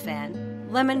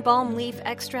 L-tryptophan, lemon balm leaf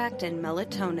extract, and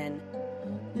melatonin.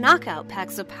 Knockout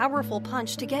packs a powerful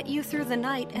punch to get you through the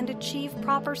night and achieve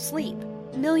proper sleep.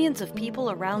 Millions of people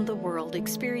around the world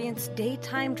experience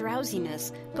daytime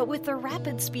drowsiness, but with the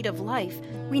rapid speed of life,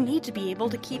 we need to be able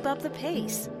to keep up the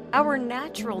pace. Our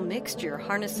natural mixture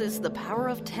harnesses the power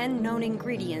of 10 known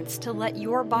ingredients to let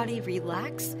your body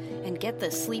relax and get the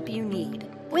sleep you need.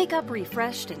 Wake up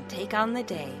refreshed and take on the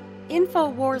day.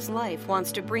 InfoWars Life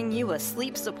wants to bring you a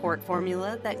sleep support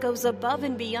formula that goes above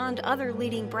and beyond other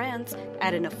leading brands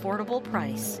at an affordable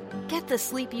price. Get the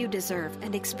sleep you deserve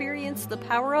and experience the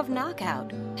power of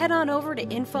knockout. Head on over to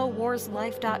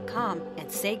InfoWarsLife.com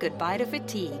and say goodbye to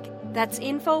fatigue. That's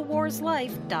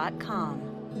InfoWarsLife.com.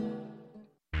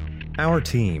 Our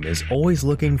team is always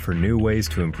looking for new ways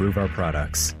to improve our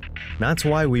products. That's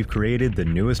why we've created the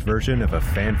newest version of a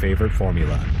fan favorite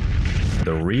formula,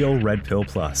 the Real Red Pill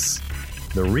Plus.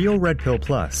 The Real Red Pill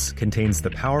Plus contains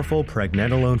the powerful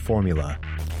pregnenolone formula,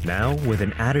 now with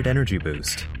an added energy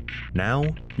boost. Now,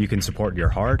 you can support your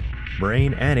heart,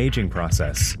 brain, and aging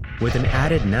process with an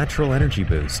added natural energy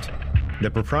boost.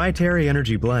 The proprietary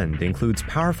energy blend includes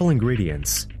powerful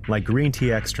ingredients like green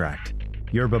tea extract,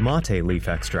 yerba mate leaf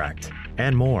extract,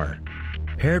 and more.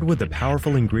 Paired with the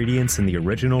powerful ingredients in the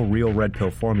original Real Red Pill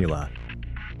formula,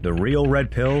 the Real Red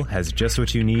Pill has just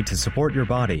what you need to support your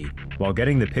body while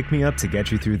getting the pick-me-up to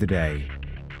get you through the day.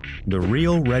 The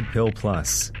Real Red Pill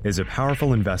Plus is a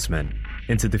powerful investment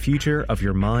into the future of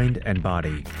your mind and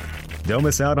body. Don't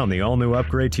miss out on the all-new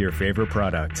upgrade to your favorite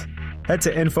product. Head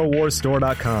to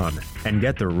InfoWarsStore.com and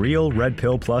get the Real Red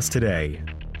Pill Plus today.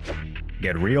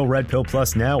 Get Real Red Pill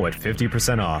Plus now at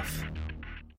 50% off.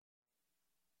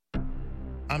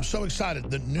 I'm so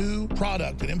excited. The new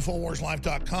product at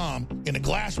InfoWarsLife.com in a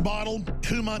glass bottle,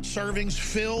 2-month servings,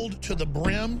 filled to the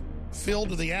brim, filled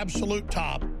to the absolute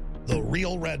top, the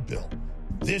Real Red Pill.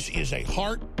 This is a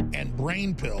heart and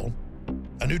brain pill,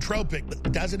 a nootropic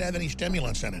that doesn't have any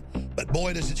stimulants in it. But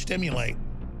boy, does it stimulate,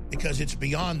 because it's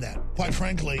beyond that. Quite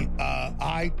frankly,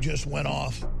 I just went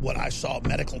off what I saw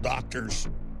medical doctors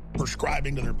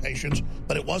prescribing to their patients,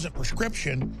 but it wasn't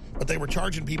prescription, but they were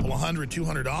charging people $100,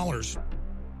 $200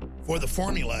 for the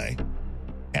formulae,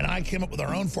 and I came up with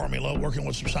our own formula working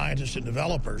with some scientists and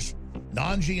developers,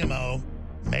 non-GMO,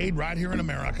 made right here in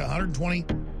America, 120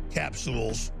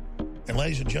 capsules, and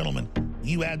ladies and gentlemen,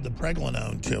 you add the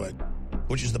pregnenolone to it,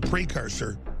 which is the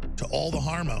precursor to all the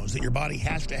hormones that your body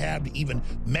has to have to even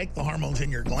make the hormones in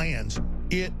your glands.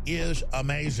 It is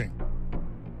amazing.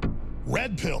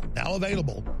 Red Pill, now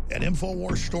available at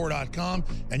InfoWarsStore.com,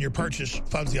 and your purchase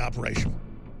funds the operation.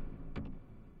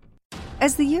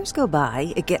 As the years go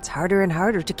by, it gets harder and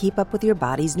harder to keep up with your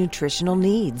body's nutritional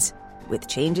needs. With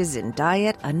changes in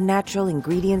diet, unnatural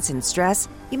ingredients, and stress,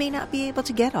 you may not be able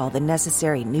to get all the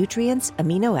necessary nutrients,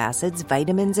 amino acids,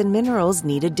 vitamins, and minerals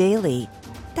needed daily.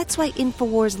 That's why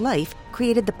InfoWars Life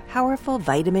created the powerful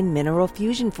Vitamin Mineral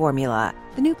Fusion formula.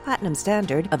 The new platinum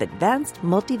standard of advanced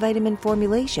multivitamin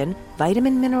formulation,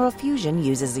 Vitamin Mineral Fusion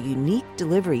uses a unique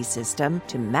delivery system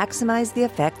to maximize the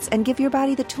effects and give your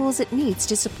body the tools it needs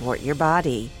to support your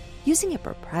body. Using a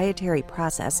proprietary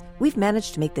process, we've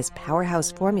managed to make this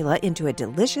powerhouse formula into a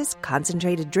delicious,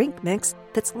 concentrated drink mix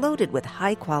that's loaded with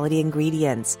high-quality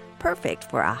ingredients. Perfect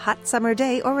for a hot summer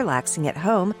day or relaxing at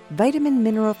home, Vitamin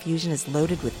Mineral Fusion is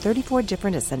loaded with 34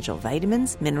 different essential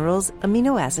vitamins, minerals,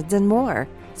 amino acids, and more.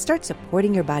 Start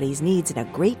supporting your body's needs in a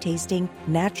great-tasting,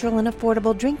 natural, and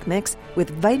affordable drink mix with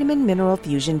Vitamin Mineral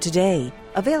Fusion today.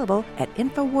 Available at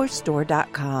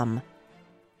InfoWarsStore.com.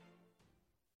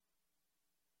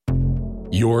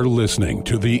 You're listening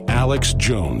to The Alex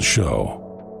Jones Show.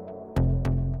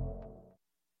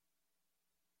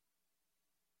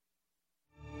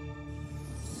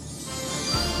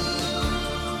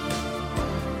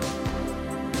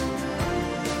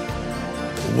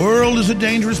 The world is a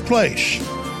dangerous place.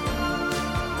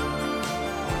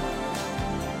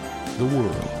 The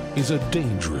world is a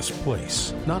dangerous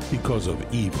place, not because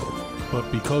of evil, but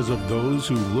because of those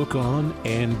who look on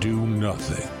and do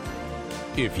nothing.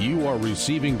 If you are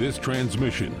receiving this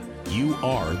transmission, you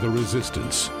are the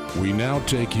resistance. We now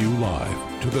take you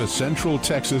live to the Central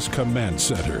Texas Command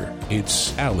Center.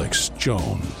 It's Alex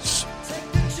Jones.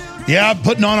 Yeah,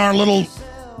 putting on our little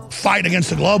fight against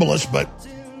the globalists, but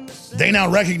they now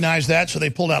recognize that, so they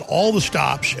pulled out all the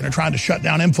stops and are trying to shut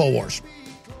down InfoWars.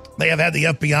 They have had the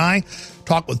FBI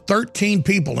talk with 13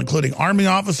 people, including Army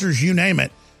officers, you name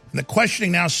it, and the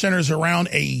questioning now centers around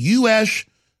a U.S.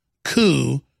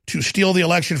 coup to steal the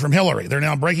election from Hillary. They're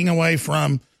now breaking away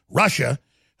from Russia,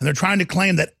 and they're trying to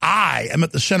claim that I am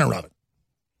at the center of it.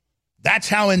 That's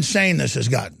how insane this has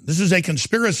gotten. This is a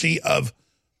conspiracy of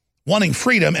wanting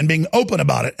freedom and being open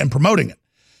about it and promoting it.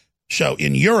 So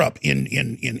in Europe, in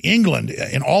England,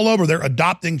 and all over, they're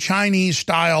adopting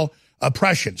Chinese-style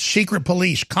oppression, secret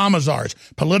police, commissars,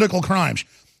 political crimes.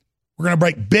 We're going to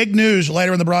break big news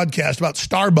later in the broadcast about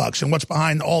Starbucks and what's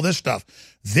behind all this stuff.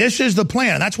 This is the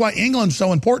plan. That's why England's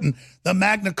so important. The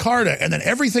Magna Carta, and then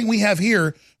everything we have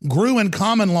here grew in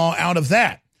common law out of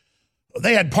that.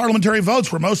 They had parliamentary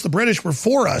votes where most of the British were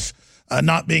for us,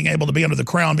 not being able to be under the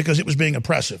crown because it was being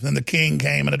oppressive. Then the king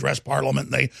came and addressed Parliament,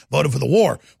 and they voted for the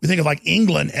war. We think of like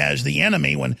England as the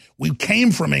enemy when we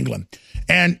came from England.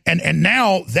 And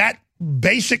now that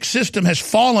basic system has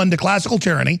fallen to classical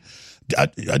tyranny.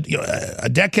 A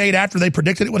decade after they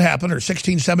predicted it would happen, or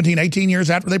 16, 17, 18 years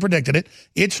after they predicted it,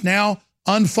 it's now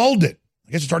unfolded.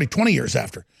 I guess it's already 20 years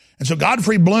after. And so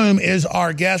Godfrey Bloom is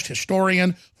our guest,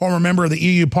 historian, former member of the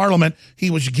EU Parliament. He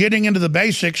was getting into the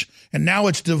basics, and now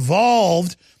it's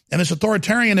devolved, and this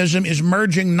authoritarianism is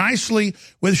merging nicely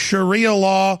with Sharia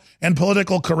law and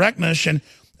political correctness. And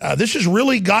this has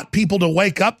really got people to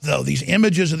wake up, though, these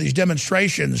images of these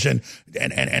demonstrations and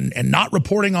not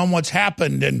reporting on what's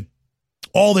happened and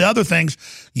all the other things.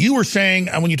 You were saying,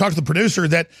 when you talked to the producer,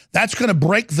 that that's going to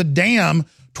break the dam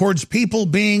towards people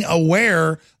being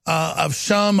aware of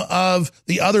some of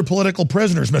the other political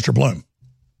prisoners, Mr. Bloom.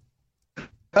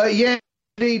 Yeah,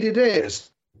 indeed it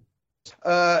is.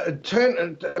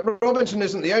 Robinson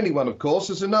isn't the only one, of course.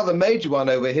 There's another major one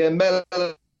over here,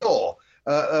 Melanie Shaw.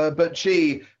 But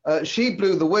she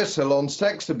blew the whistle on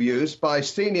sex abuse by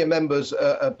senior members,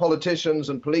 politicians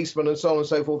and policemen and so on and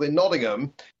so forth in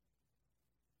Nottingham.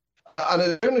 And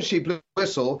as soon as she blew the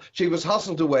whistle, she was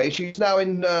hustled away. She's now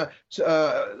in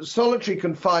solitary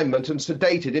confinement and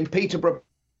sedated in Peterborough.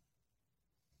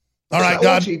 All right,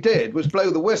 all she did was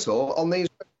blow the whistle on these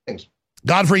things.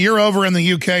 Godfrey, you're over in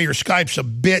the UK. Your Skype's a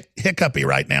bit hiccupy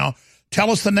right now.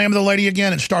 Tell us the name of the lady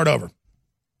again and start over.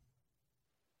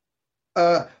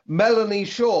 Melanie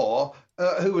Shaw,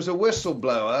 who was a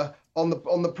whistleblower on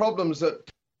the problems that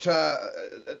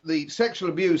the sexual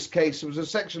abuse case. It was a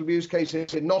sexual abuse case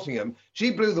in Nottingham.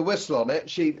 She blew the whistle on it.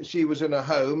 She was in a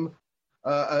home,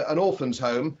 an orphan's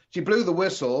home. She blew the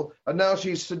whistle, and now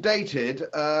she's sedated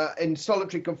in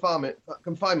solitary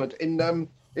confinement in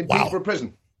Peterborough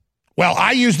Prison. Well,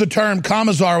 I used the term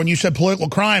commissar when you said political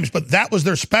crimes, but that was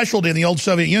their specialty in the old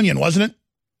Soviet Union, wasn't it?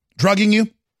 Drugging you?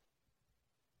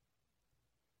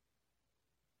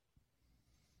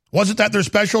 Wasn't that their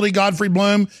specialty, Godfrey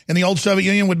Bloom, in the old Soviet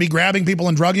Union, would be grabbing people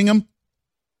and drugging them?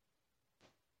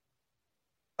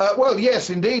 Well, yes,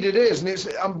 indeed it is. And it's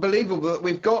unbelievable that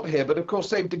we've got here. But, of course,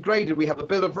 they've degraded. We have a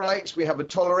Bill of Rights. We have a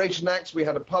Toleration Act. We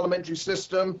had a parliamentary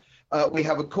system. We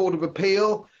have a Court of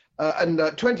Appeal. And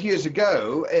 20 years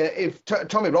ago, if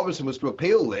Tommy Robinson was to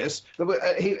appeal this,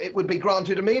 it would be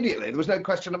granted immediately. There was no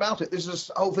question about it. This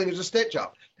whole thing is a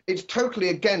stitch-up. It's totally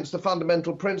against the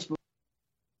fundamental principles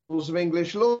of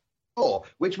English law,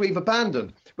 which we've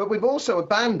abandoned. But we've also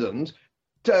abandoned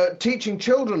teaching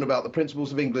children about the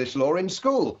principles of English law in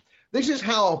school. This is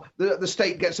how the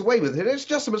state gets away with it. It's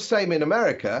just the same in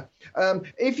America.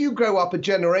 If you grow up a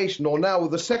generation, or now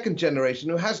with a second generation,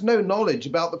 who has no knowledge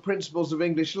about the principles of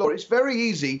English law, it's very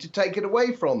easy to take it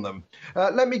away from them.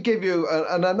 Let me give you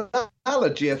an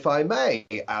analogy, if I may,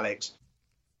 Alex.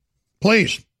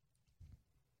 Please.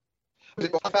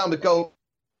 I found a gold...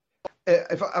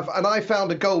 and I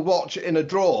found a gold watch in a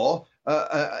drawer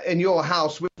in your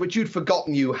house, which you'd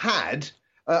forgotten you had,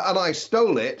 and I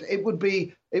stole it, it would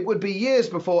be years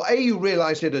before A, you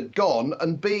realised it had gone,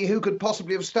 and B, who could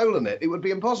possibly have stolen it? It would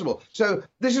be impossible. So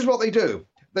this is what they do.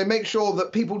 They make sure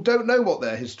that people don't know what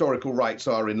their historical rights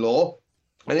are in law,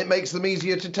 and it makes them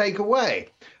easier to take away.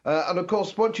 And of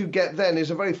course, what you get then is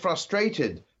a very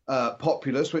frustrated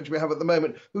populace, which we have at the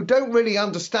moment, who don't really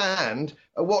understand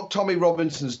what Tommy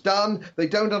Robinson's done. They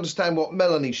don't understand what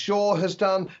Melanie Shaw has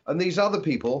done, and these other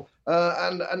people.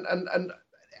 And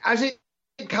as it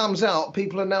comes out,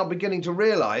 people are now beginning to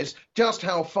realise just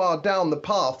how far down the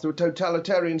path to a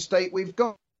totalitarian state we've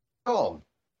gone.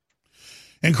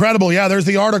 Incredible. Yeah, there's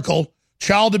the article.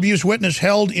 Child abuse witness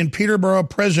held in Peterborough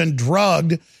prison,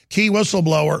 drugged, key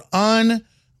whistleblower.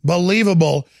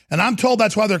 Unbelievable. And I'm told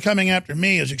that's why they're coming after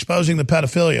me, is exposing the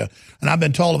pedophilia. And I've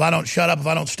been told if I don't shut up, if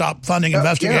I don't stop funding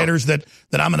investigators, that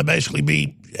I'm going to basically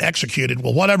be executed.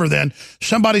 Well, whatever then.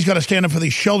 Somebody's got to stand up for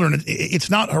these children.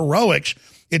 It's not heroics.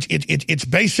 It's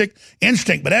basic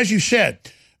instinct. But as you said,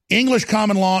 English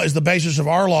common law is the basis of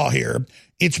our law here.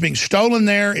 It's being stolen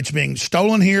there. It's being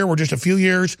stolen here. We're just a few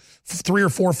years, 3 or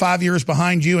 4 or 5 years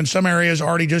behind you. In some areas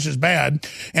already just as bad.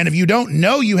 And if you don't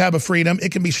know you have a freedom,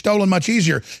 it can be stolen much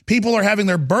easier. People are having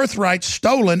their birthrights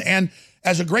stolen. And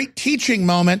as a great teaching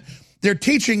moment, they're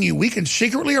teaching you we can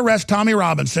secretly arrest Tommy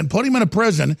Robinson, put him in a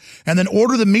prison, and then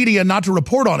order the media not to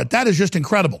report on it. That is just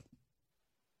incredible.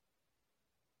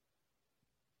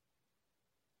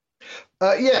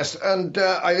 Yes, and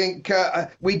I think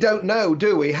we don't know,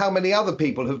 do we, how many other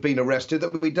people have been arrested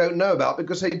that we don't know about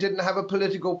because they didn't have a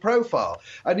political profile.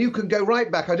 And you can go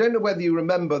right back. I don't know whether you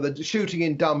remember the shooting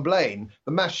in Dunblane,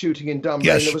 the mass shooting in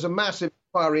Dunblane. Yes. There was a massive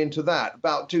inquiry into that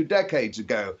about 2 decades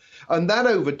ago. And that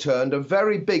overturned a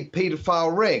very big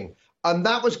paedophile ring. And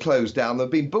that was closed down. There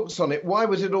have been books on it. Why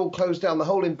was it all closed down? The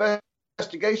whole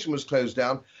investigation was closed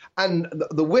down. And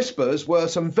the whispers were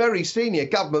some very senior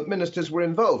government ministers were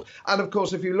involved. And of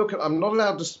course, if you look at, I'm not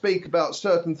allowed to speak about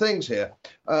certain things here,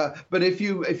 but if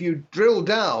you drill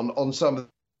down on some of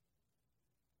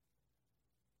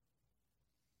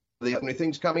the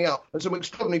things coming out, and some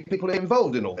extraordinary people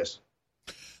involved in all this.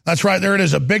 That's right. There it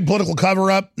is. A big political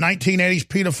cover-up, 1980s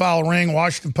pedophile ring,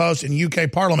 Washington Post in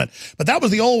UK Parliament. But that was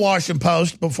the old Washington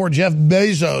Post before Jeff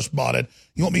Bezos bought it.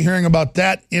 You won't be hearing about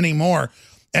that anymore.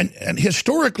 And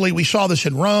historically, we saw this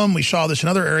in Rome. We saw this in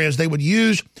other areas. They would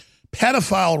use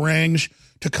pedophile rings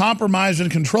to compromise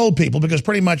and control people because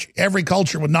pretty much every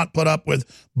culture would not put up with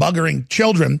buggering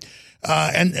children.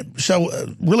 And so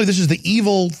really this is the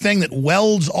evil thing that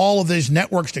welds all of these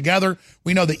networks together.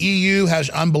 We know the EU has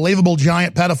unbelievable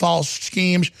giant pedophile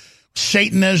schemes,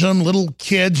 Satanism, little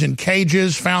kids in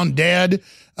cages found dead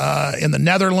in the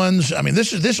Netherlands. I mean,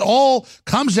 this all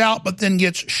comes out but then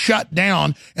gets shut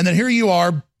down. And then here you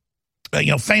are,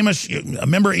 famous, a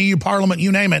member of EU Parliament,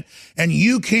 you name it, and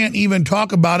you can't even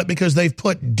talk about it because they've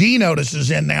put D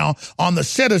notices in now on the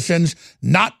citizens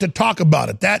not to talk about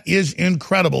it. That is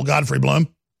incredible, Godfrey Bloom.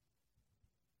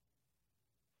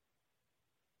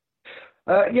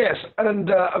 Yes, and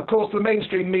of course the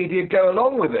mainstream media go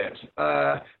along with it.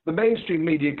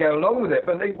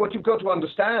 But what you've got to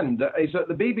understand is that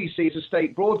the BBC is a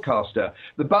state broadcaster.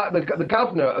 The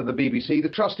governor of the BBC, the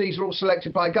trustees are all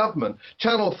selected by government.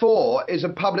 Channel 4 is a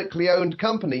publicly owned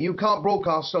company. You can't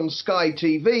broadcast on Sky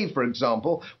TV, for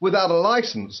example, without a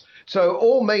license. So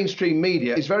all mainstream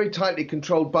media is very tightly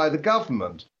controlled by the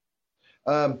government.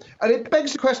 And it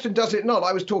begs the question, does it not?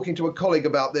 I was talking to a colleague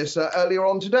about this earlier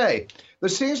on today. There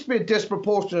seems to be a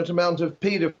disproportionate amount of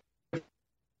paedophiles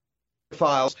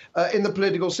in the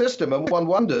political system, and one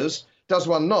wonders, does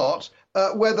one not,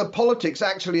 whether politics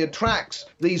actually attracts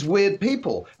these weird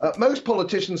people. Most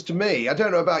politicians, to me, I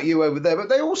don't know about you over there, but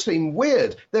they all seem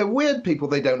weird. They're weird people.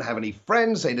 They don't have any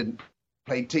friends. They didn't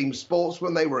play team sports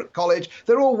when they were at college.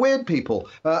 They're all weird people.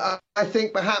 I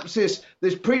think perhaps this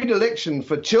predilection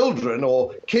for children,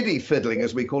 or kiddie fiddling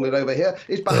as we call it over here,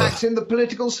 is perhaps in the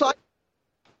political side.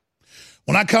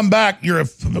 When I come back, you're a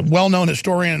well-known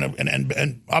historian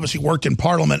and obviously worked in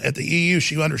Parliament at the EU,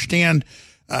 so you understand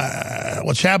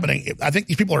what's happening. I think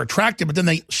these people are attractive, but then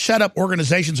they set up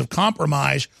organizations of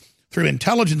compromise through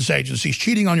intelligence agencies.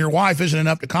 Cheating on your wife isn't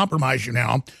enough to compromise you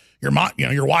now.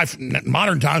 Your wife in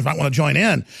modern times might want to join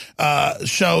in.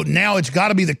 So now it's got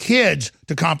to be the kids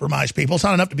to compromise people. It's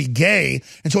not enough to be gay.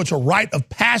 And so it's a rite of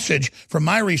passage from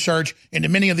my research into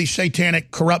many of these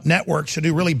satanic, corrupt networks to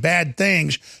do really bad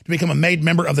things to become a made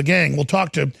member of the gang. We'll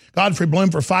talk to Godfrey Bloom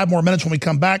for 5 more minutes when we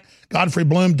come back.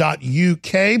 GodfreyBloom.uk.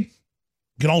 You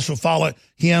can also follow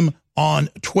him on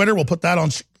Twitter. We'll put that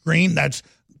on screen. That's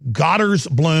Godders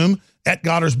Bloom, at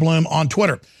Godders Bloom on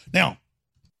Twitter. Now,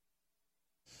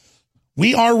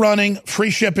 we are running free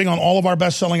shipping on all of our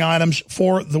best-selling items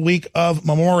for the week of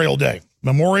Memorial Day.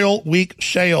 Memorial Week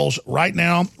sales right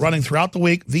now, running throughout the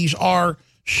week. These are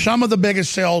some of the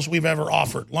biggest sales we've ever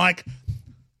offered, like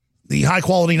the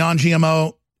high-quality,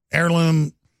 non-GMO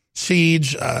heirloom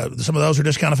seeds. Some of those are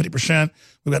discounted 50%.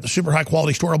 We've got the super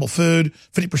high-quality storable food,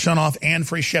 50% off and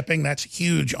free shipping. That's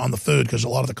huge on the food because a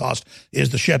lot of the cost is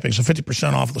the shipping. So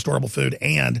 50% off of the storable food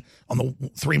and on the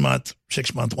 3-month,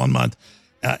 6-month, 1 month.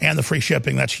 And the free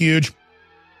shipping, that's huge.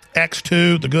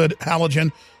 X2, the good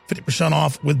halogen, 50%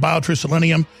 off with BioTrue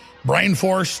Selenium. Brain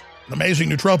Force, an amazing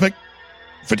nootropic,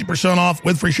 50% off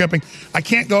with free shipping. I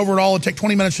can't go over it all. It'll take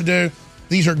 20 minutes to do.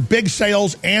 These are big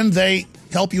sales, and they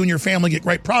help you and your family get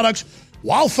great products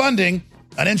while funding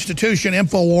an institution,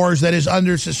 InfoWars, that is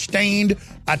under sustained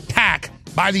attack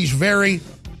by these very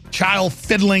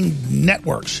child-fiddling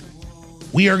networks.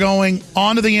 We are going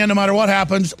on to the end no matter what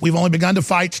happens. We've only begun to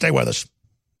fight. Stay with us.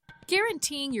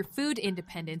 Guaranteeing your food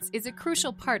independence is a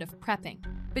crucial part of prepping.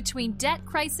 Between debt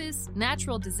crisis,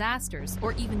 natural disasters,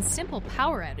 or even simple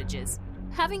power outages,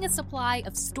 having a supply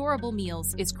of storable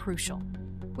meals is crucial.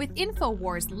 With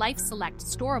InfoWars Life Select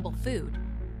storable food,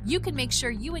 you can make sure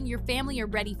you and your family are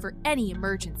ready for any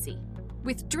emergency.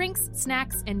 With drinks,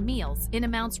 snacks, and meals in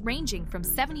amounts ranging from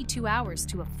 72 hours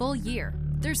to a full year,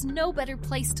 there's no better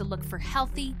place to look for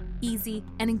healthy, easy,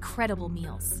 and incredible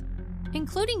meals.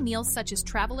 Including meals such as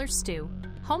Traveler's Stew,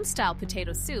 home-style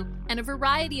potato soup, and a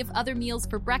variety of other meals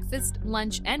for breakfast,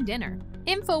 lunch, and dinner.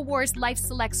 InfoWars Life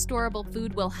Select storable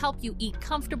food will help you eat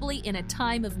comfortably in a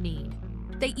time of need.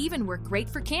 They even work great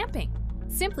for camping.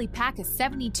 Simply pack a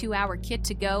 72-hour kit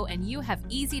to go and you have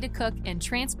easy-to-cook and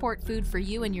transport food for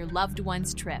you and your loved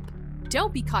one's trip.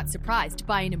 Don't be caught surprised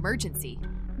by an emergency.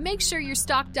 Make sure you're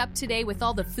stocked up today with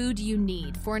all the food you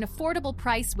need for an affordable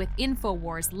price with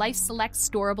InfoWars Life Select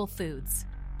storable foods.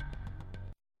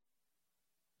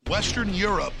 Western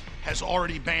Europe has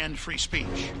already banned free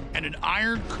speech, and an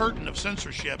iron curtain of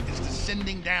censorship is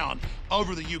descending down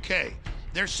over the UK.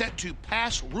 They're set to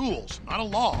pass rules, not a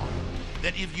law,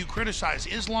 that if you criticize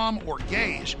Islam or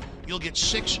gays, you'll get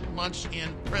 6 months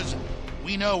in prison.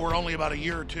 We know we're only about a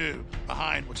year or two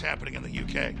behind what's happening in the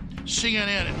UK.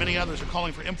 CNN and many others are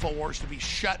calling for InfoWars to be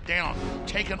shut down,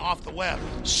 taken off the web.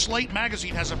 Slate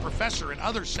magazine has a professor and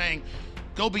others saying,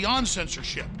 go beyond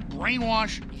censorship,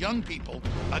 brainwash young people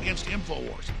against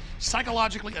InfoWars,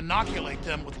 psychologically inoculate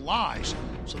them with lies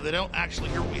so they don't actually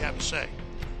hear what we have to say.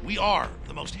 We are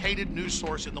the most hated news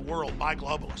source in the world by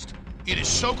globalists. It is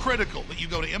so critical that you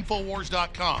go to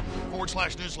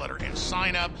Infowars.com/newsletter and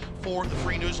sign up for the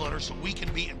free newsletter so we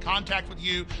can be in contact with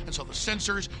you and so the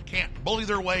censors can't bully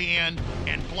their way in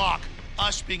and block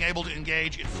us being able to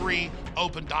engage in free,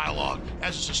 open dialogue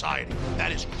as a society.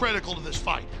 That is critical to this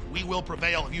fight. We will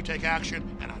prevail if you take action,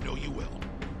 and I know you will.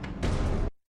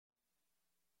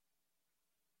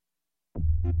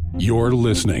 You're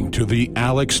listening to The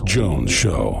Alex Jones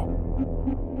Show.